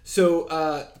fair. So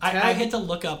I had to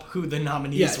look up who the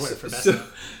nominees were for best.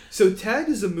 So Tag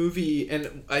is a movie,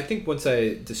 and I think once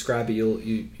I describe it,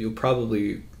 you'll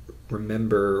probably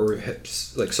remember or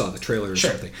like saw the trailer or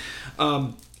something.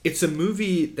 It's a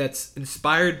movie that's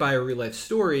inspired by a real life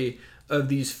story of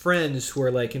these friends who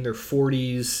are like in their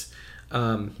 40s,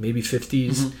 maybe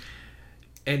 50s.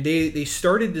 And they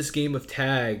started this game of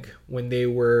tag when they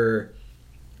were,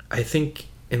 I think,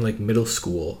 in like middle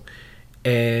school,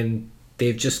 and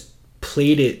they've just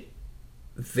played it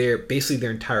basically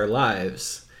their entire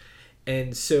lives.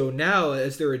 And so now,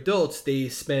 as they're adults, they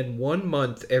spend 1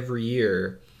 month every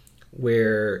year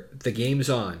where the game's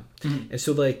on. And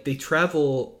so, like, they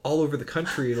travel all over the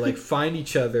country to, like, find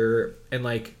each other and,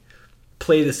 like,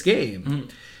 play this game.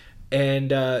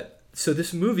 And so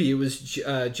this movie, it was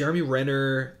Jeremy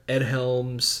Renner, Ed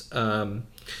Helms,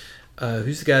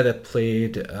 who's the guy that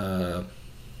played... who's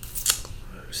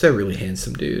that really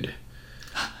handsome dude?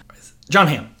 Jon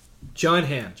Hamm. Jon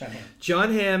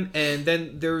Hamm, and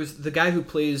then there's the guy who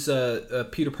plays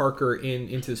Peter Parker in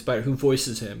Into the Spider, who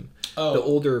voices him. Oh. The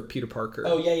older Peter Parker.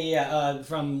 Oh, yeah.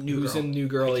 From New Girl. Who's in New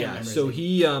Girl, yeah. remember So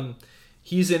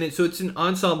he's in it. So it's an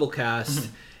ensemble cast,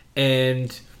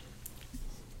 and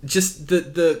just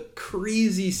the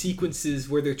crazy sequences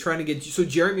where they're trying to get... So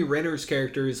Jeremy Renner's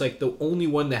character is, like, the only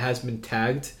one that has been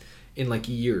tagged in, like,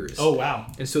 years. Oh, wow.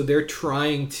 And so they're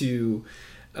trying to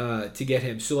get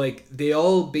him. So, like, they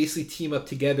all basically team up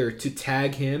together to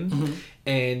tag him.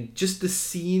 And just the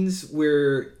scenes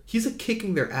where he's, like,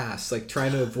 kicking their ass, like,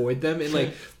 trying to avoid them. And,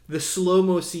 like, the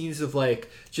slow-mo scenes of, like,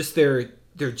 just their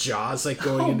jaws, like,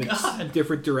 going in a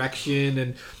different direction.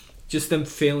 And just them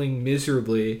failing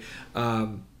miserably.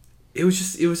 It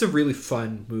was a really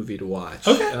fun movie to watch.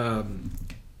 Okay.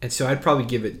 And so I'd probably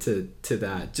give it to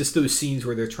that. Just those scenes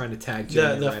where they're trying to tag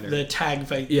Jeremy Renner. The tag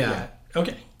fight. Yeah.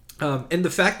 Okay. And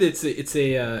the fact that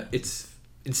it's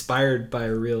inspired by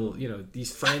a real,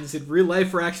 these friends in real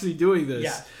life are actually doing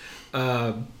this.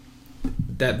 Yeah.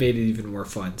 That made it even more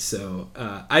fun. So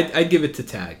I'd give it to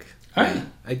tag. All right.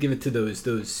 I'd give it to those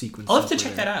sequences. I'll have to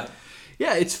check that out.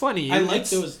 Yeah, it's funny. I like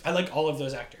all of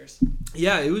those actors.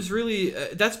 Yeah, it was really.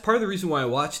 That's part of the reason why I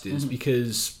watched it is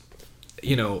because,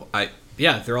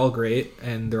 they're all great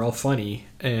and they're all funny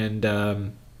and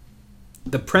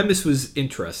the premise was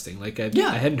interesting. Like I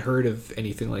hadn't heard of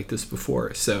anything like this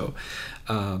before, so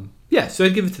so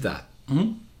I'd give it to that.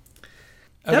 Okay.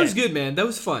 That was good, man. That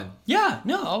was fun. Yeah.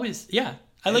 No, always. Yeah.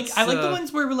 I like the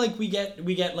ones where we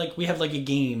have like a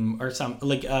game or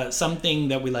something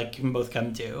that we like can both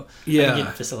come to. Yeah.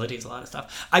 It facilitates a lot of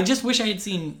stuff. I just wish I had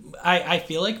seen. I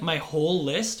feel like my whole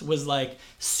list was like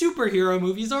superhero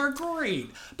movies are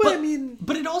great, but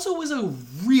it also was a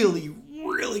really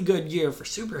really good year for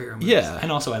superhero movies. Yeah,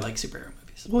 and also I like superhero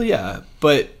movies. Well, yeah,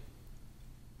 but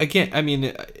again, I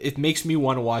mean, it makes me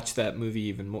want to watch that movie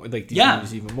even more, like these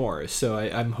movies even more. So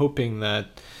I'm hoping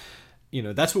that.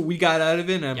 That's what we got out of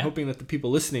it, and I'm hoping that the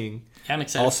people listening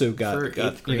also got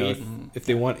eighth grade if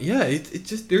they want. Yeah, it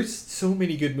just there's so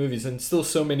many good movies, and still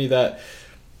so many that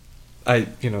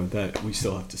that we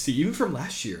still have to see, even from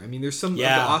last year. I mean, there's some of the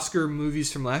Oscar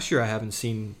movies from last year I haven't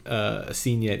seen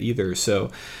yet either,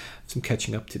 so some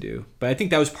catching up to do. But I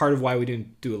think that was part of why we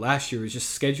didn't do it last year, was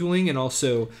just scheduling, and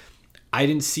also I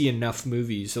didn't see enough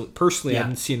movies. So personally, I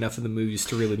didn't see enough of the movies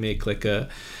to really make like a,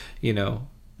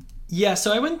 Yeah,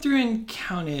 so I went through and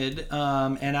counted,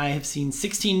 and I have seen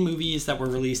 16 movies that were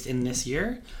released in this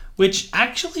year, which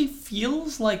actually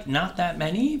feels like not that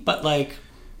many, but like...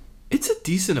 It's a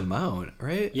decent amount,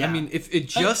 right? Yeah. I mean, if it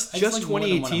just like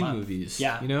 2018 movies,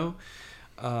 and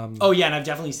I've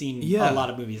definitely seen a lot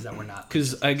of movies that were not.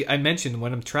 Because I mentioned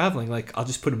when I'm traveling, like, I'll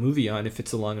just put a movie on if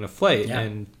it's a long enough flight,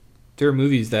 and there are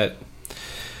movies that,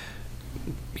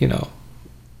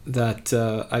 that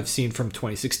I've seen from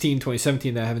 2016,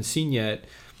 2017 that I haven't seen yet.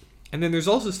 And then there's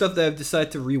also stuff that I've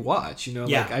decided to rewatch,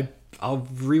 like I'll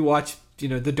rewatch,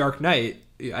 The Dark Knight.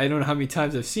 I don't know how many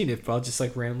times I've seen it, but I'll just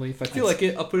like randomly, if I feel like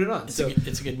it, I'll put it on. It's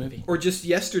a good movie. Or just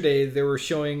yesterday they were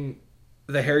showing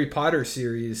the Harry Potter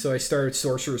series, so I started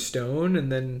Sorcerer's Stone,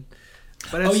 and then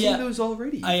but I've seen those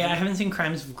already. I haven't seen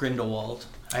Crimes of Grindelwald.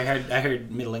 I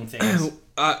heard middling things.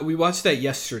 We watched that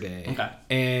yesterday. Okay.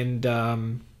 And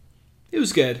it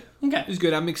was good. Okay. It was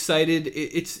good. I'm excited.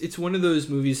 It's one of those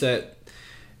movies that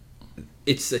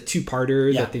it's a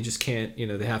two-parter that they just can't,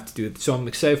 they have to do it. So I'm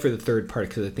excited for the third part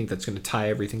because I think that's going to tie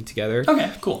everything together.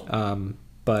 Okay, cool.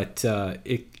 But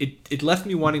it left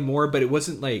me wanting more, but it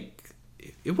wasn't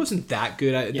that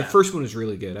good. The first one was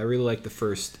really good. I really liked the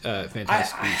first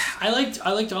Fantastic Beasts.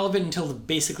 I liked all of it until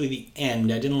basically the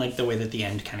end. I didn't like the way that the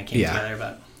end kind of came together,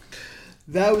 but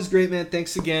that was great, man.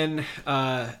 Thanks again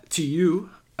to you.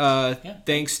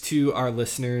 Thanks to our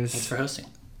listeners. Thanks for hosting.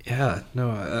 Yeah,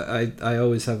 no, I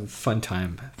always have a fun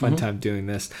time doing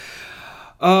this.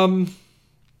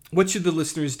 What should the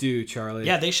listeners do, Charlie?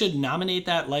 Yeah, they should nominate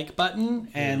that like button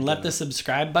and let the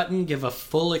subscribe button give a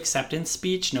full acceptance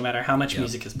speech no matter how much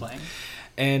music is playing.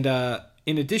 And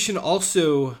in addition,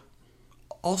 also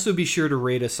be sure to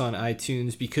rate us on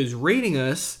iTunes, because rating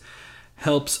us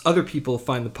helps other people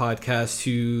find the podcast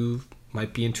who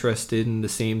might be interested in the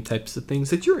same types of things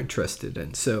that you're interested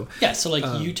in. So yeah, so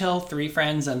like you tell 3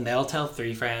 friends and they'll tell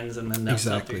 3 friends and then they'll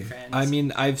tell 3 friends. I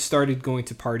mean, I've started going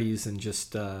to parties and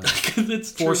just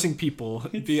it's forcing people.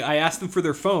 I ask them for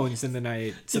their phones and then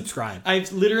I subscribe.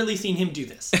 I've literally seen him do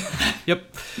this.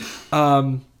 Yep.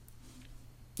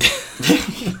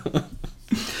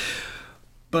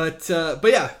 But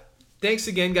yeah, thanks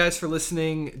again, guys, for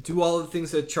listening. Do all the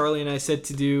things that Charlie and I said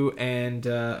to do, and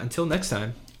until next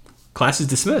time, class is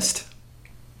dismissed.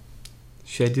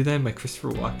 Should I do that in my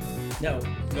Christopher Walken? No.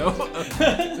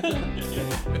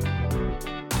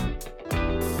 No?